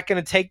hell. I'm not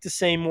going to take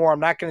this anymore. I'm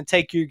not going to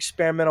take your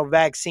experimental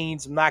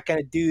vaccines. I'm not going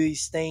to do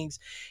these things,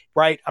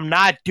 right? I'm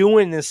not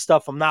doing this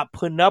stuff. I'm not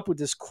putting up with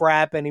this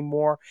crap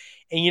anymore.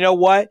 And you know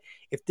what?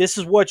 If this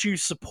is what you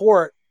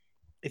support,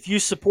 if you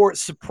support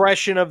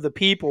suppression of the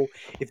people,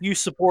 if you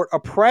support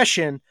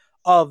oppression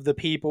of the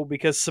people,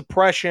 because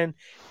suppression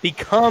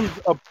becomes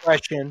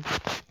oppression,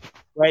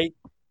 right?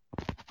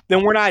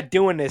 Then we're not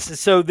doing this. And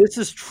so this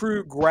is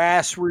true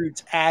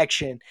grassroots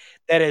action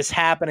that is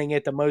happening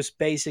at the most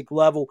basic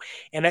level.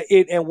 And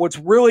what's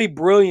really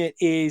brilliant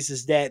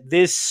is that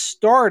this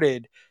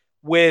started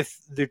with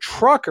the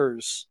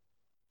truckers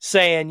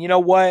saying, you know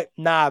what?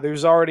 Nah,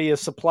 there's already a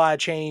supply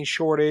chain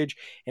shortage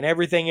and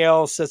everything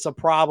else that's a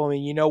problem.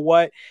 And you know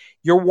what?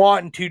 You're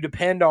wanting to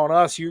depend on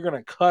us. You're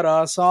going to cut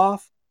us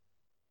off.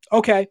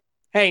 Okay.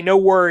 Hey, no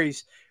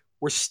worries.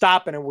 We're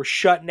stopping and we're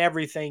shutting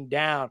everything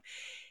down.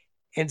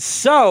 And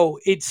so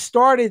it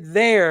started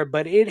there,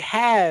 but it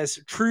has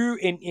true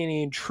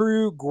in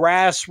true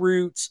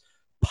grassroots,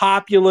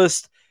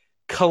 populist,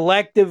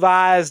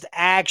 collectivized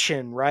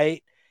action,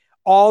 right?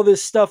 All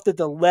this stuff that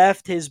the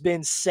left has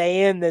been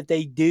saying that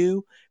they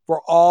do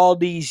for all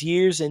these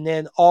years, and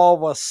then all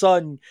of a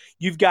sudden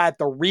you've got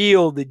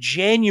the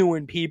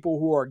genuine people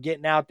who are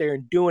getting out there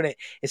and doing it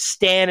and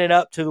standing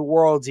up to the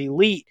world's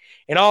elite.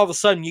 And all of a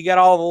sudden you got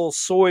all the little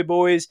soy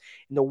boys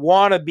and the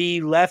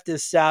wannabe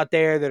leftists out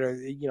there that are,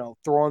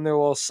 throwing their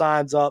little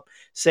signs up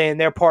saying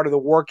they're part of the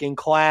working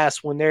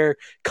class when they're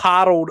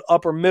coddled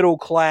upper middle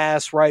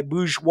class, right,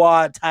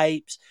 bourgeois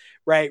types,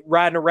 right,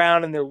 riding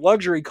around in their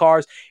luxury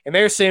cars, and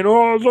they're saying,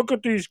 oh, look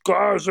at these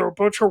guys, they're a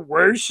bunch of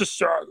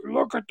racists,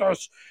 look at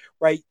this,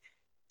 right?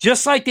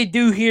 Just like they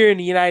do here in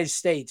the United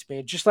States,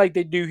 man, just like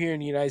they do here in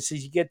the United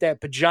States. You get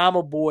that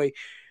pajama boy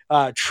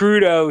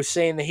Trudeau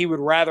saying that he would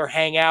rather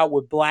hang out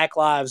with Black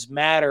Lives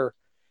Matter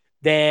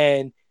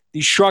than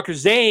these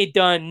truckers. They ain't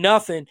done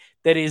nothing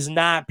that is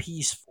not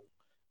peaceful.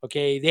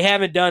 Okay, they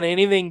haven't done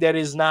anything that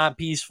is not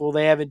peaceful.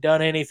 They haven't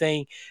done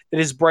anything that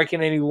is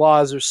breaking any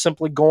laws. They're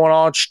simply going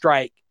on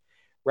strike,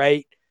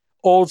 right?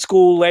 Old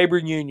school labor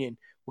union.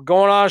 We're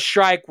going on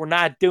strike. We're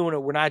not doing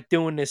it. We're not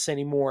doing this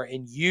anymore.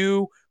 And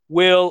you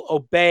will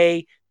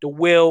obey the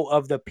will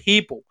of the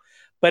people.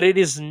 But it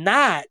is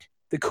not,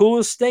 the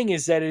coolest thing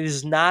is that it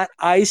is not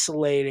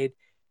isolated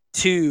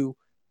to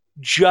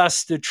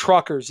just the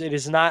truckers. It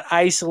is not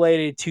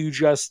isolated to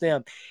just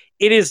them.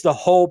 It is the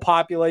whole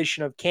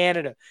population of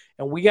Canada.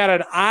 And we got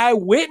an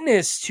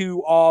eyewitness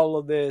to all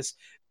of this.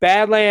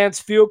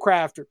 Badlands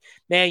Fieldcrafter.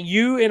 Man,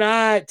 you and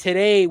I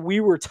today, we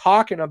were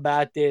talking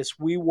about this.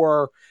 We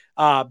were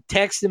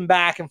texting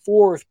back and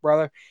forth,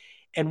 brother.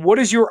 And what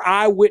is your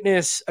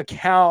eyewitness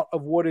account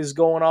of what is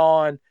going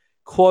on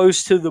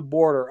close to the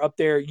border up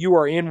there? You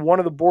are in one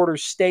of the border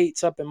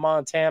states up in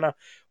Montana.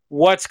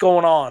 What's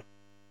going on?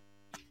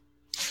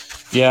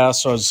 Yeah,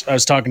 so I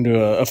was talking to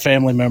a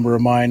family member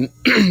of mine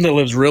that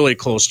lives really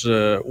close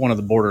to one of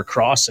the border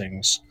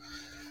crossings.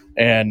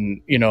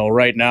 And,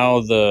 right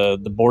now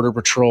the Border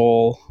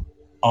Patrol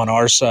on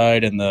our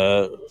side and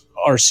the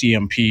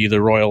RCMP,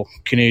 the Royal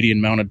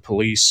Canadian Mounted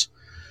Police,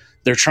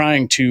 they're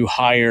trying to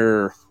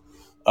hire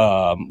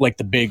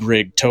the big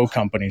rig tow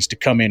companies to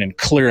come in and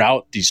clear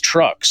out these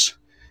trucks,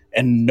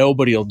 and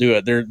nobody will do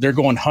it. They're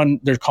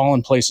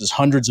calling places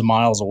hundreds of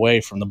miles away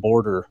from the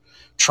border,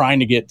 trying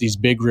to get these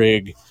big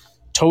rig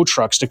tow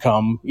trucks to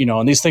come,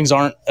 and these things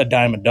aren't a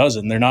dime a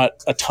dozen. They're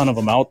not a ton of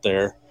them out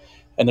there.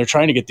 And they're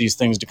trying to get these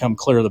things to come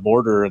clear the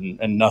border, and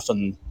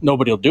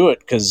nobody will do it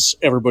because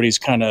everybody's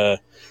kind of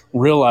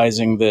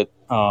realizing that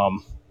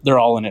they're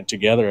all in it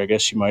together, I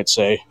guess you might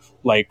say,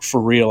 like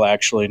for real,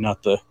 actually,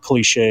 not the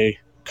cliche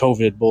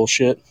COVID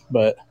bullshit.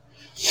 But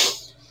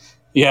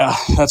yeah,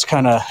 that's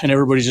and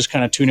everybody's just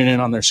kind of tuning in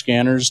on their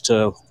scanners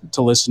to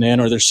listen in,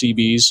 or their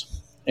CBs.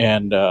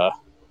 And I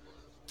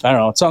don't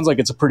know, it sounds like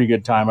it's a pretty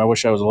good time. I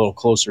wish I was a little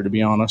closer, to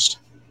be honest.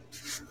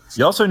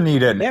 You also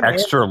need an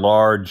extra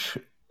large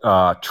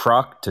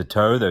truck to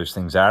tow those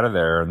things out of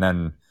there, and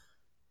then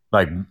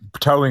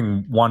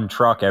towing one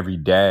truck every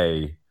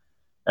day,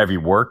 every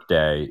work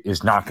day,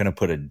 is not going to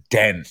put a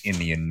dent in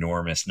the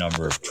enormous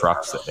number of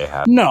trucks that they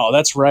have. No,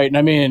 that's right. And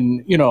I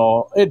mean,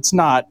 it's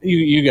not,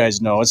 you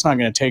guys know, it's not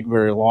going to take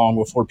very long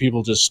before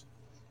people just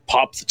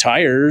pop the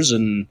tires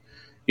and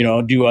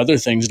do other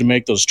things to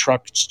make those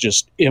trucks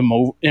just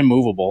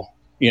immovable,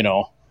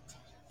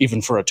 even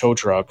for a tow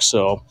truck.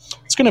 So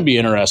it's going to be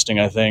interesting,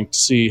 I think, to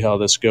see how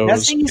this goes.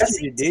 That's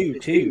easy to do,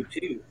 too.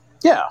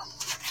 Yeah,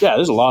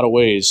 there's a lot of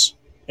ways.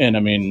 And,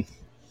 I mean,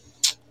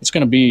 it's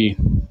going to be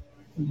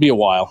a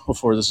while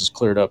before this is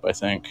cleared up, I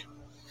think.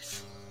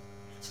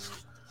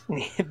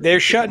 They're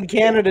shutting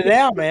Canada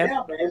down,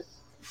 man.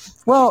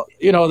 Well,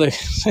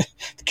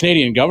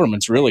 Canadian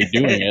government's really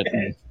doing it.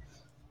 And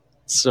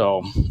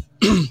so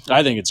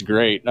I think it's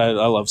great. I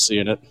love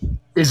seeing it.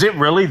 Is it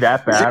really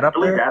that bad up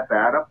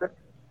there?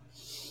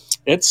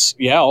 It's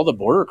all the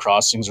border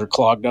crossings are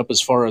clogged up as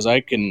far as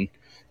I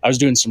was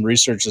doing some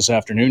research this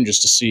afternoon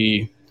just to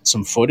see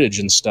some footage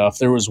and stuff.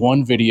 There was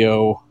one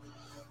video,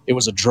 it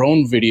was a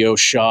drone video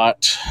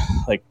shot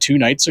like 2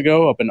 nights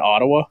ago up in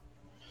Ottawa.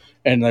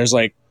 And there's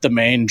like the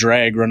main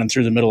drag running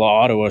through the middle of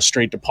Ottawa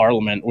straight to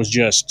Parliament was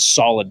just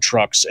solid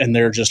trucks, and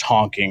they're just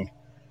honking.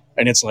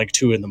 And it's like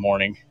 2 a.m.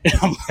 And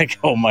I'm like,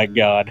 oh my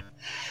God,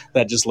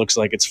 that just looks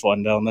like it's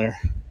fun down there.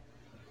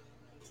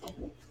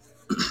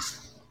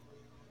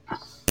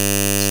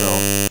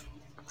 So,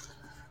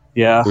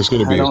 yeah. There's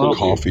going to be a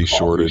coffee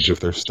shortage if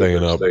they're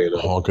staying up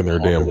honking their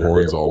damn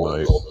horns all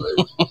night.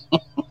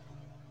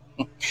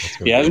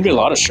 Yeah, there's going to be a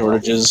lot of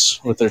shortages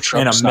with their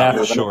trucks. And a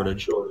meth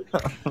shortage. Well,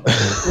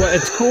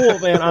 it's cool,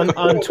 man.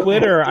 On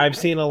Twitter, I've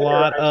seen a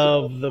lot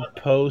of the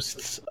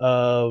posts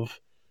of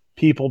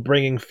people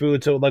bringing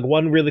food. So, like,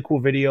 one really cool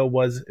video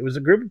was a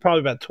group of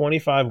probably about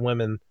 25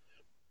 women,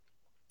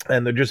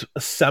 and they're just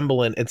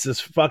assembling. It's this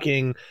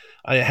fucking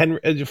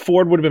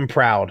Ford would have been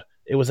proud.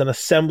 It was an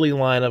assembly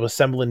line of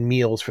assembling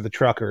meals for the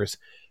truckers,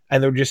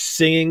 and they're just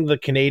singing the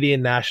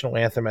Canadian national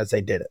anthem as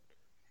they did it.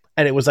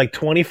 And it was like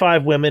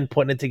 25 women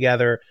putting it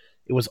together.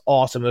 It was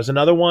awesome. There's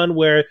another one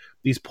where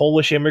these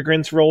Polish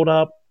immigrants rolled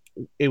up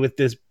with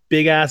this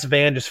big ass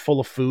van just full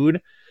of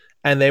food.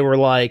 And they were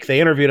like, they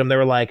interviewed them. They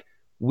were like,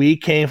 we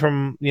came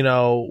from, we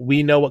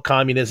know what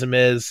communism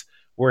is.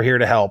 We're here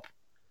to help.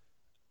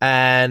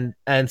 And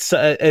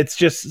so it's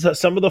just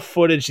some of the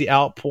footage, the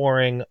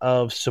outpouring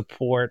of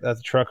support that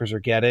the truckers are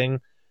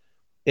getting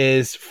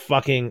is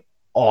fucking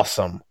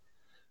awesome.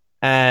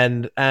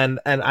 And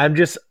I'm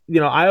just,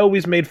 I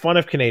always made fun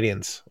of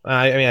Canadians.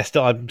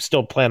 I'm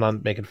still plan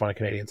on making fun of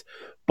Canadians,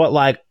 but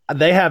like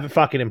they haven't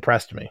fucking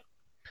impressed me.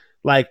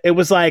 Like it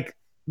was like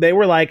they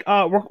were like,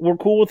 oh, we're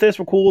cool with this,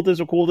 we're cool with this,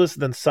 we're cool with this.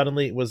 And then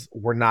suddenly it was,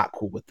 we're not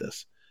cool with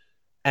this,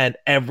 and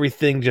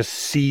everything just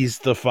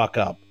seized the fuck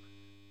up.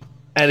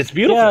 And it's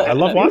beautiful. Yeah, I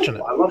love watching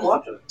it.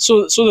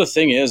 So the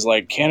thing is,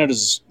 like,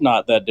 Canada's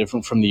not that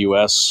different from the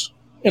U.S.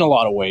 in a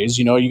lot of ways.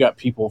 You got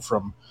people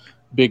from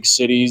big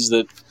cities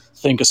that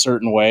think a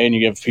certain way, and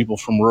you have people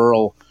from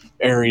rural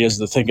areas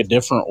that think a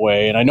different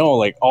way. And I know,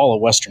 like, all of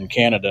Western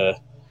Canada,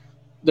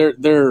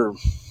 they're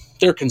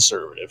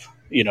conservative.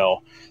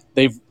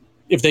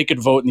 If they could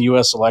vote in the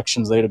U.S.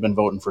 elections, they'd have been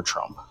voting for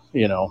Trump.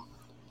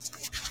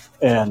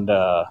 And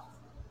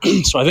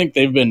so I think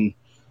they've been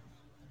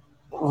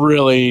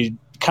really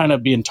kind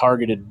of being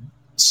targeted,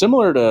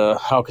 similar to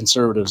how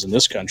conservatives in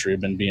this country have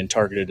been being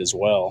targeted as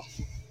well.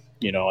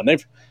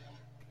 And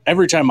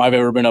every time I've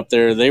ever been up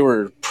there, they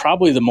were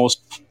probably the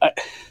most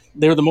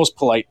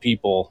polite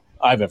people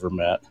I've ever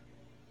met.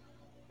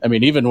 I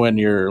mean, even when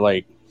you're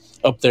like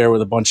up there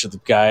with a bunch of the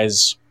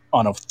guys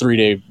on a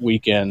 3-day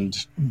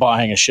weekend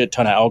buying a shit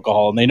ton of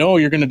alcohol, and they know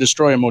you're going to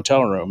destroy a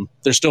motel room,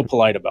 they're still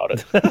polite about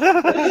it.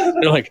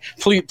 They're like,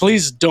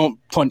 please don't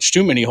punch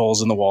too many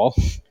holes in the wall.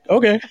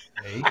 Okay.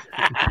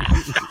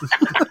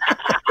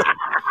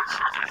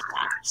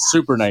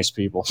 Super nice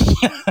people.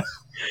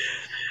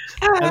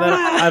 And then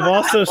I've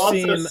also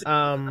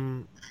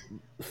seen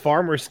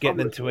farmers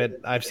getting into it.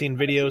 I've seen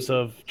videos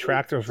of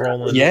tractors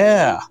rolling.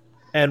 Yeah.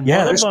 And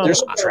there's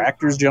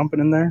tractors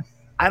jumping in there.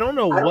 I don't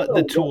know what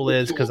the tool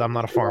is because I'm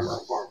not a farmer.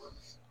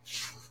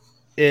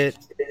 It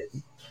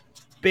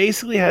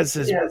basically has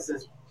this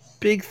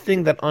big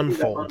thing that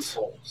unfolds,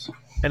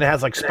 and it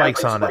has like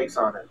spikes on it.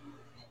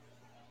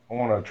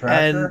 On a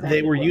tractor? And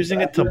they were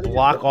using it to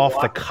block off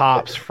the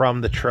cops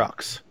from the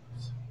trucks,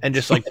 and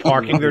just like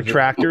parking their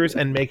tractors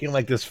and making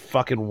like this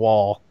fucking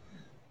wall.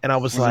 And I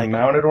was like, it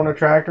mounted on a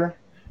tractor?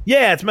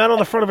 Yeah, it's mounted on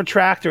the front of a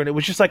tractor, and it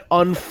was just like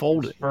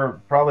unfolded.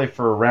 Probably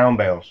for round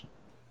bales.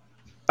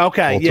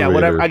 Okay, yeah,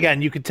 whatever.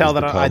 Again, you could tell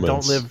that I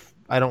don't live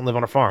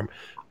on a farm.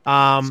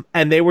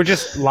 And they were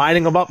just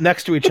lining them up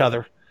next to each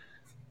other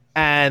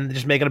and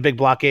just making a big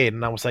blockade.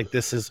 And I was like,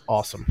 this is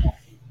awesome.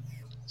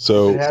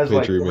 So it has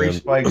like Patriot 3 Man.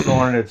 spikes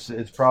on it.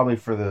 It's probably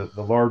for the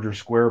larger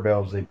square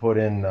bales they put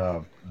in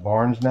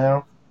barns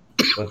now.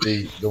 But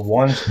the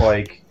one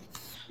spike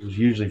was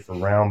usually for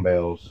round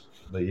bales.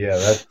 But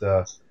yeah,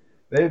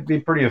 they'd be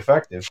pretty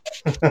effective.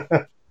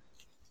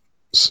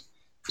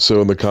 So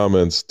in the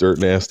comments, Dirt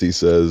Nasty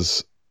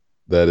says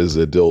that is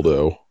a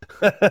dildo.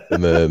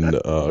 And then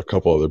a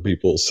couple other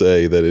people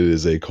say that it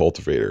is a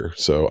cultivator.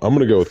 So I'm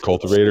going to go with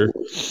cultivator.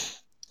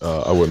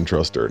 I wouldn't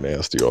trust Dirt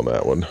Nasty on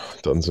that one.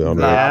 Doesn't sound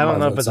right. Yeah, I don't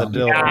know if it's a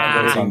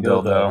dildo. It's on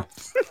dildo.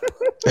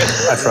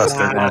 I trust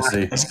Dirt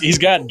Nasty. He's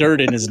got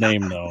dirt in his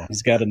name, though.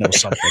 He's got to know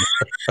something.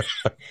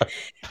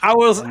 I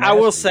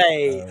will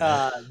say,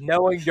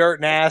 knowing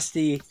Dirt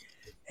Nasty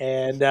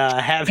and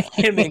having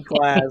him in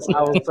class,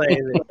 I will say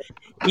that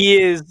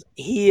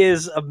he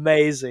is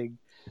amazing.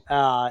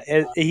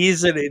 And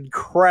he's an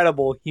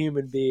incredible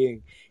human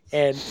being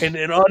and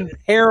an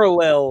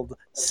unparalleled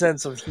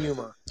sense of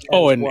humor.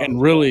 Oh,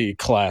 and really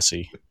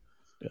classy.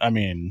 I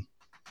mean,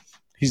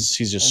 he's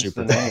just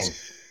super classy.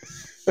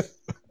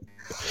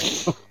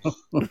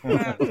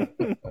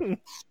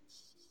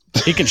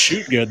 He can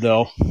shoot good,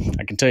 though.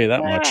 I can tell you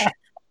that much.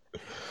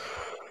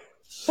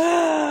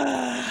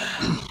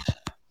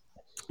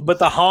 But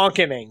the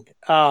honkening,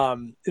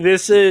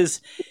 this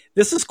is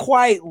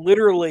quite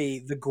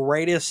literally the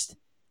greatest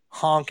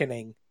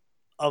honkening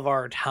of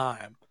our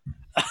time.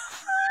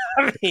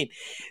 I mean,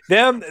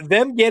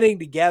 them getting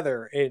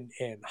together and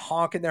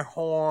honking their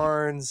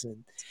horns,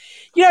 and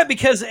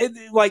because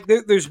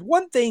there's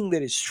one thing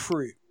that is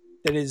true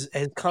that has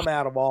come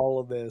out of all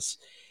of this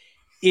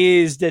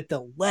is that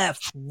the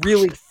left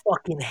really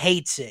fucking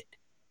hates it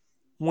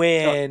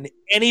when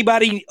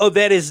anybody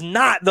that is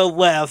not the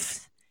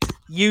left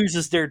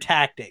uses their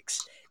tactics.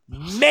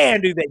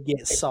 Man, do they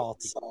get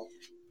salty.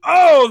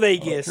 Oh, they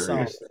get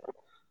salty.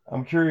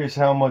 I'm curious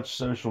how much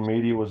social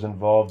media was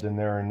involved in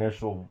their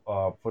initial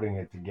putting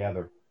it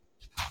together.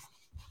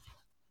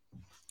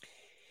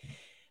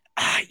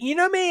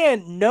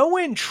 Man,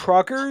 knowing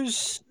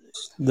truckers,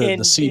 the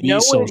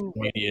CB social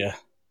media.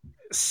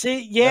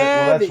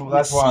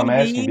 That's why I'm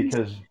asking,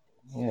 because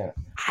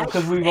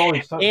because we've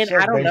always said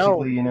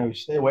basically,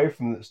 stay away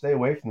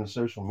from the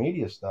social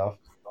media stuff,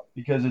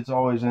 because it's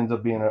always ends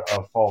up being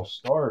a false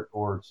start,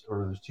 or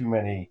there's too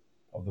many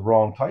of the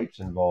wrong types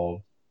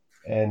involved.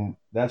 And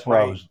that's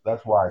why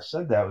I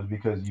said that, was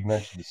because you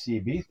mentioned the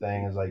CB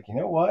thing. Is like, you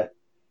know what?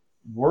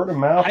 Word of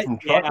mouth from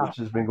truckers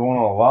has been going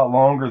on a lot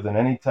longer than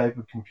any type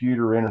of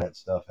computer or internet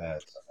stuff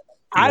has.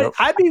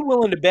 I'd be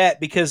willing to bet,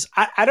 because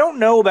I don't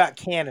know about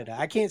Canada.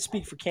 I can't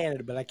speak for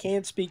Canada, but I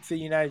can speak for the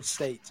United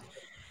States.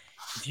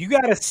 If you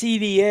got a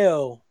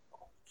CDL,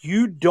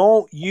 you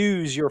don't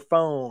use your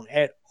phone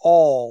at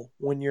all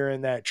when you're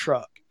in that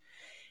truck.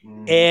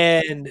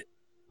 And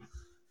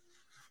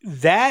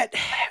that,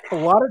 a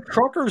lot of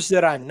truckers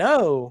that I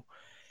know,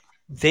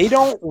 they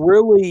don't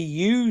really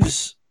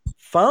use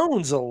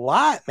phones a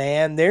lot,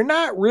 man. They're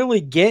not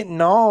really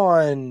getting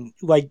on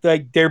like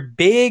they're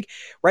big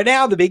right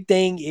now. The big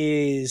thing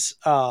is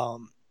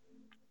XM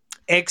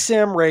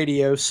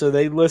radio, so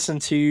they listen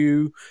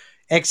to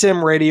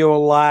XM radio a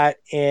lot,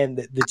 and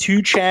the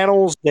two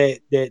channels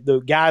that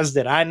the guys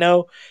that I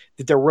know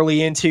that they're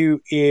really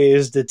into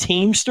is the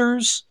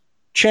Teamsters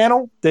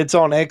channel that's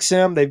on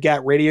XM. They've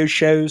got radio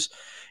shows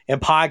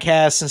and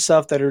podcasts and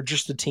stuff that are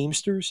just the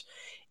Teamsters,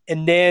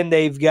 and then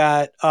they've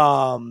got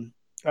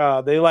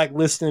they like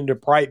listening to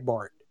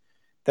Breitbart.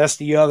 That's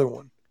the other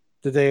one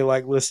that they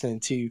like listening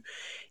to.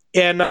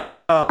 And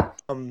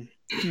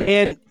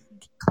man,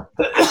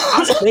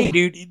 I'll say,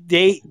 dude,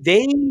 they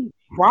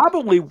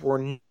probably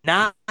were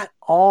not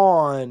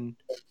on.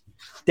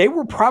 They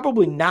were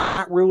probably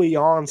not really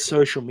on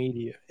social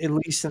media, at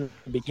least in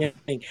the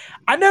beginning.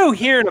 I know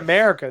here in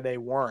America they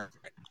weren't.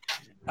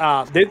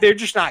 They're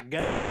just not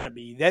gonna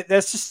be.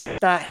 That's just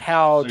not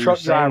how truck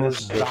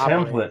drivers operate.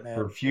 Template man.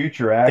 For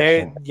future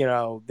action.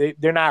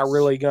 They're not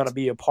really gonna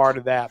be a part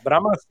of that. But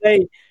I'm gonna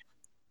say,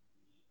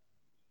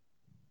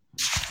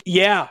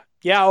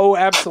 oh,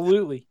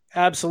 absolutely,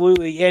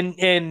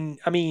 and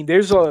I mean,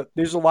 there's a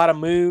lot of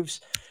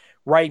moves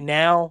right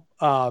now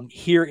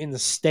here in the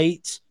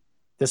States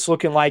that's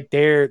looking like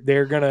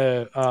they're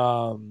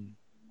gonna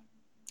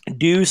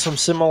do some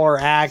similar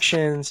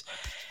actions.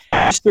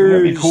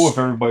 It'd be cool if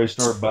everybody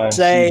started buying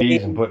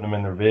CBs and putting them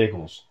in their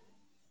vehicles.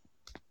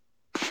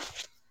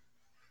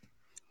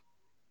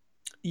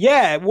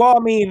 Yeah, well,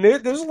 I mean,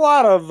 there's a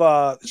lot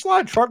of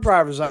truck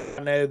drivers I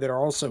know that are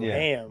also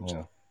hams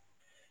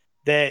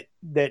that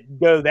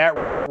go that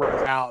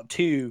route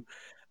too.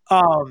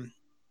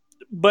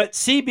 But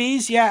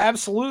CBs,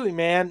 absolutely,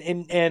 man,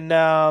 and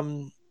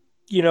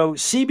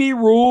CB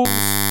rules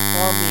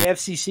from the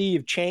FCC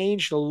have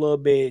changed a little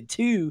bit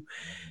too,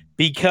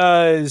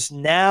 because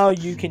now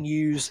you can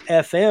use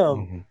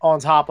FM on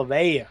top of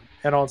AM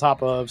and on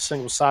top of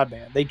single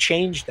sideband. They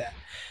changed that.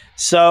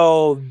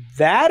 So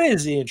that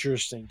is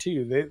interesting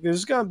too.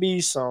 There's gonna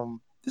be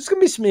some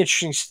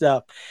interesting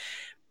stuff.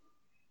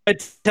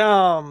 But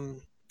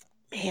man,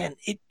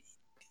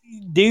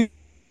 dude,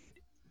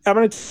 I'm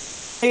gonna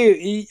tell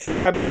you,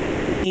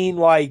 I mean,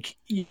 like,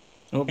 we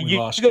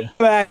lost go you.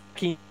 back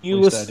and you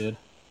At least listen. I did.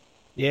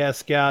 Yeah,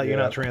 Scout, you're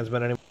not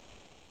transmitting anymore.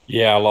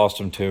 Yeah, I lost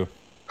him too.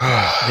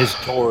 His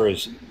tour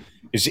is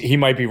he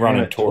might be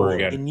running tour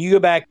again. And you go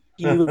back,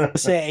 you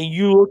listen, and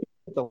you look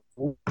at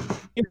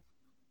the.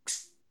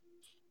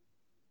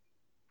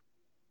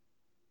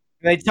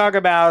 They talk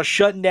about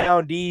shutting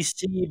down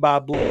DC by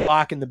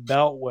blocking the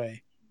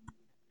Beltway.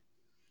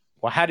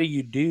 Well, how do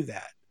you do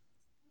that?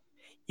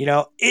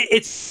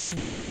 It's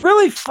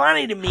really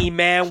funny to me,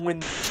 man, when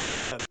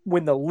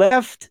the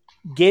left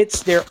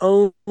gets their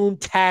own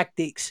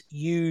tactics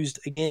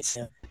used against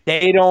them.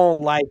 They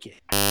don't like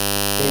it.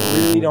 They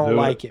really don't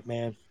like it,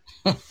 man.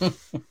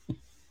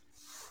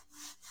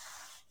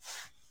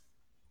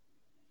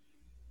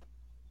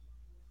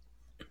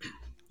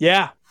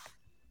 Yeah.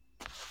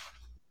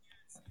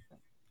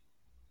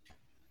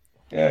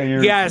 Yeah,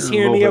 you guys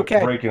hear me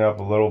okay? Breaking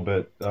up a little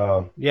bit.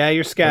 Yeah,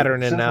 you're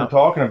scattering in now.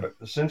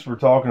 Since we're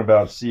talking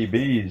about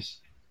CBs,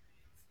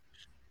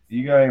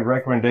 you got any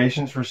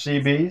recommendations for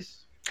CBs?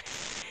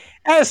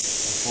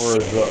 That's For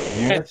the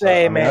units,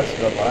 say, I mean, man. that's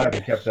stuff I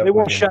haven't kept up They with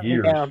won't in shut me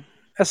years. down.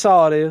 That's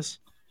all it is.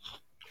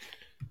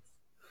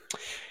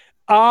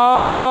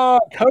 Cobra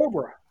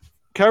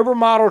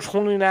Model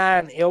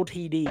 29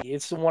 LTD.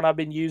 It's the one I've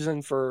been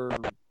using for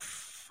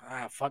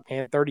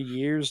 30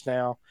 years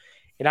now.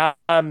 And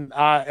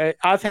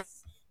I've had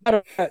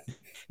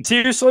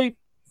seriously,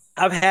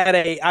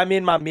 I'm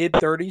in my mid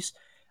 30s.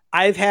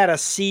 I've had a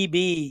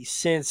CB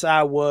since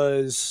I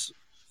was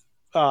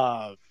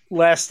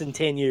less than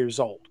 10 years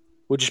old.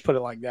 We'll just put it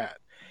like that.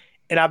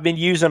 And I've been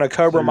using a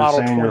Cobra you're Model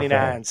saying you're a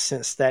 29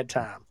 since that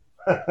time.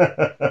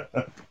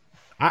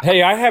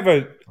 Hey, I have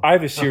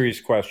a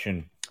serious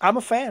question. I'm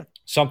a fan.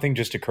 Something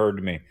just occurred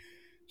to me.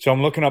 So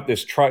I'm looking up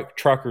this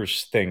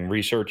truckers thing,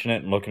 researching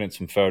it and looking at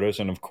some photos.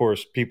 And of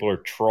course, people are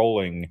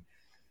trolling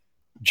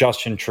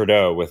Justin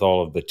Trudeau with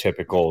all of the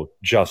typical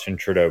Justin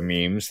Trudeau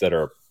memes that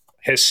are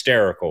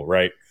hysterical,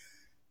 right?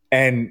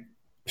 And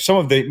some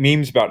of the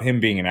memes about him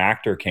being an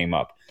actor came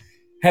up.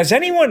 Has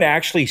anyone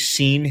actually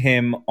seen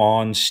him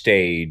on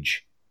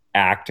stage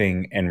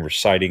acting and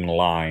reciting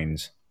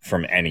lines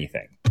from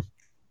anything?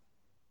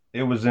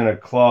 It was in a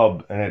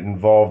club and it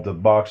involved a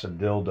box of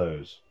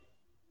dildos.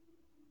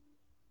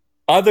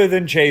 Other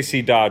than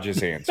JC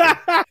Dodge's answer.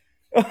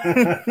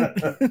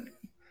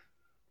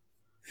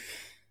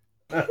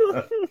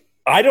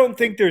 I don't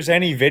think there's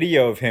any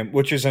video of him,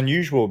 which is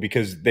unusual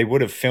because they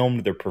would have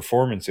filmed their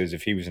performances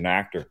if he was an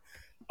actor.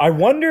 I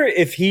wonder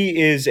if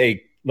he is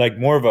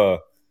more of a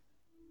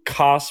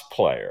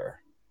cosplayer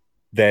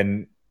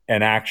than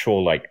an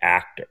actual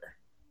actor.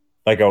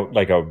 Like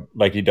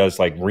he does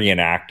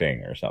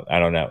reenacting or something. I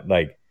don't know.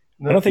 I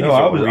don't think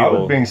I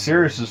was being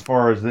serious as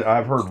far as that.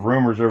 I've heard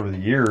rumors over the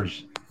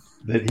years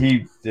that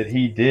he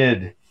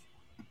did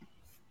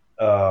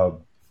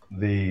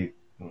the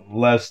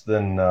less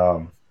than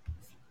I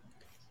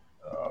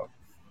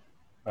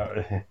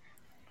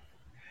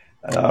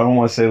don't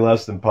want to say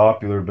less than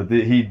popular, but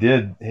he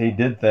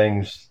did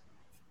things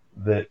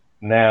that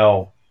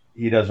now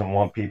he doesn't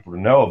want people to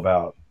know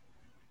about.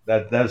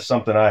 That's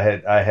something I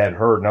had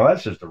heard. Now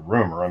that's just a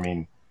rumor. I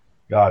mean,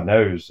 God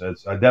knows. I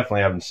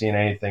definitely haven't seen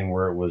anything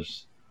where it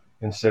was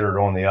considered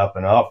on the up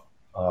and up,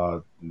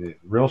 the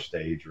real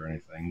stage or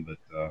anything. But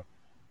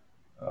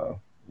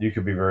you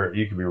could be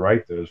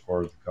right though as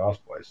far as the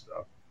cosplay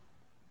stuff.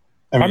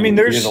 I mean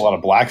there's a lot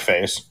of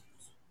blackface.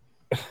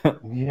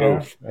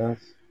 Yeah,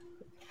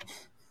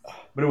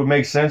 but it would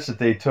make sense that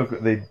they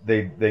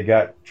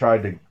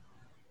tried to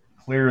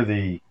clear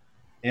the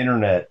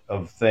internet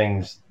of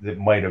things that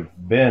might have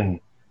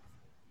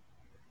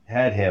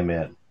had him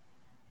in.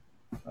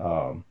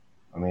 I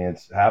mean,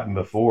 it's happened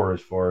before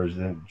as far as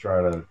them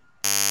try to clear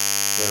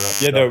up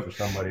stuff for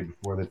somebody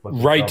before they put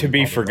right to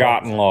be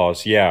forgotten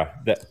laws. Yeah,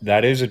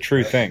 that is a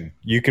true thing.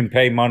 You can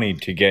pay money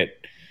to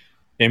get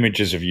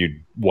images of you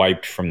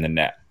wiped from the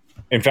net.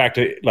 In fact,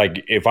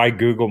 if I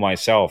Google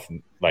myself,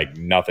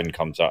 nothing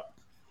comes up.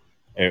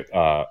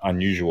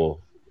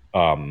 Unusual.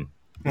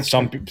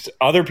 Some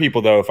other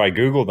people, though, if I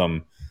Google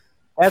them,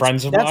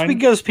 friends of mine. That's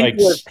because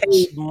people have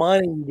paid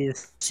money to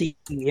see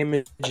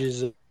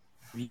images of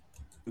you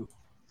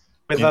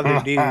with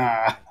other dudes.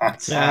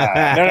 No,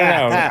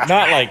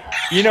 not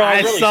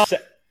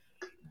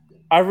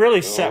I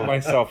really set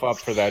myself up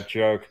for that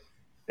joke.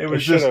 It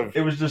was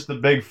just the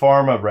big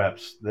pharma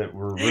reps that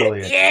were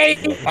really.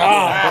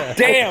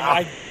 Damn!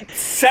 I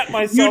set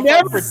myself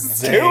up for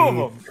two of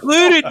them.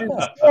 Included in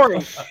the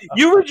story.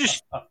 You were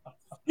just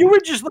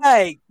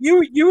like,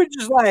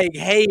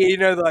 hey,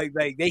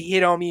 they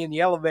hit on me in the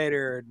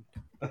elevator,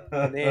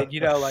 and then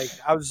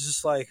I was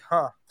just like,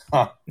 huh.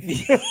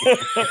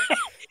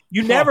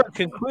 You never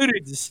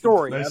concluded the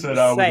story. They said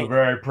I was a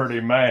very pretty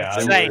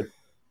man.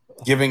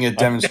 Giving a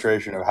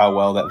demonstration of how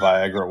well that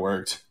Viagra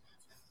worked.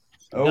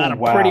 Oh, got a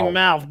pretty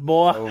mouth,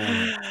 boy. Oh.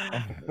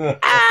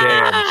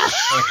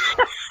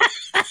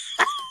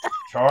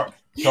 Damn.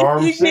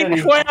 Charm you City.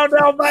 get clowned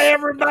out by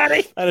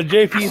everybody. Out of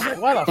JP's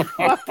like, why the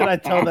fuck did I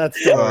tell that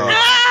story?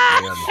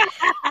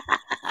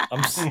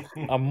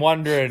 I'm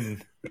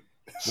wondering.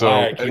 So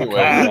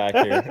anyway,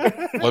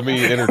 let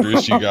me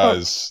introduce you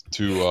guys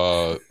to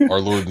our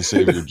Lord and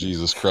Savior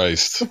Jesus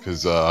Christ,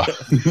 because you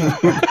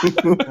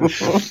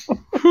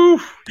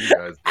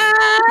guys.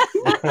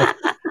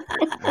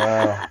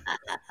 Wow.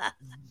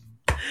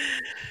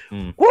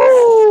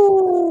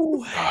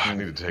 Woo! I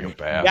need to take a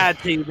bath. Got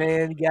to,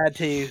 man. Got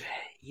to.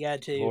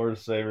 Lord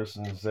save us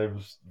and save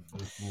us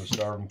from the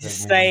starving pig.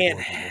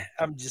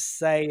 I'm just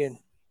saying.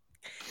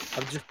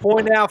 I'm just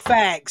pointing out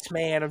facts,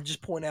 man. I'm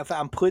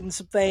putting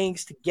some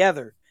things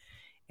together,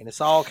 and it's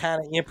all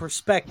kind of in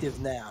perspective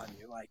now. And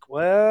you're like,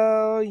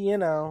 well,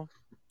 you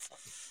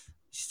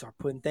start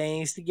putting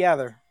things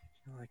together.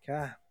 You're like,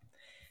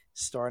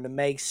 it's starting to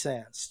make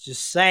sense.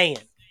 Just saying,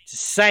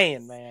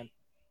 man.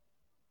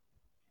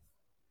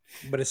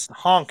 But it's the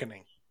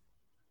honkening.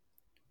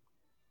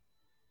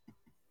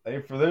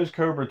 Hey, for those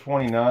Cobra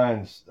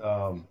 29s,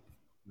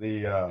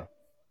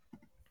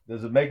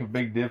 does it make a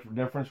big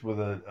difference with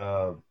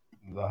the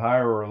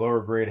higher or lower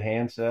grade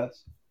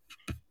handsets?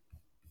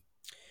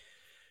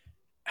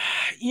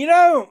 You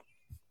know,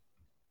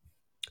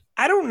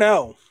 I don't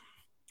know.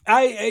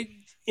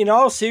 In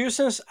all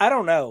seriousness, I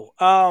don't know.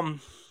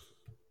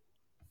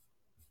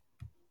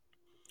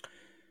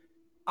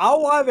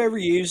 All I've ever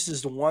used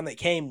is the one that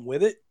came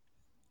with it,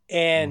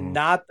 and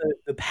not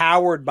the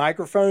powered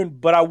microphone.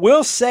 But I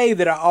will say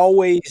that I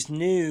always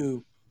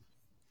knew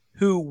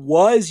who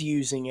was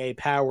using a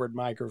powered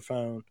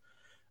microphone,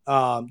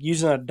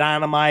 using a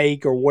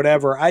dynamic or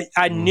whatever.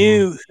 I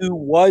knew who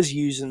was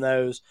using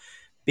those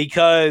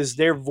because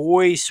their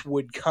voice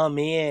would come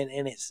in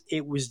and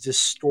it was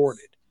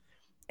distorted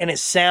and it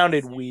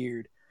sounded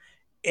weird.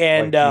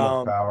 And Like too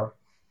much power.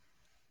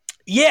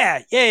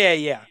 Yeah.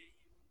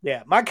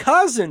 My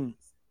cousin,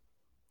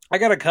 I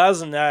got a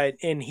cousin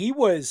and he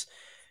was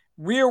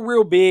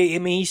real big. I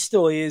mean, he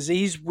still is.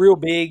 He's real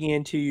big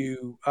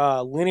into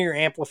linear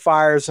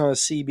amplifiers on a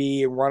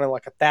CB and running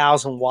like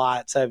 1,000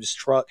 watts out of his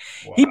truck.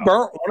 Wow. He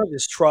burnt one of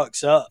his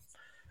trucks up.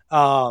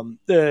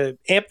 The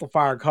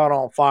amplifier caught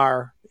on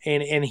fire,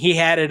 and he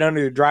had it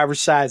under the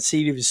driver's side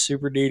seat of his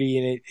Super Duty,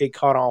 and it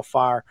caught on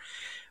fire.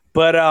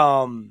 But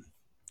I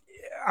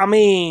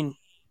mean,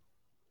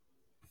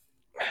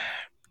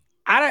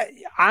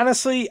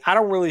 honestly, I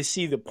don't really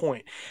see the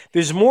point.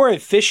 There's more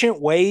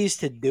efficient ways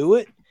to do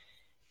it.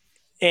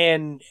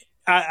 And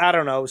I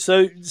don't know.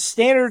 So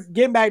standard,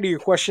 getting back to your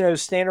question of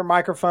standard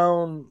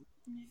microphone.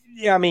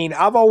 Yeah, I mean,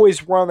 I've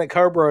always run the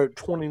Cobra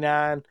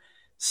 29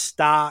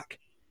 stock.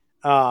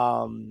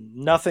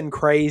 Nothing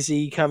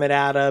crazy coming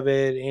out of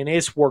it, and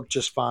it's worked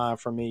just fine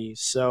for me.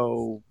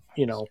 So,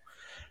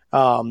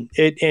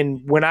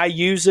 and when I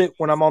use it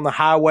when I'm on the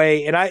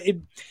highway,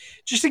 and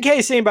just in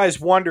case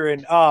anybody's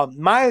wondering,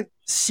 my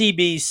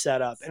CB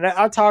setup, and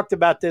I talked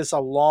about this a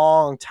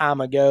long time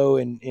ago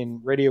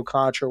in Radio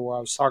Contra where I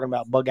was talking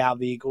about bug out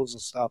vehicles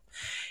and stuff,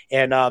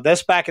 and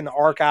that's back in the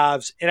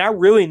archives, and I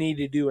really need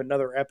to do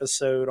another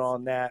episode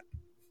on that,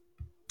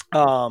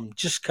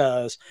 just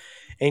cause,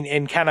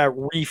 and kind of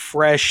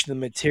refresh the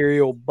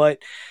material, but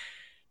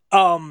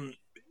in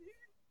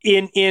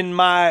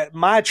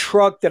my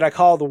truck that I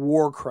call the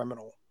War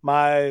Criminal,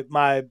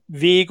 my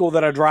vehicle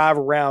that I drive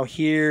around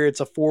here, it's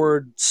a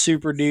Ford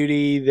Super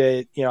Duty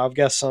that I've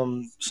got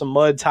some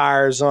mud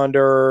tires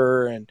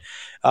under, and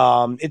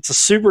it's a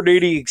Super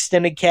Duty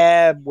extended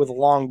cab with a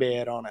long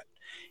bed on it,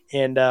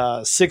 and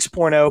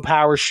 6.0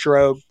 Power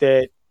Stroke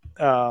that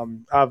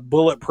I've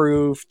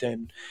bulletproofed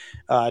and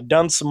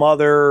done some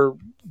other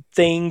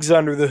things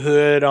under the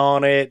hood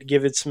on it,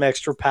 give it some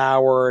extra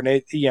power, and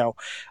it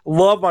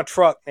love my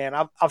truck, man.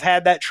 I've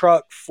had that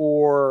truck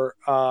for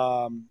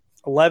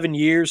 11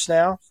 years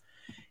now,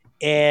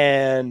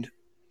 and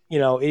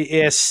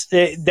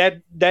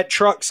that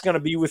truck's going to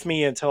be with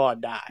me until I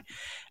die.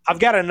 I've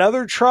got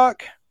another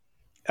truck.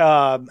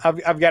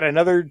 I've got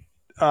another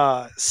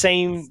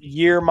same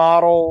year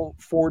model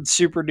Ford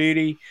Super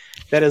Duty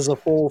that is a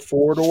full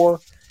 4-door.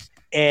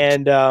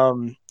 And,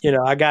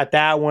 I got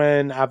that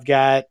one. I've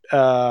got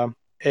a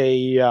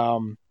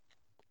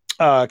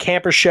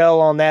camper shell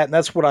on that, and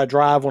that's what I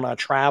drive when I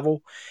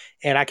travel.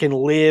 And I can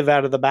live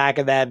out of the back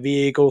of that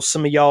vehicle.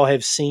 Some of y'all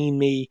have seen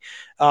me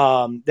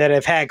that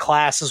have had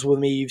classes with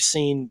me. You've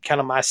seen kind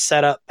of my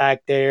setup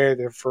back there.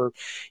 They're for,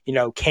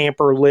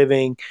 camper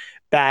living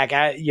back,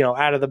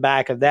 out of the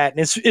back of that. And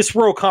it's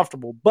real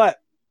comfortable. But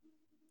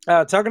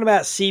talking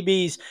about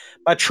CBs,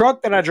 my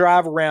truck that I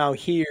drive around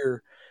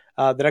here,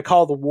 that I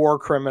call the War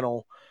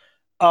Criminal,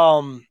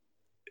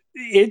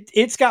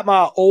 it's got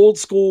my old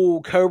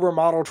school Cobra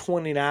Model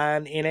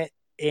 29 in it,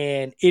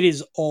 and it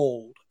is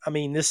old. I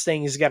mean, this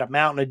thing has got a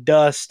mountain of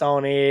dust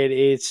on it.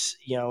 It's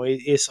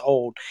it's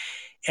old,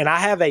 and I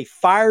have a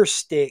Fire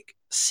Stick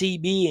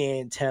CB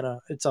antenna.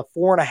 It's a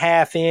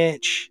 4.5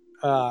 inch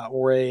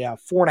or a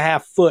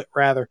 4.5 foot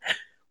rather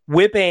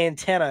whip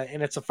antenna,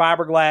 and it's a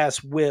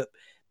fiberglass whip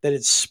that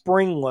it's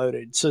spring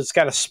loaded. So it's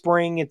got a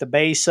spring at the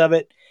base of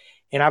it,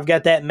 and I've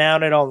got that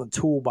mounted on the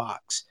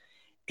toolbox.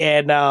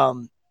 And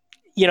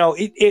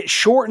it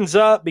shortens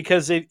up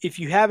because if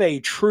you have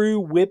a true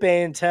whip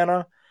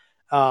antenna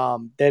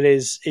that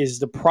is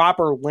the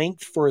proper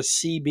length for a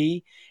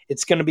CB,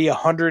 it's going to be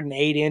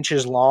 108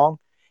 inches long,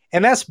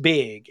 and that's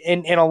big.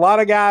 And a lot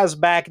of guys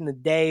back in the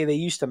day, they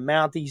used to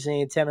mount these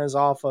antennas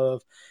off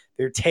of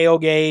their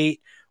tailgate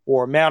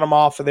or mount them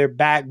off of their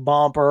back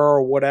bumper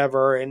or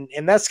whatever,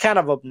 and that's kind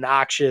of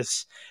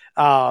obnoxious,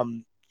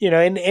 and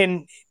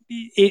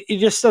it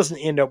just doesn't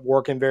end up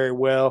working very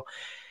well.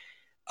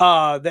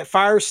 That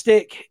Fire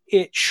Stick,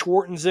 it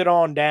shortens it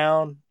on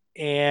down,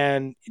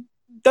 and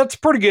that's a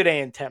pretty good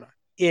antenna.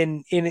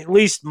 In at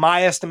least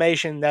my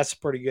estimation, that's a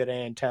pretty good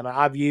antenna.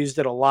 I've used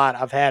it a lot.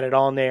 I've had it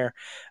on there.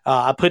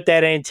 I put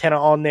that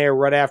antenna on there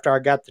right after I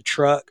got the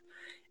truck,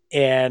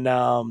 and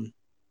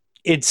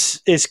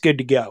it's good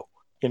to go.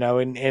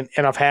 And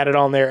I've had it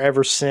on there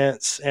ever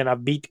since, and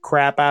I've beat the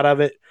crap out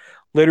of it.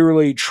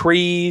 Literally,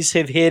 trees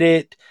have hit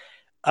it.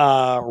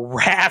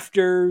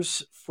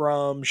 Rafters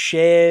from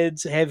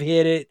sheds have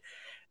hit it,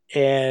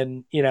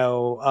 and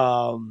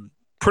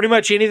pretty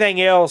much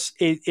anything else.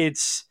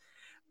 It's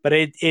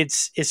good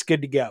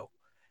to go.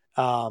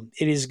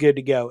 it is good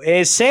to go.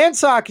 As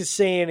Sandsock is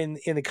saying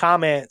in the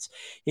comments,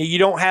 you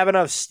don't have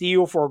enough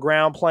steel for a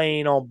ground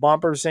plane on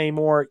bumpers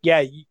anymore.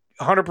 Yeah,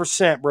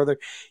 100%, brother.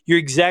 You're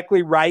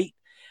exactly right.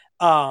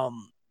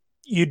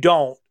 You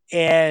don't.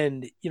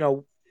 And,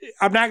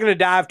 I'm not going to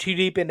dive too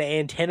deep into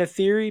antenna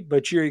theory,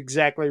 but you're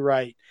exactly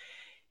right.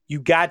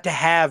 You got to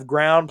have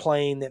ground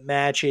plane that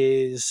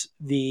matches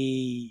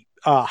the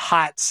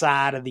hot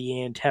side of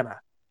the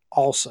antenna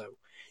also.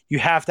 You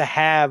have to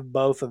have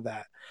both of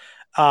that.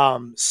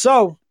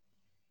 So,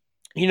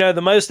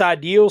 the most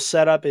ideal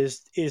setup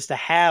is to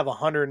have a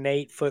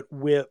 108-foot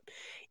whip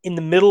in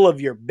the middle of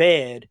your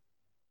bed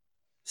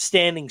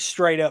standing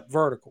straight up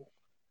vertical.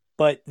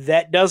 But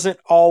that doesn't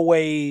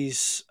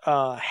always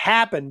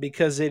happen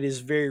because it is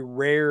very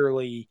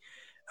rarely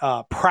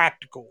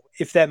practical,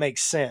 if that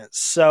makes sense.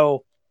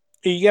 So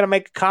you got to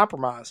make a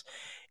compromise.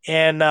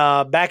 And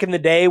back in the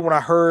day when I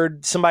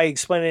heard somebody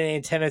explaining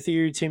antenna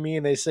theory to me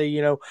and they say,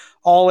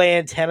 all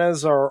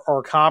antennas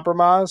are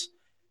compromised,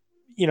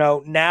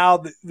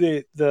 now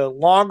the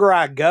longer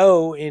I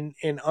go in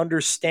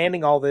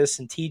understanding all this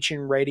and teaching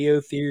radio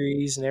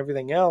theories and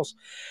everything else,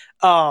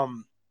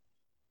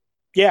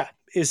 yeah,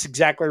 it's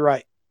exactly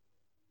right.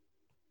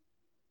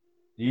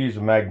 You use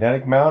a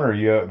magnetic mount, or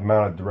you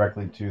mount it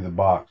directly to the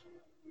box?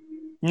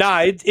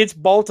 Nah, it's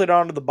bolted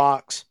onto the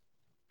box.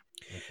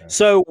 Okay.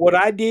 So what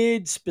I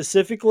did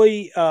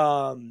specifically,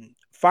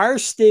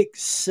 Firestick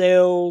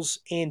sells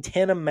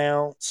antenna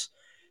mounts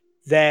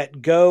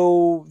that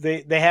go.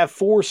 They have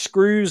 4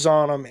 screws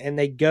on them, and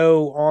they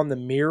go on the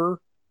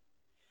mirror.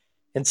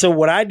 And so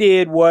what I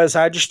did was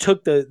I just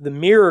took the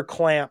mirror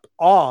clamp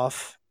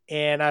off,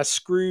 and I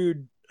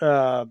screwed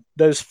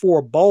those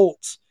 4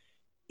 bolts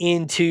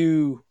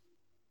into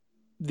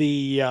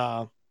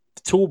the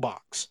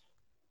toolbox.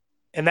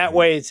 And that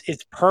way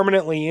it's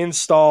permanently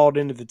installed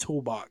into the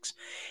toolbox.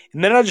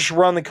 And then I just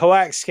run the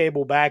coax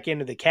cable back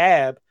into the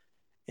cab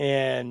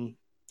and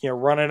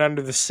run it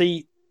under the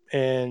seat,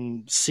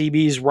 and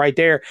CB's right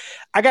there.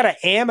 I got an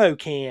ammo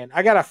can.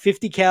 I got a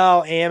 50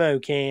 cal ammo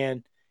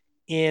can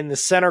in the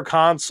center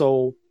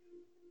console,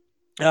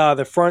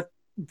 the front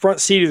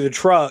seat of the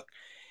truck,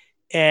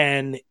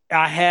 and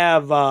I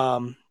have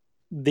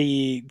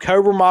the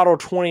Cobra Model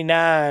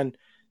 29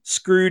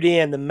 screwed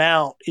in. The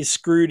mount is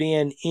screwed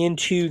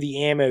into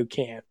the ammo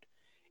can,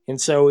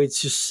 and so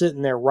it's just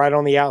sitting there right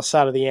on the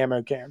outside of the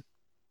ammo can.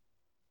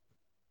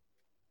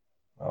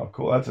 Oh,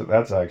 cool!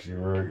 That's actually a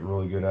really,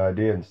 really good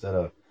idea. Instead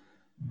of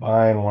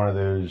buying one of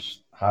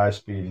those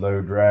high-speed,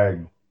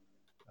 low-drag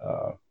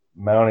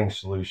mounting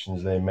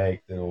solutions they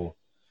make that'll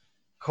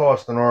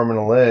cost an arm and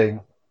a leg.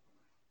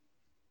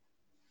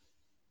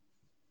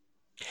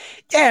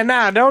 Yeah,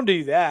 nah, don't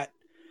do that.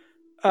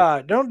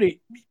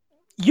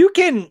 You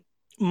can,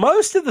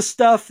 most of the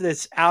stuff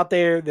that's out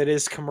there that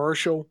is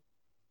commercial,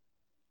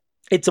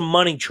 it's a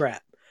money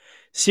trap.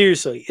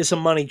 Seriously, it's a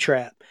money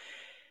trap.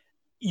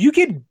 You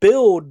can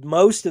build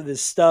most of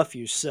this stuff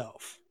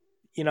yourself,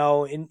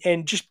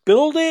 and just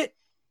build it,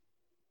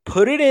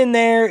 put it in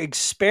there,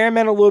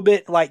 experiment a little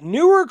bit. Like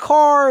newer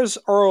cars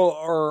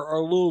are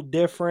a little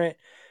different,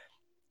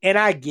 and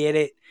I get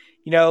it.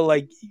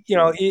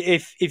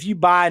 If you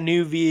buy a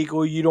new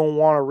vehicle, you don't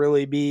want to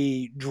really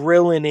be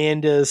drilling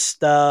into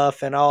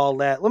stuff and all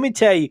that. Let me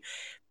tell you,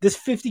 this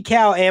 50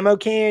 cal ammo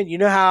can, you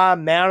know how I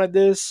mounted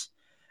this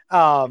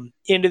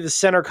into the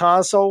center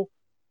console?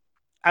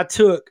 I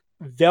took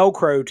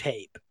Velcro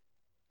tape.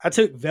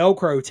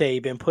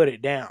 And put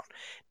it down.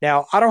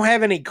 Now, I don't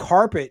have any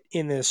carpet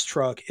in this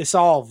truck. It's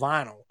all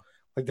vinyl.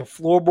 Like the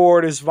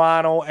floorboard is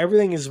vinyl.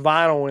 Everything is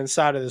vinyl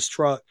inside of this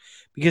truck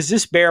because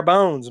this bare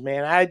bones,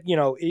 man.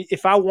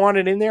 If I want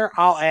it in there,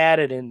 I'll add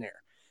it in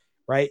there,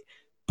 right?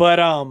 But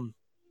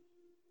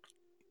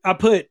I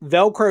put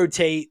Velcro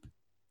tape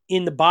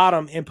in the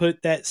bottom and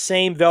put that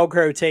same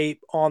Velcro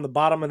tape on the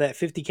bottom of that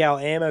 50 cal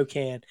ammo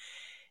can.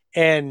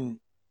 And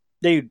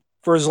dude,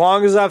 for as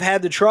long as I've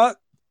had the truck,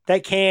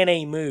 that can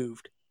ain't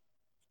moved.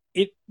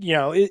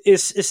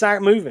 It's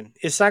not moving.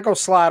 It's not gonna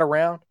slide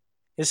around.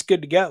 It's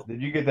good to go.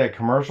 Did you get that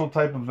commercial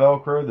type of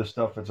Velcro, the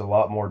stuff that's a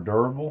lot more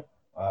durable?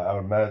 I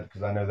would imagine,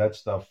 because I know that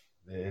stuff.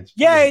 I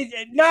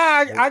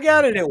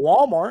got it at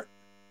Walmart.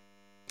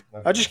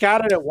 Okay. I just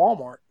got it at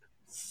Walmart.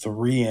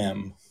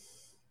 3M.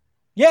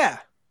 Yeah,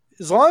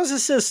 as long as it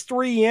says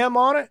 3M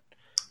on it,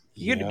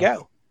 you're good to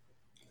go.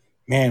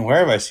 Man, where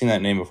have I seen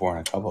that name before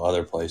in a couple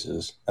other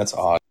places? That's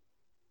odd.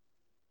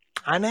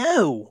 I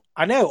know.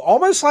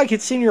 Almost like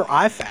it's in your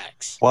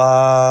iFax.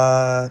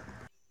 What?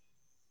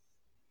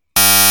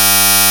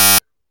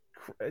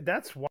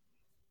 That's why.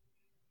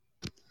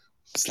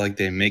 It's like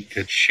they make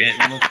good shit.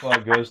 Looks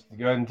like Ghost.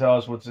 Go ahead and tell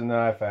us what's in the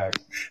iFax.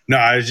 No,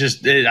 I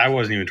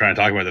wasn't even trying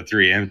to talk about the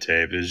 3M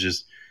tape. It was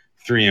just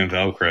 3M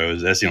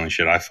Velcros. That's the only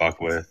shit I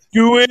fuck with.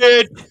 Do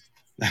it.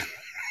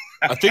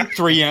 I think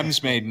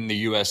 3M's made in the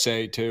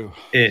USA too.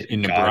 It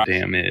in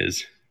goddamn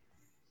is.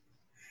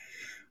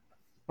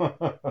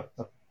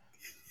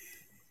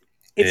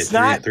 It's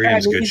not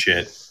 3M's good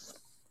shit.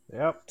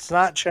 Yep. It's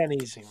not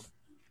Chinese.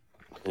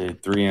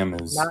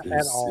 3M is Not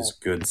at all.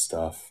 good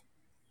stuff.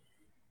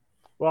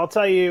 Well, I'll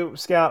tell you,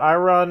 Scout, I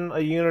run a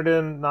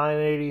Uniden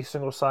 980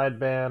 single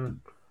sideband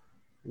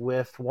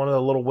with one of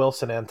the little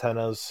Wilson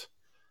antennas.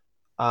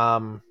 I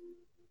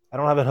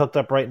don't have it hooked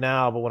up right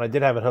now, but when I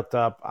did have it hooked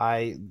up,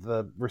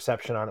 the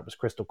reception on it was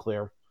crystal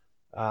clear.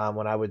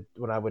 When I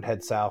would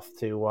head south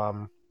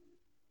to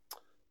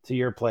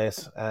your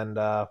place, and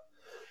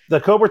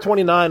the Cobra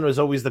 29 was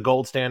always the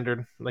gold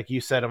standard, like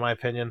you said, in my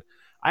opinion.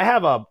 I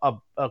have a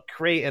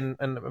crate, and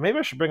maybe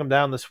I should bring them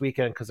down this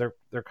weekend because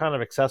they're kind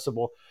of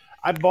accessible.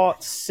 I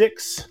bought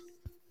 6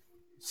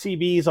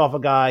 CBs off a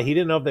guy. He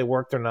didn't know if they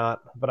worked or not,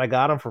 but I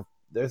got them for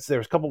there's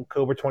a couple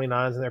Cobra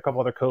 29s and there are a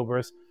couple other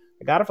Cobras.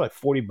 I got it for like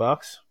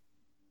 $40.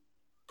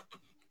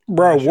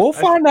 Bro, we'll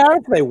find out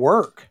if they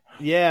work.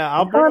 Yeah,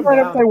 I'll bring them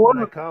down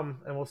when I come,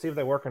 and we'll see if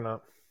they work or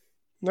not.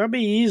 That'll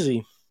be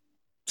easy.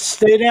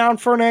 Stay down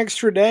for an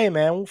extra day,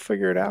 man. We'll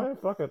figure it out. Yeah,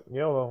 fuck it.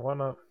 YOLO, why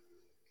not?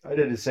 I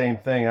did the same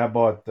thing. I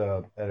bought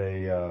at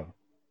a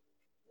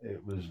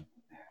it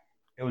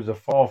was a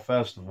fall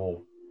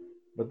festival,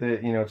 but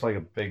it's like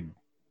a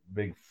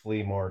big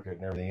flea market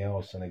and everything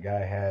else. And a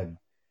guy had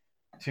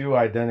 2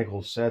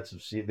 identical sets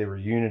of they were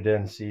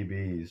Uniden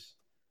CBs.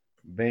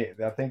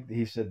 I think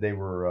he said they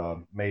were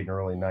made in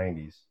early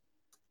 '90s,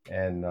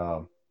 and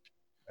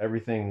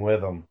everything with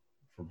them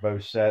for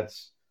both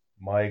sets,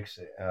 mics,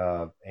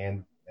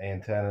 and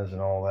antennas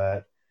and all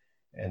that.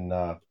 And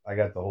I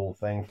got the whole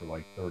thing for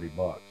like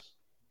 $30.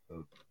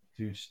 So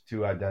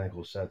two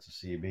identical sets of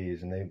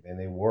CBs, and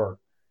they work.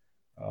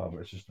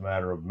 It's just a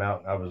matter of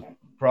mounting. I was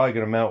probably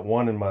going to mount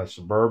one in my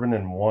Suburban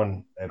and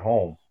one at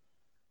home.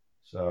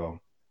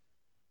 So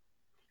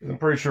I'm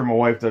pretty sure my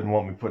wife doesn't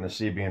want me putting a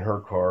CB in her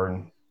car,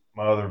 and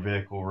my other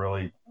vehicle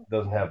really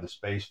doesn't have the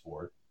space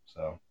for it.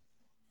 So.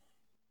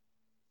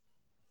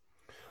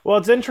 Well,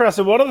 it's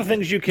interesting. One of the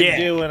things you can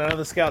do, and I know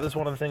the Scout, this is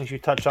one of the things you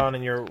touch on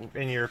in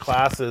your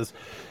classes,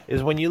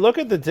 is when you look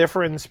at the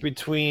difference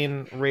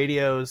between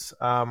radios,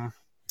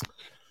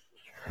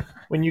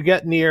 when you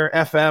get near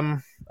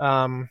FM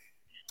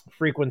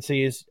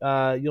frequencies,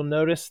 you'll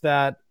notice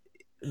that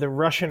the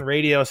Russian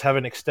radios have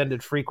an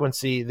extended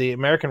frequency. The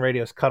American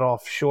radios cut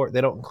off short.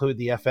 They don't include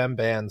the FM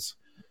bands,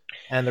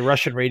 and the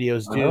Russian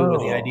radios do. And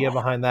the idea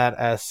behind that,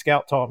 as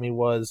Scout taught me,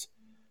 was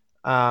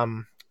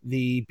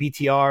the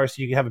BTR.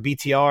 So you can have a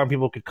BTR and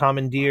people could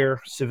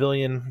commandeer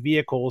civilian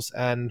vehicles,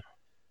 and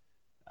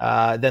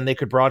then they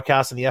could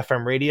broadcast on the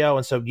FM radio.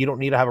 And so you don't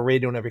need to have a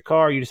radio in every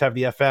car. You just have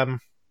the FM.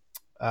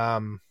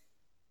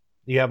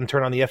 You have them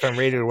turn on the FM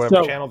radio or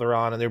whatever channel they're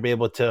on, and they'll be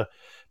able to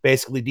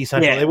basically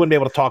decentralize. Yeah. They wouldn't be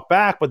able to talk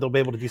back, but they'll be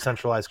able to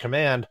decentralize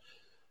command.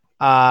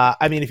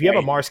 I mean, if you have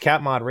a Mars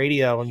Cat Mod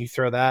radio and you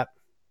throw that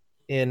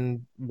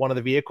in one of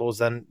the vehicles,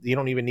 then you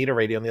don't even need a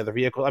radio in the other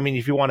vehicle. I mean,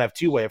 if you want to have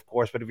two-way, of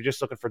course, but if you're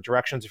just looking for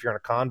directions, if you're in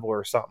a convoy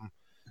or something,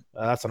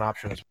 that's an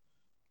option as well.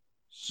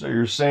 So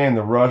you're saying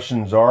the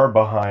Russians are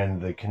behind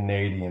the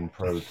Canadian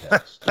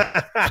protest? No.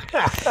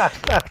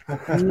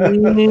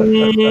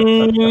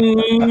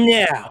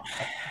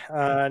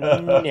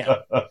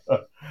 No.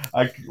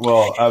 I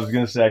was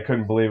going to say I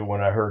couldn't believe it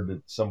when I heard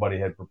that somebody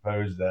had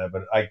proposed that,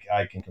 but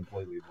I can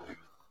completely believe it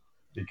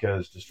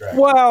because distraction.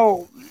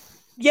 Well,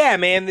 yeah,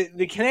 man,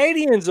 the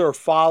Canadians are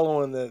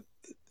following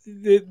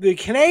the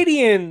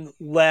Canadian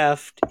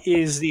left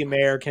is the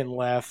American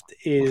left,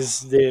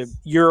 is the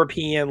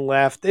European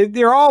left.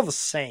 They're all the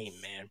same,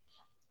 man.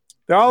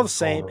 They're all the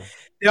same.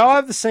 They all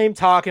have the same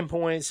talking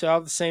points. They all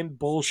have the same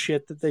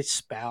bullshit that they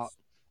spout.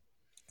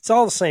 It's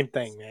all the same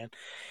thing, man.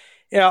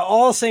 You know,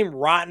 all the same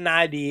rotten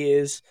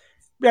ideas.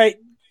 Right?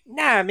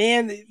 Nah,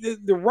 man,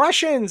 the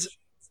Russians,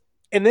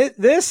 and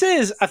this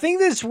is, I think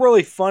this is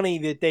really funny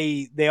that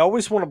they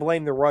always want to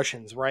blame the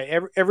Russians,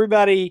 right?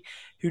 Everybody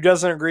who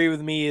doesn't agree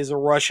with me is a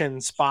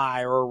Russian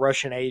spy or a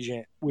Russian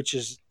agent, which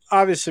is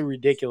obviously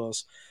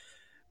ridiculous.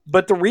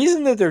 But the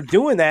reason that they're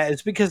doing that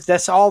is because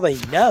that's all they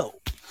know.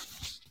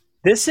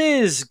 This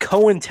is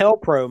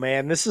COINTELPRO,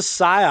 man. This is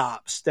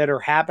PSYOPs that are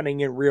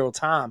happening in real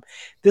time.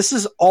 This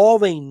is all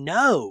they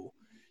know.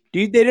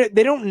 Dude,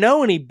 they don't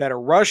know any better.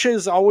 Russia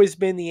has always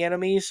been the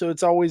enemy, so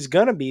it's always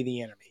going to be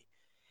the enemy.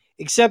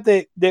 Except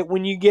that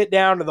when you get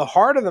down to the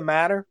heart of the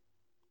matter,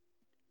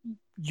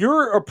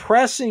 you're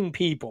oppressing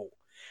people.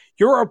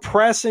 You're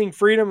oppressing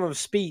freedom of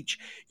speech.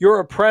 You're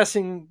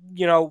oppressing,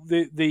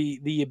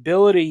 the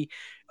ability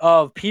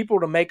of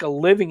people to make a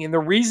living. And the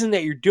reason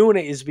that you're doing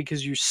it is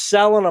because you're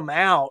selling them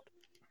out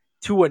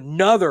to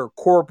another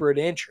corporate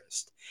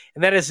interest.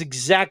 And that is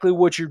exactly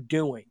what you're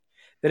doing.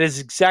 That is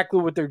exactly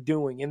what they're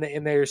doing.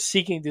 And they're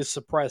seeking to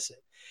suppress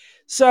it.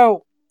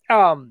 So,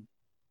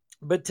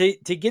 but to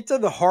get to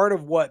the heart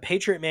of what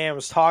Patriot Man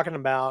was talking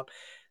about,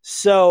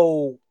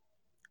 so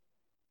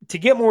to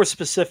get more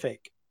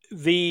specific,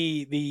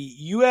 the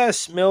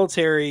U.S.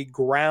 military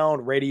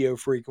ground radio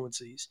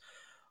frequencies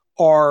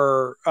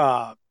are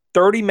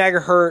 30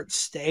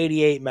 megahertz to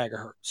 88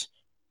 megahertz,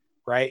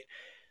 right?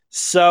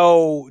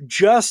 So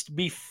just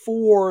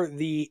before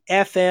the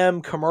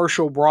FM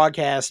commercial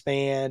broadcast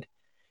band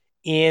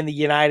in the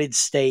United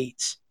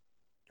States,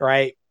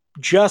 right?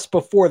 Just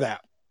before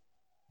that.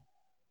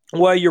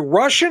 Well, your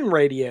Russian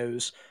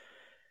radios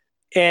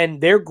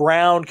and their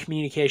ground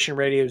communication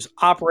radios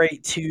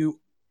operate to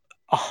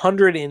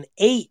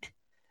 108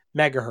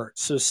 megahertz.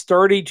 So it's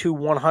 30 to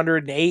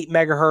 108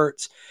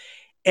 megahertz.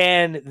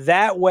 And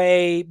that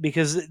way,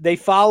 because they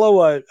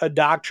follow a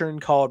doctrine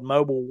called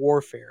mobile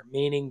warfare,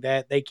 meaning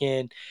that they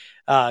can,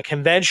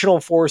 conventional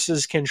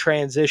forces can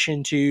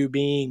transition to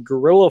being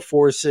guerrilla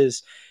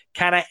forces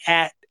kind of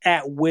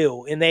at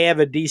will. And they have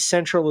a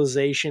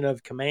decentralization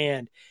of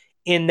command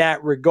in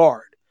that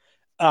regard.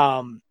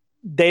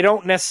 They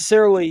don't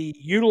necessarily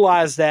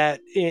utilize that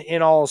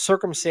in all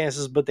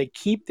circumstances, but they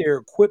keep their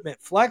equipment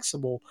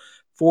flexible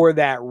for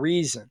that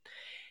reason.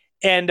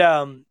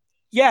 And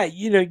yeah,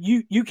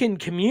 you can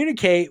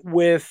communicate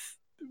with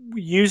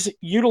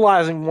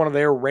utilizing one of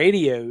their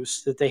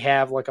radios that they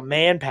have, like a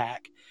man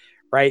pack,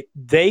 right?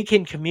 They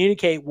can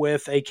communicate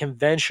with a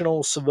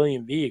conventional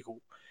civilian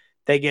vehicle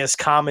that gets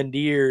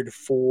commandeered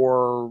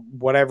for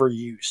whatever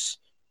use,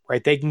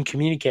 right? They can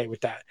communicate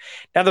with that.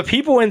 Now, the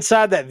people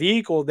inside that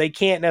vehicle, they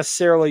can't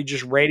necessarily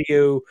just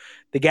radio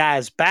the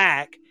guys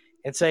back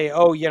and say,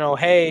 oh,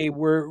 hey,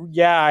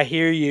 I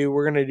hear you.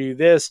 We're going to do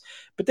this.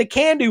 But they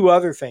can do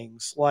other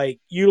things like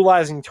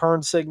utilizing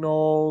turn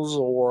signals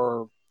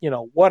or,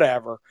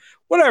 whatever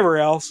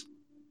else.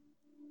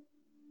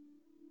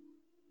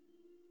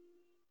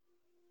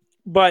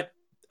 But,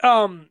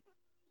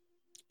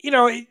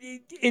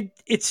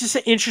 it's just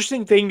an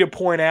interesting thing to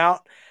point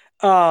out.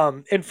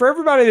 And for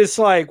everybody that's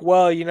like,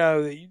 well,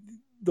 the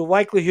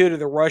likelihood of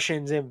the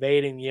Russians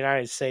invading the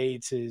United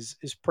States is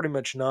pretty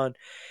much none.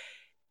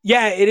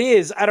 Yeah, it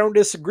is. I don't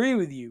disagree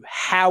with you.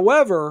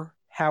 However,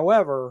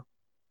 I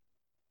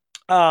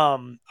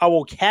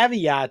will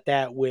caveat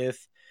that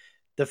with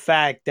the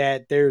fact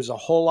that there's a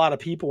whole lot of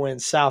people in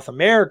South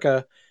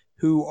America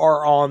who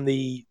are on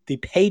the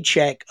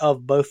paycheck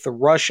of both the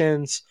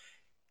Russians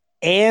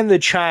and the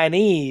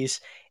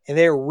Chinese, and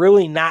they're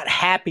really not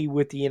happy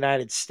with the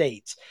United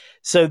States.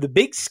 So the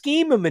big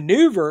scheme of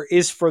maneuver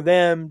is for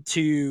them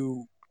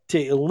to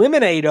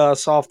eliminate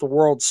us off the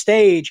world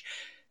stage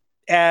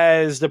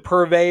as the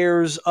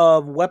purveyors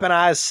of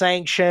weaponized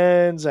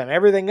sanctions and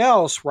everything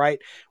else, right?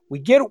 We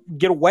get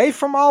away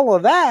from all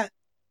of that,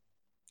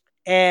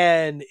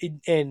 and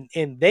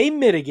they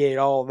mitigate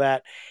all of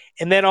that,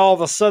 and then all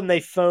of a sudden they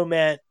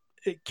foment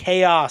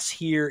chaos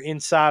here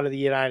inside of the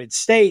United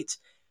States.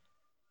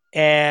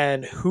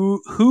 And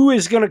who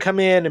is going to come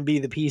in and be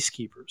the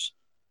peacekeepers,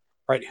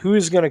 right? Who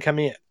is going to come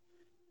in?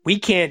 We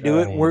can't do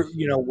it.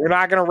 We're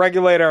not going to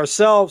regulate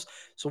ourselves.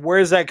 So where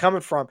is that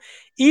coming from?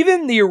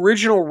 Even the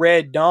original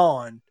Red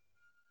Dawn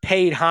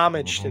paid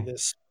homage to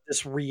this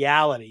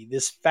reality,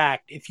 this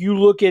fact. If you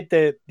look at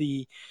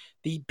the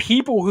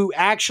people who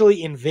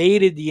actually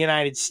invaded the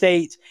United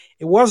States,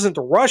 it wasn't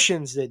the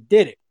Russians that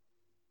did it,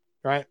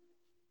 right?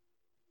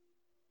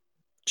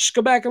 Just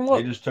go back and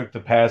look. They just took the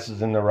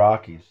passes in the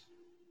Rockies.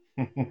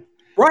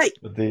 Right.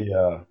 But it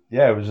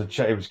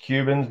was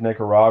Cubans,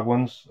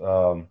 Nicaraguans.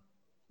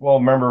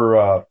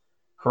 Remember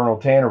Colonel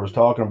Tanner was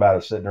talking about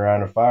it sitting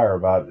around a fire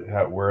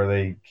about where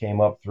they came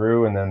up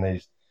through, and then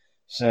they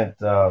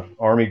sent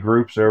army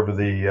groups over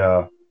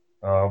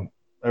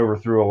over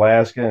through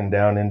Alaska and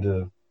down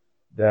into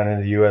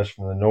the U.S.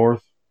 from the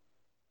north.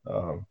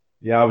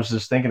 I was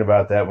just thinking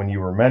about that when you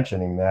were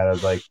mentioning that. I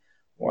was like,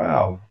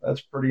 wow,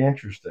 that's pretty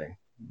interesting.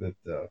 That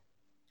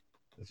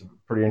it's a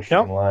pretty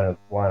interesting line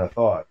of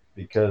thought.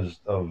 Because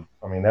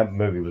that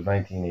movie was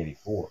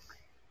 1984.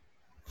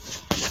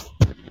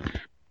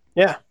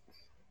 Yeah,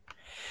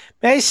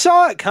 I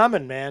saw it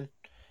coming, man.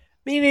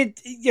 I mean,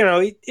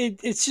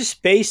 it's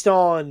just based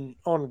on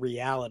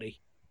reality.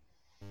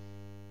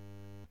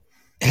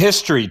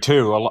 History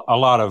too. A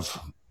lot of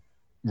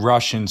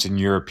Russians and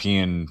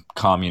European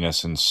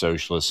communists and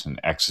socialists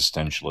and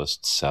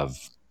existentialists have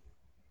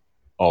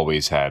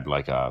always had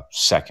like a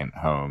second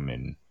home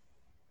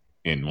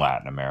in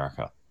Latin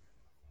America.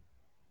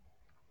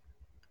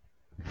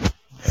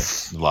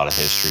 A lot of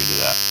history to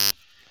that.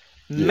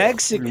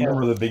 Mexico.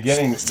 Remember the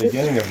beginning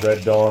of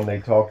Red Dawn? They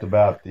talked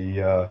about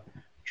the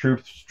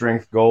troop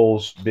strength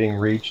goals being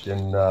reached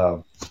in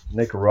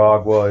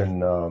Nicaragua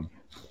and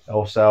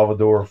El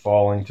Salvador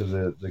falling to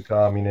the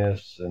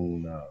communists,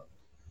 and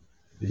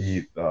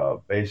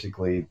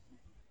basically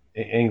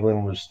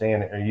England was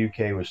standing, or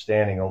UK was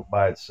standing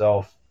by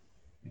itself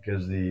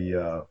because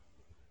the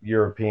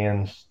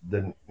Europeans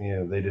didn't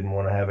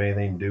want to have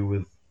anything to do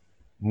with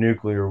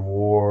nuclear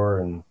war.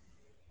 And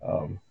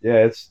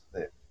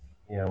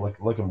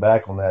looking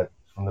back on that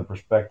from the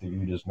perspective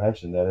you just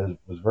mentioned,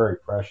 was very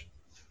prescient.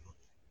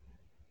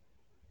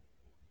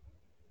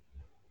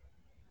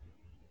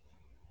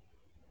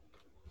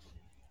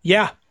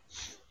 Yeah.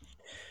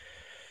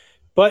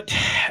 But,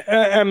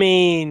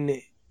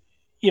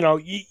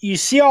 you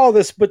see all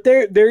this, but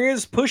there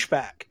is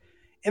pushback.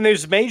 And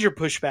there's major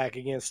pushback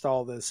against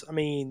all this. I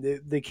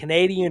mean, the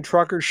Canadian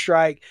trucker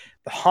strike,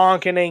 the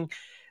honkening,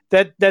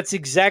 that's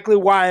exactly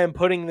why I'm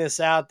putting this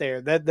out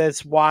there.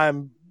 That's why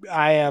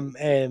I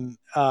am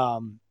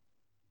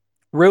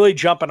really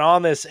jumping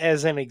on this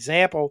as an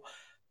example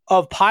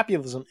of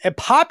populism. And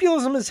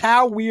populism is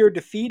how we are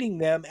defeating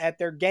them at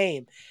their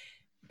game.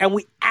 And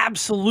we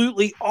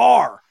absolutely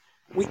are.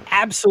 We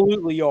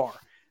absolutely are.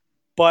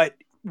 But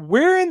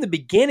we're in the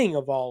beginning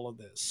of all of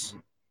this.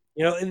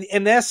 You know,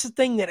 and that's the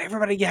thing that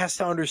everybody has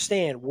to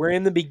understand. We're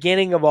in the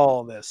beginning of all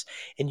of this,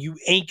 and you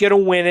ain't going to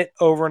win it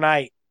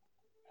overnight.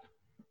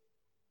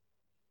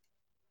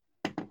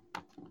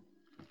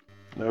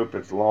 Nope,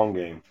 it's a long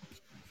game.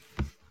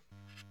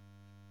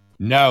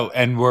 No,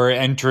 and we're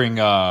entering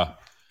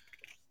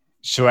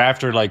so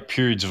after like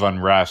periods of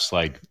unrest,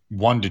 like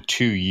 1 to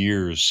 2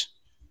 years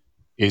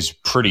is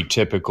pretty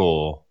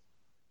typical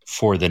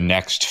for the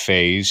next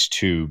phase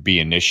to be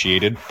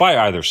initiated by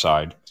either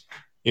side.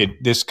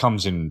 This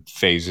comes in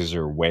phases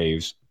or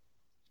waves.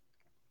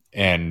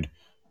 And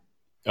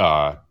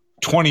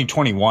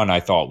 2021 I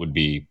thought would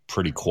be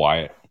pretty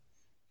quiet,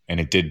 and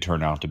it did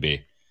turn out to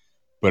be.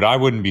 But I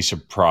wouldn't be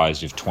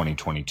surprised if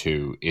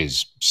 2022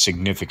 is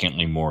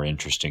significantly more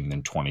interesting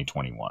than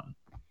 2021.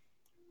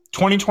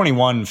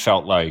 2021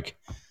 felt like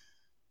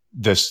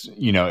this,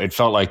 it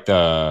felt like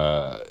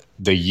the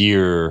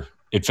year,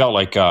 it felt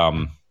like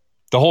the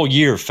whole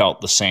year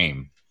felt the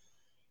same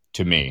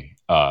to me.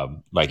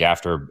 Like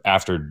after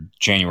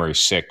January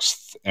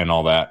 6th and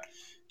all that,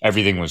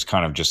 everything was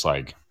kind of just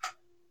like,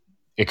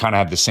 it kind of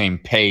had the same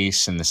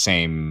pace and the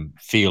same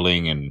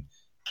feeling, and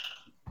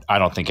I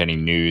don't think any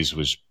news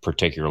was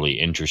particularly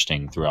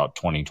interesting throughout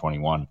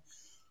 2021.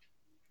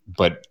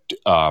 But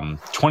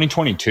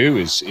 2022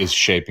 is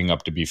shaping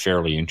up to be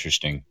fairly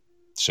interesting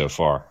so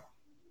far.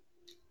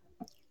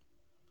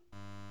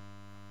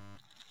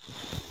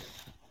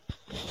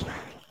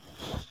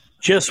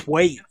 Just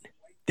wait.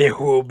 There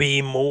will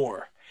be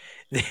more.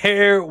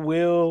 There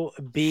will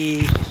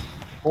be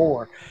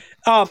more.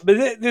 But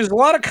there's a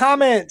lot of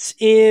comments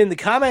in the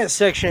comment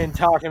section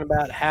talking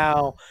about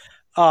how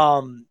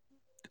a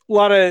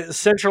lot of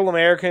Central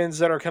Americans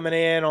that are coming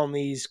in on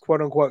these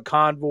quote unquote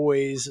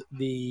convoys,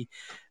 the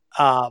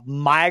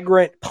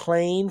migrant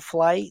plane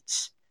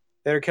flights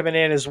that are coming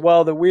in as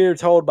well, that we're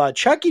told by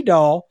Chucky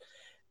Doll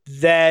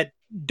that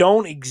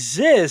don't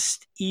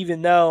exist,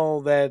 even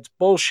though that's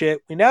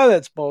bullshit. We know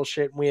that's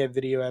bullshit, and we have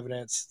video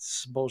evidence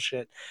it's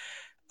bullshit.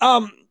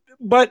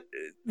 But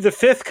the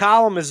fifth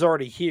column is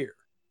already here.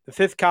 The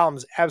fifth column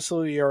is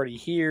absolutely already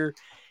here.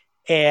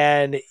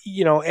 And,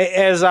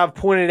 as I've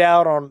pointed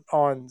out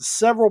on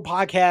several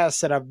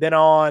podcasts that I've been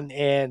on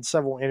and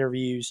several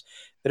interviews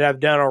that I've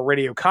done on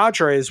Radio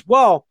Contra as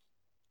well,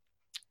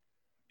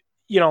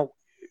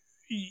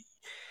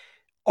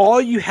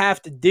 all you have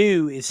to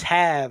do is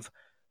have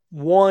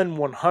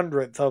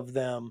 1/100th of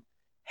them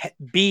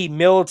be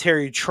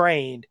military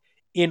trained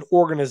in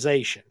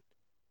organization,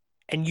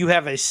 and you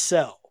have a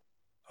cell,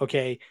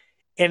 okay?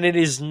 And it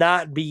is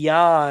not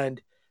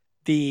beyond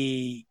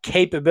the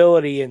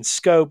capability and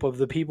scope of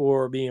the people who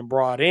are being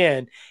brought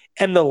in,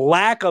 and the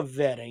lack of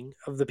vetting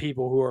of the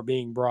people who are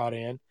being brought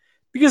in,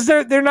 because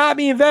they're not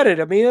being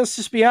vetted. I mean, let's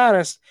just be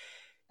honest.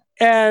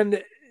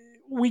 And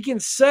we can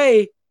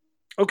say,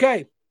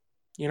 okay,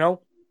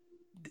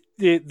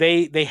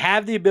 they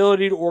have the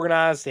ability to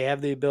organize, they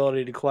have the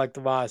ability to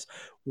collectivize.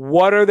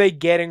 What are they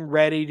getting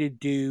ready to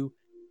do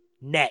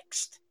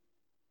next?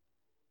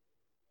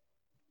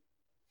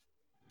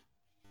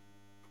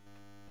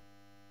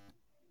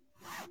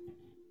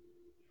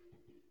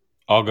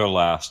 I'll go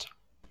last.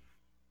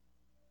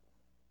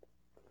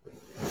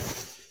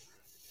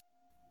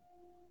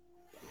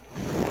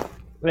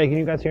 Hey, can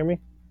you guys hear me?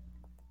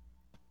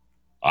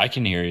 I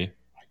can hear you.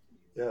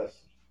 Yes.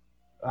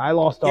 I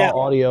lost all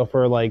audio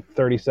for like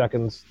 30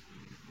 seconds.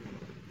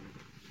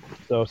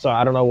 So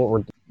I don't know what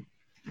we're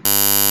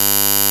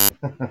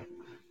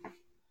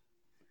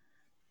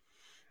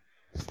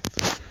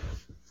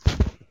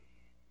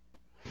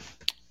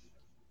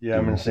Yeah,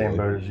 I'm in the same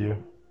boat as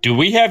you. Do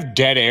we have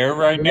dead air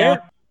right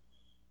now?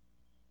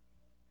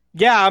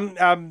 Yeah,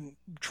 I'm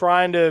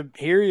trying to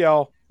hear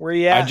y'all. Where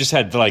you at? I just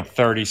had like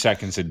 30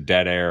 seconds of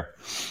dead air.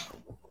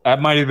 That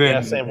might have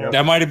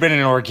been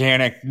an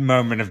organic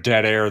moment of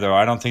dead air, though.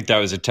 I don't think that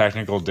was a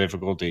technical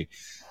difficulty.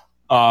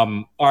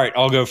 All right,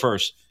 I'll go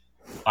first.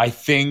 I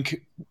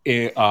think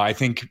at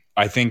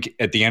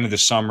the end of the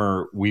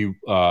summer, we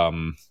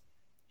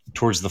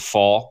towards the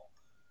fall,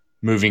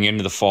 moving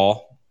into the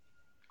fall,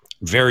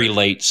 very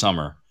late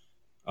summer,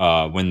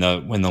 when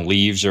the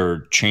leaves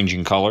are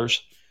changing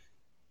colors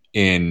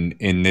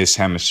in this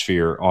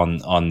hemisphere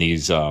on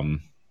these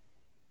in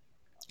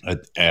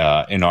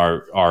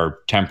our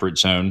temperate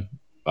zone,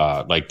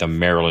 like the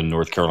Maryland,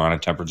 North Carolina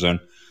temperate zone,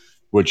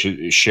 which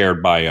is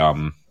shared by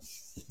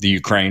the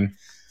Ukraine.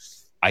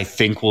 I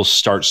think we'll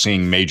start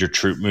seeing major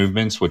troop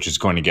movements, which is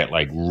going to get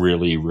like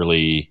really,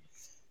 really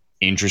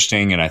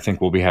interesting. And I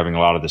think we'll be having a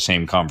lot of the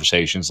same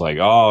conversations like,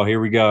 oh, here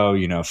we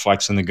go,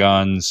 flexing the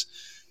guns,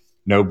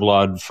 no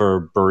blood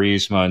for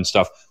Burisma and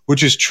stuff,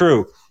 which is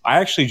true. I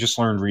actually just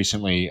learned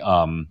recently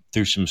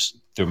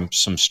through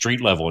some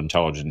street level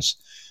intelligence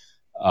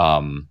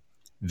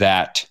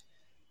that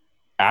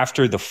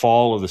after the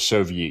fall of the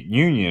Soviet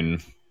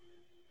Union,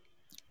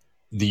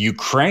 the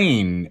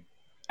Ukraine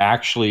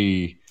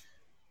actually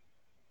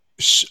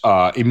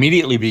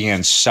immediately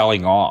began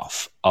selling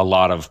off a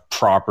lot of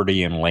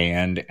property and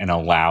land and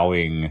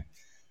allowing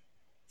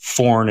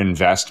foreign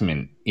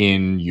investment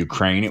in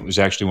Ukraine. It was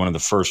actually one of the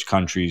first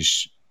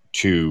countries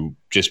to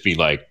just be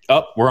like,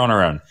 oh, we're on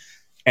our own.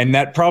 And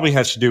that probably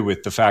has to do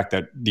with the fact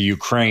that the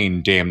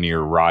Ukraine damn near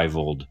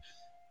rivaled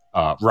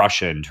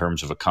Russia in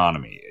terms of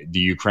economy. The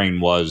Ukraine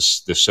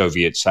was the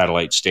Soviet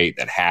satellite state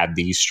that had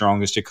the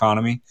strongest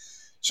economy.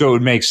 So it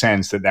would make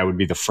sense that that would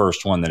be the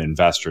first one that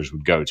investors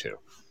would go to.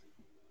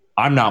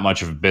 I'm not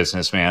much of a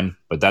businessman,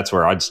 but that's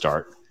where I'd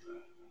start.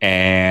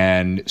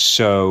 And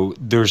so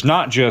there's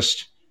not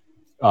just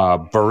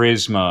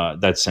Burisma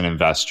that's an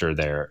investor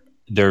there.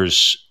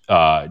 There's,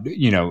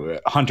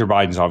 Hunter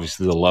Biden's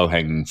obviously the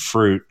low-hanging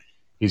fruit.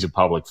 He's a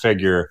public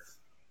figure.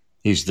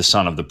 He's the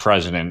son of the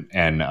president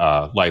and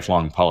a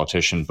lifelong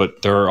politician.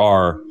 But there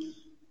are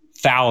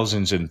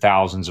thousands and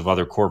thousands of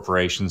other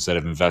corporations that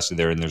have invested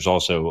there. And there's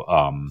also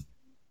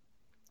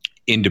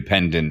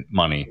independent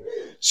money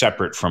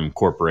separate from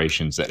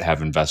corporations that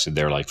have invested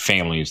there, like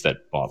families that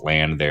bought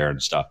land there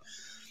and stuff.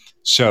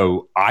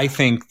 So I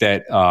think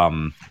that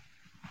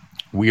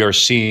we are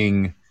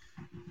seeing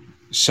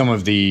some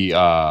of the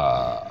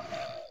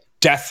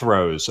death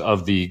throes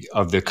of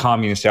the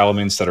communist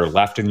elements that are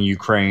left in the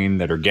Ukraine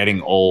that are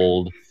getting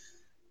old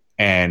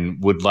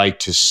and would like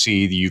to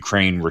see the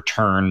Ukraine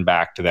return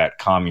back to that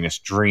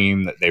communist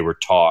dream that they were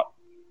taught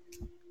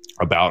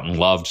about and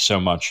loved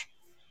so much.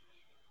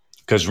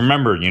 Because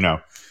remember,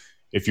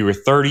 if you were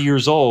 30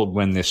 years old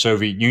when the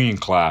Soviet Union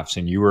collapsed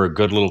and you were a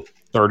good little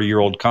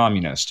 30-year-old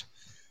communist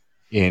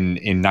in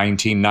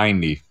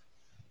 1990,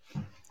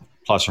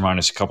 plus or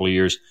minus a couple of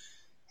years,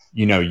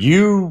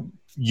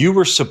 you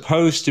were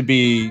supposed to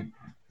be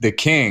the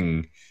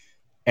king,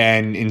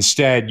 and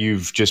instead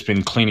you've just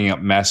been cleaning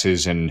up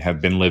messes and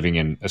have been living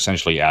in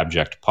essentially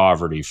abject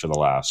poverty for the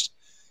last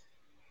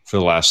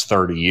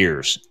 30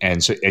 years.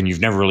 And you've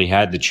never really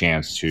had the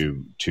chance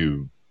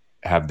to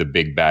have the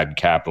big bad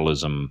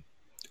capitalism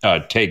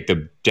take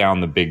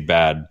down the big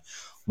bad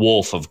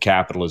wolf of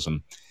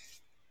capitalism.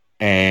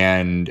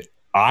 And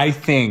I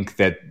think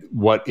that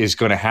what is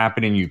going to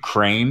happen in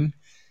Ukraine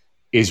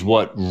is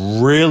what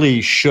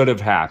really should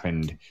have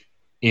happened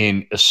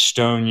in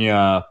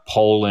Estonia,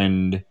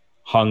 Poland,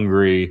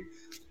 Hungary.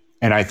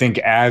 And I think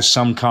as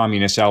some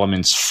communist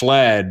elements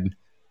fled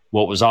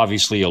what was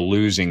obviously a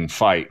losing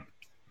fight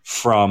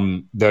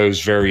from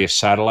those various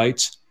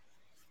satellites,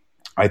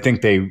 I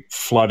think they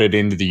flooded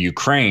into the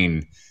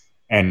Ukraine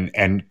and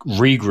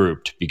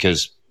regrouped,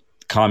 because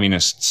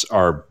communists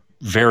are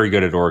very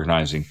good at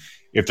organizing.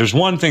 If there's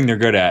one thing they're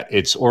good at,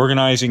 it's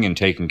organizing and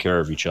taking care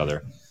of each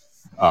other.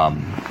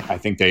 I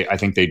think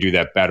they do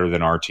that better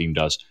than our team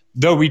does,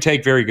 though we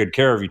take very good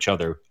care of each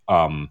other.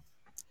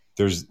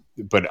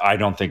 But I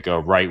don't think a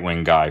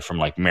right-wing guy from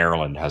like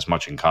Maryland has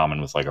much in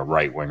common with like a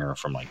right-winger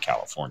from like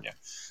California.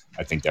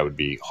 I think that would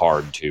be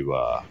hard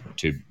to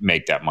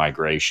make that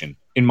migration,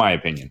 in my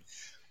opinion.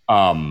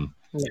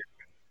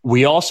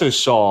 We also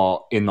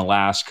saw in the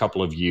last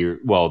couple of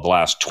years, well, the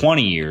last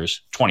 20 years,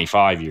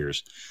 25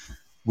 years,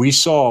 we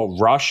saw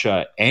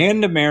Russia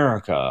and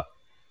America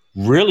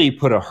really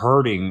put a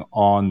hurting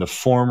on the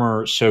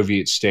former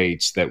Soviet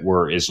states that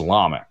were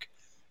Islamic,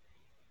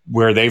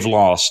 where they've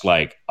lost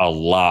like a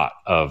lot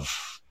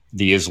of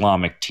the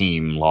Islamic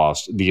team,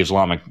 lost the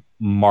Islamic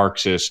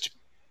Marxist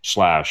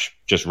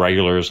 / just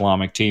regular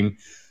Islamic team.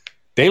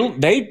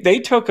 They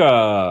took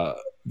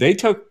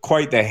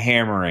quite the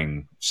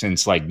hammering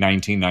since like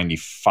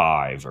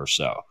 1995 or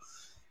so.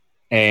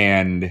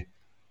 And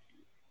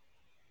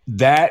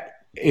that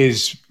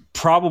is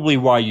probably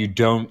why you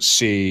don't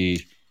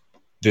see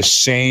the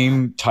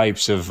same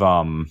types of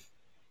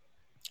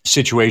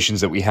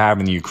situations that we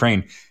have in the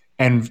Ukraine.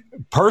 And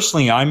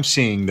personally, I'm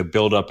seeing the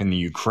buildup in the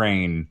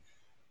Ukraine.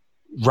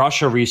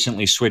 Russia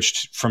recently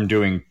switched from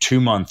doing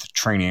 2-month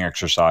training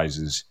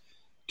exercises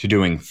to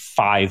doing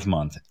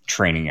 5-month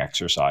training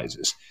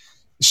exercises.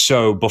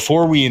 So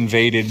before we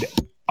invaded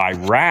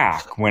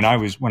Iraq, when I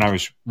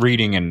was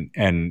reading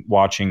and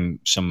watching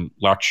some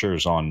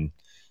lectures on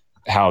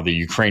how the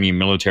Ukrainian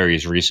military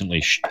has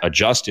recently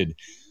adjusted,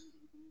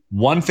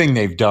 one thing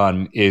they've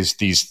done is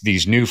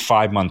these new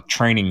 5-month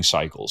training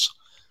cycles.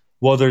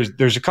 Well,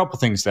 there's a couple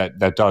things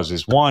that does.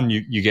 Is one,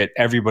 you get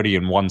everybody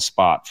in one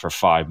spot for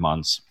 5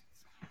 months.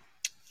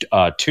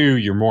 2,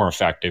 you're more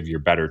effective, you're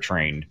better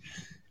trained.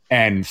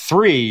 And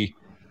 3,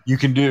 you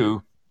can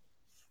do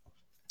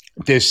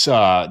this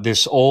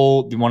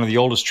one of the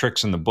oldest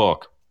tricks in the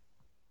book,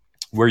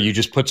 where you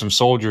just put some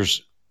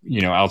soldiers,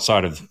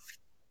 outside of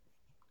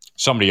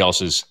somebody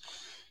else's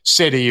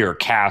city or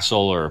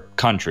castle or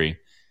country,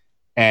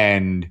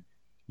 and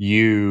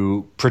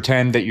you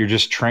pretend that you're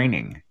just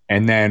training.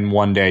 And then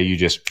one day you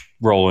just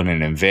roll in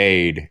and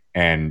invade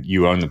and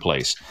you own the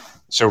place.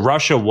 So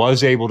Russia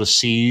was able to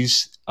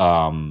seize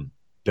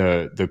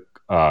the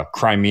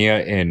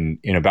Crimea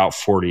in about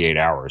 48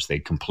 hours. They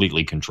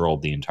completely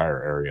controlled the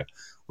entire area,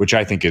 which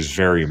I think is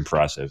very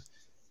impressive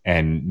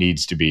and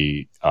needs to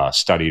be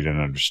studied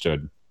and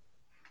understood.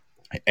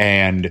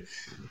 And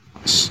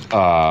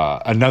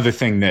another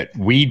thing that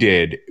we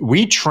did,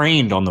 we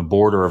trained on the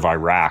border of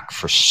Iraq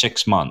for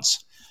 6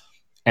 months.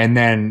 And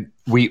then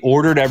we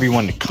ordered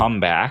everyone to come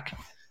back.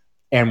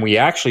 And we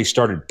actually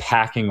started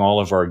packing all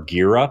of our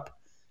gear up.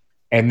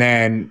 And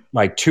then,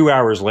 like 2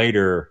 hours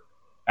later,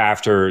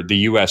 after the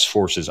U.S.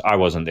 forces, I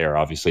wasn't there,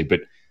 obviously,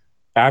 but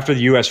after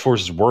the U.S.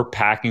 forces were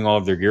packing all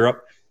of their gear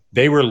up,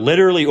 they were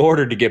literally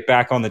ordered to get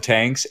back on the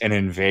tanks and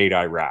invade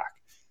Iraq.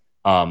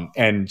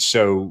 And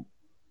so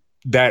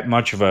that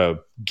much of a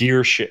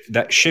gear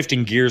that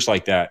shifting gears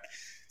like that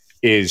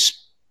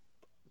is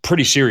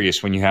pretty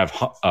serious when you have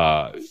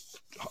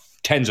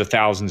tens of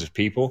thousands of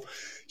people.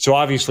 So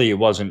obviously it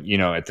wasn't,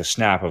 at the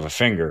snap of a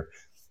finger,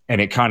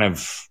 and it kind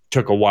of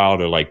took a while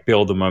to like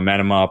build the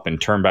momentum up and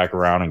turn back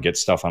around and get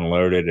stuff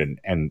unloaded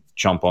and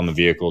jump on the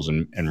vehicles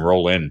and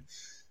roll in.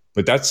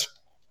 But that's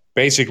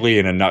basically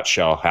in a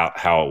nutshell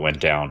how it went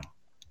down.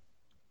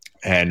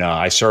 And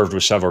I served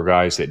with several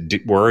guys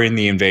that were in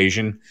the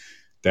invasion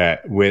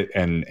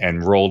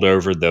and rolled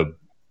over the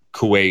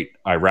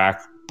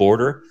Kuwait-Iraq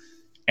border.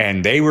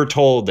 And they were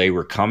told they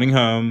were coming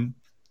home.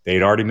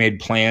 They'd already made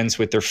plans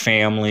with their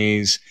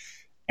families.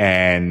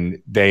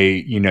 And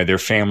their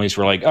families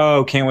were like,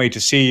 oh, can't wait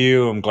to see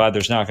you. I'm glad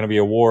there's not going to be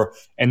a war.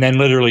 And then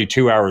literally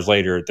 2 hours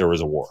later, there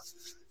was a war.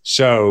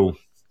 So,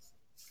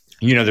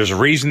 there's a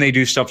reason they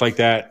do stuff like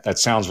that. That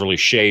sounds really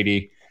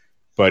shady,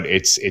 but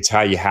it's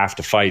how you have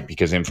to fight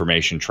because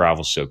information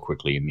travels so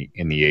quickly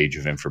in the age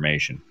of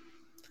information.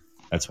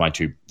 That's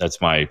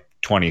my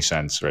 20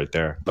 cents right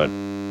there. But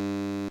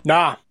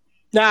nah,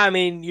 I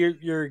mean,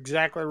 you're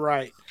exactly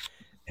right.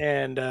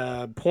 And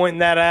pointing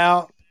that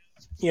out,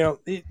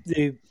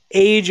 the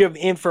age of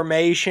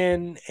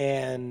information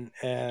and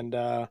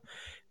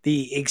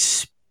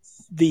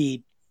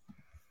the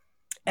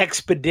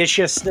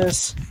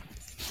expeditiousness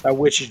by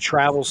which it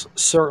travels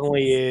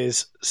certainly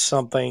is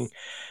something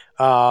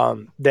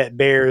that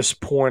bears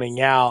pointing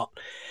out.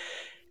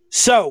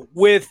 So,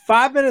 with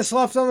 5 minutes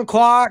left on the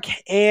clock,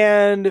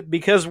 and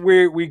because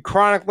we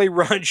chronically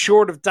run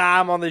short of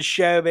time on this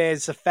show, man,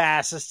 it's the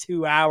fastest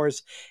 2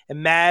 hours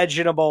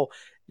imaginable.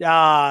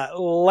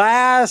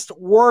 Last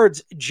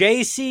words,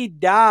 JC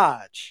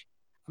Dodge.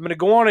 I'm going to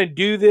go on and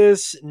do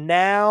this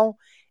now,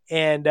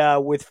 and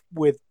with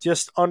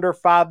just under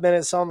 5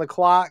 minutes on the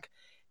clock.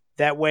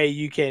 That way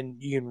you can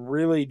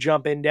really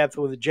jump in depth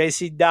with it.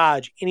 JC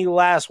Dodge, any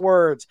last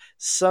words?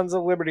 Sons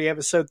of Liberty,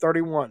 episode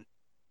 31.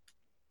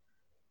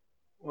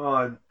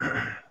 Well,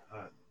 I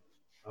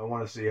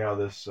want to see how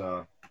this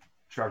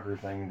trucker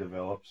thing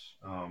develops.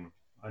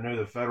 I know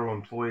the federal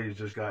employees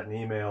just got an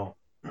email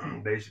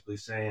basically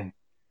saying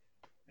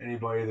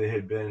anybody that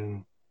had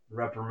been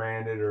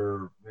reprimanded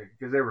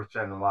because they were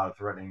sending a lot of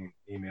threatening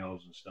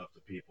emails and stuff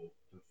to people,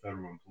 to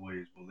federal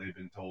employees. Well, they've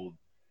been told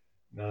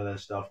none of that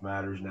stuff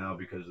matters now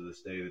because of the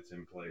stay that's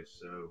in place.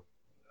 So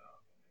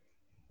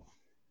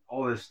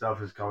all this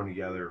stuff is coming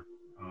together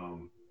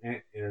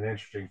in an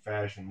interesting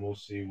fashion. We'll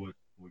see what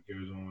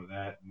goes on with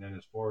that. And then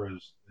as far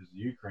as the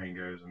Ukraine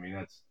goes, I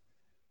mean,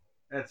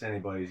 that's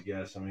anybody's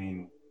guess. I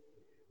mean,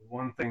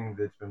 one thing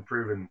that's been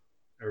proven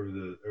over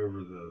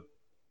the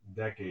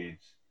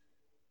decades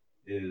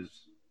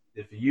is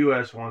if the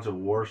U.S. wants a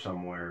war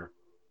somewhere,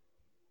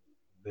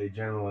 they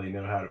generally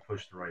know how to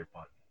push the right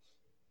buttons.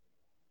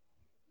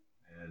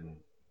 And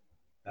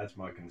that's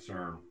my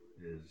concern,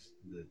 is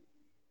that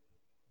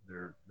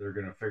they're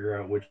going to figure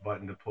out which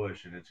button to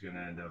push, and it's going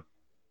to end up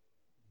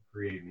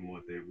creating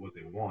what they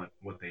want,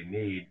 what they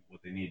need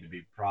to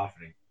be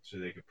profiting, so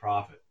they could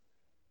profit.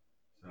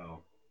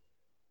 So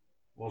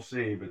we'll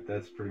see, but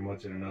that's pretty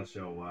much in a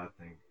nutshell what I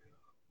think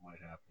might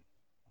happen.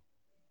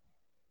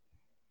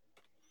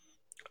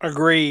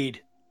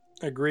 Agreed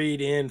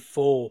in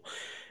full.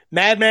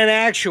 Madman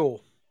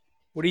Actual,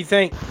 what do you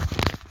think?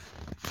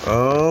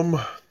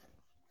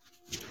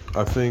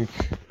 I think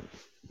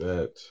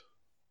that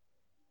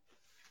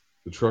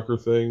the trucker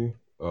thing,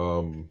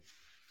 I'm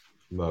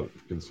not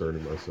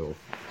concerning myself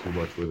too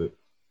much with it.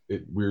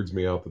 It weirds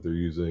me out that they're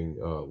using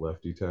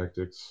lefty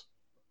tactics.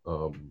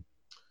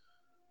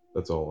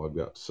 That's all I've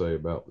got to say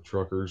about the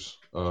truckers.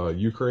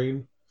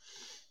 Ukraine,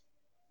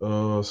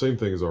 same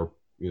thing as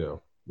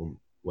when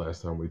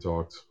last time we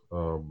talked.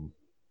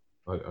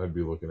 I'd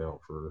be looking out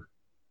for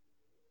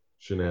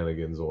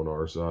shenanigans on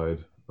our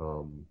side.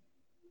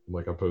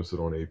 Like I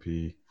posted on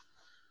AP,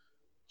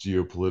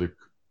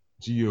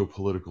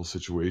 geopolitical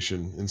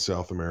situation in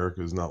South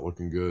America is not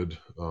looking good.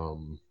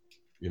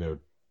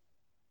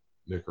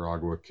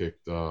 Nicaragua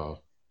kicked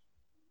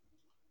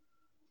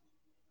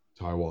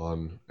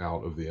Taiwan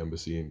out of the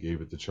embassy and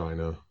gave it to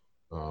China.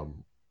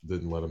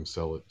 Didn't let them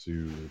sell it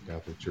to the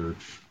Catholic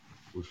Church,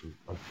 which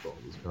I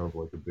thought was kind of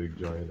like a big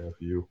giant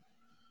FU.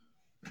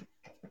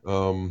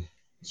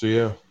 So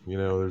yeah,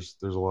 there's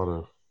a lot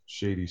of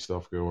shady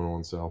stuff going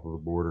on south of the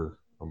border.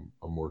 I'm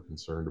more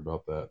concerned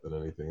about that than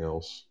anything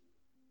else.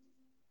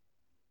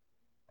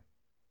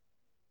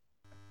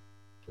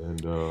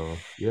 And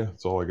yeah,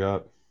 that's all I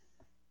got.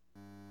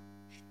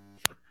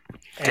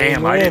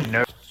 damn, I didn't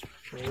know.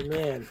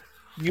 Amen.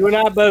 You and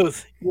I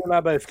both. You and I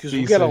both, because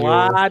we Si, got a senor.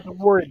 lot to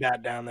worry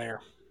about down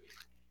there.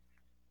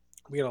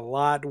 We got a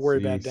lot to worry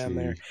about down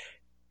there.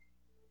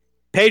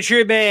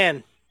 Patriot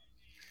Man.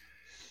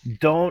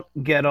 Don't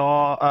get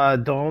all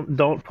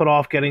don't put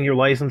off getting your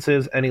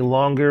licenses any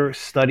longer.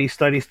 Study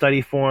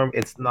for 'em.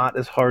 It's not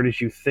as hard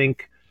as you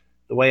think.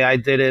 The way I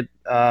did it,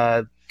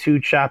 2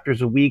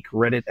 chapters a week,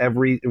 read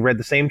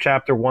the same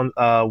chapter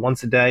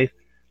once a day.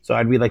 So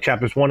I'd read like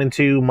chapters 1 and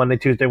 2 Monday,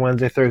 Tuesday,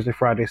 Wednesday, Thursday,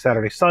 Friday,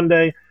 Saturday,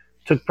 Sunday.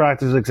 Took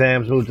practice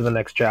exams, moved to the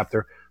next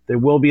chapter. There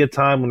will be a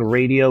time when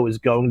radio is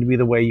going to be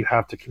the way you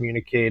have to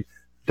communicate.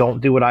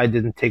 Don't do what I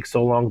did and take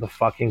so long to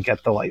fucking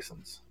get the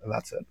license. And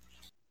that's it.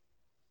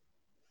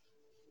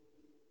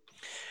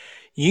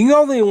 You can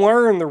only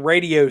learn the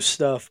radio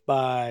stuff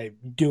by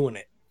doing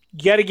it.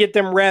 You got to get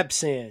them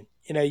reps in.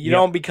 You know, you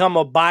don't become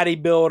a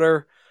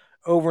bodybuilder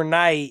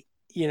overnight.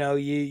 You know,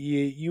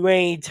 you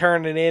ain't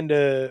turning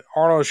into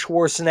Arnold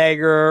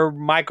Schwarzenegger,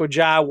 Michael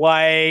Jai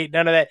White,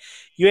 none of that.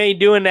 You ain't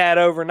doing that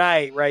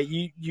overnight, right?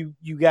 You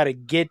got to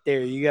get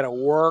there. You got to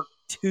work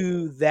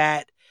to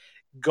that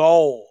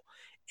goal.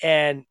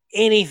 And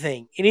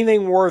anything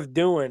worth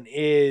doing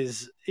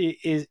is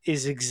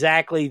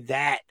exactly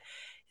that.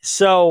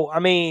 So, I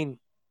mean,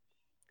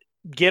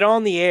 get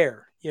on the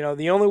air. You know,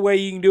 the only way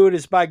you can do it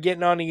is by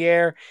getting on the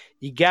air.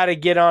 You got to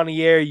get on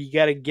the air. You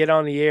got to get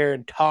on the air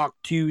and talk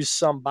to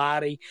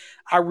somebody.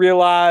 I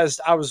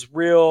realized I was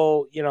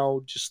real, you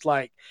know, just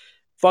like,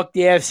 fuck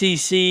the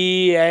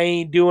FCC. I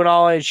ain't doing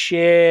all that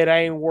shit. I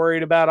ain't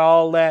worried about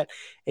all that.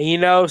 And you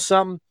know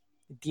something?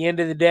 At the end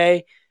of the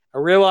day, I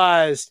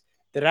realized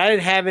that I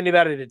didn't have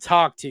anybody to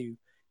talk to.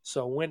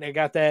 So went and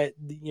got that,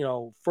 you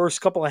know,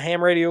 first couple of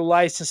ham radio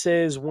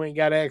licenses, went and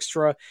got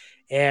extra.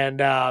 And,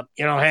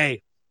 you know,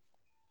 hey,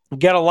 you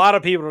got a lot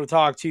of people to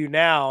talk to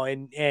now,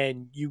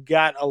 and you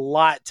got a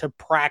lot to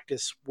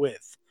practice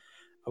with.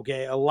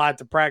 Okay, a lot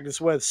to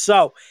practice with.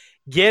 So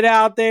get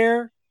out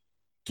there,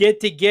 get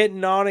to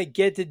getting on it,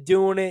 get to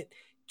doing it.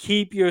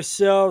 Keep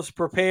yourselves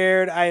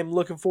prepared. I am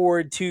looking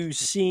forward to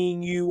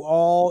seeing you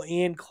all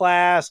in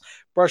class.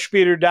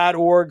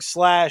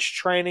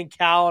 brushbeater.org/training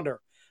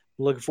calendar.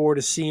 Looking forward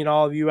to seeing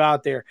all of you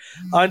out there.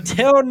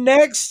 Until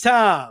next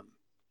time,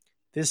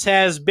 this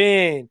has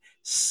been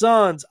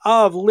Sons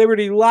of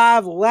Liberty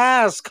Live,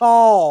 last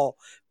call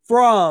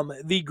from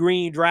the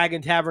Green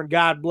Dragon Tavern.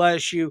 God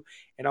bless you,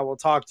 and I will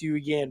talk to you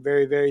again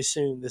very, very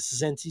soon. This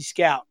is NC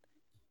Scout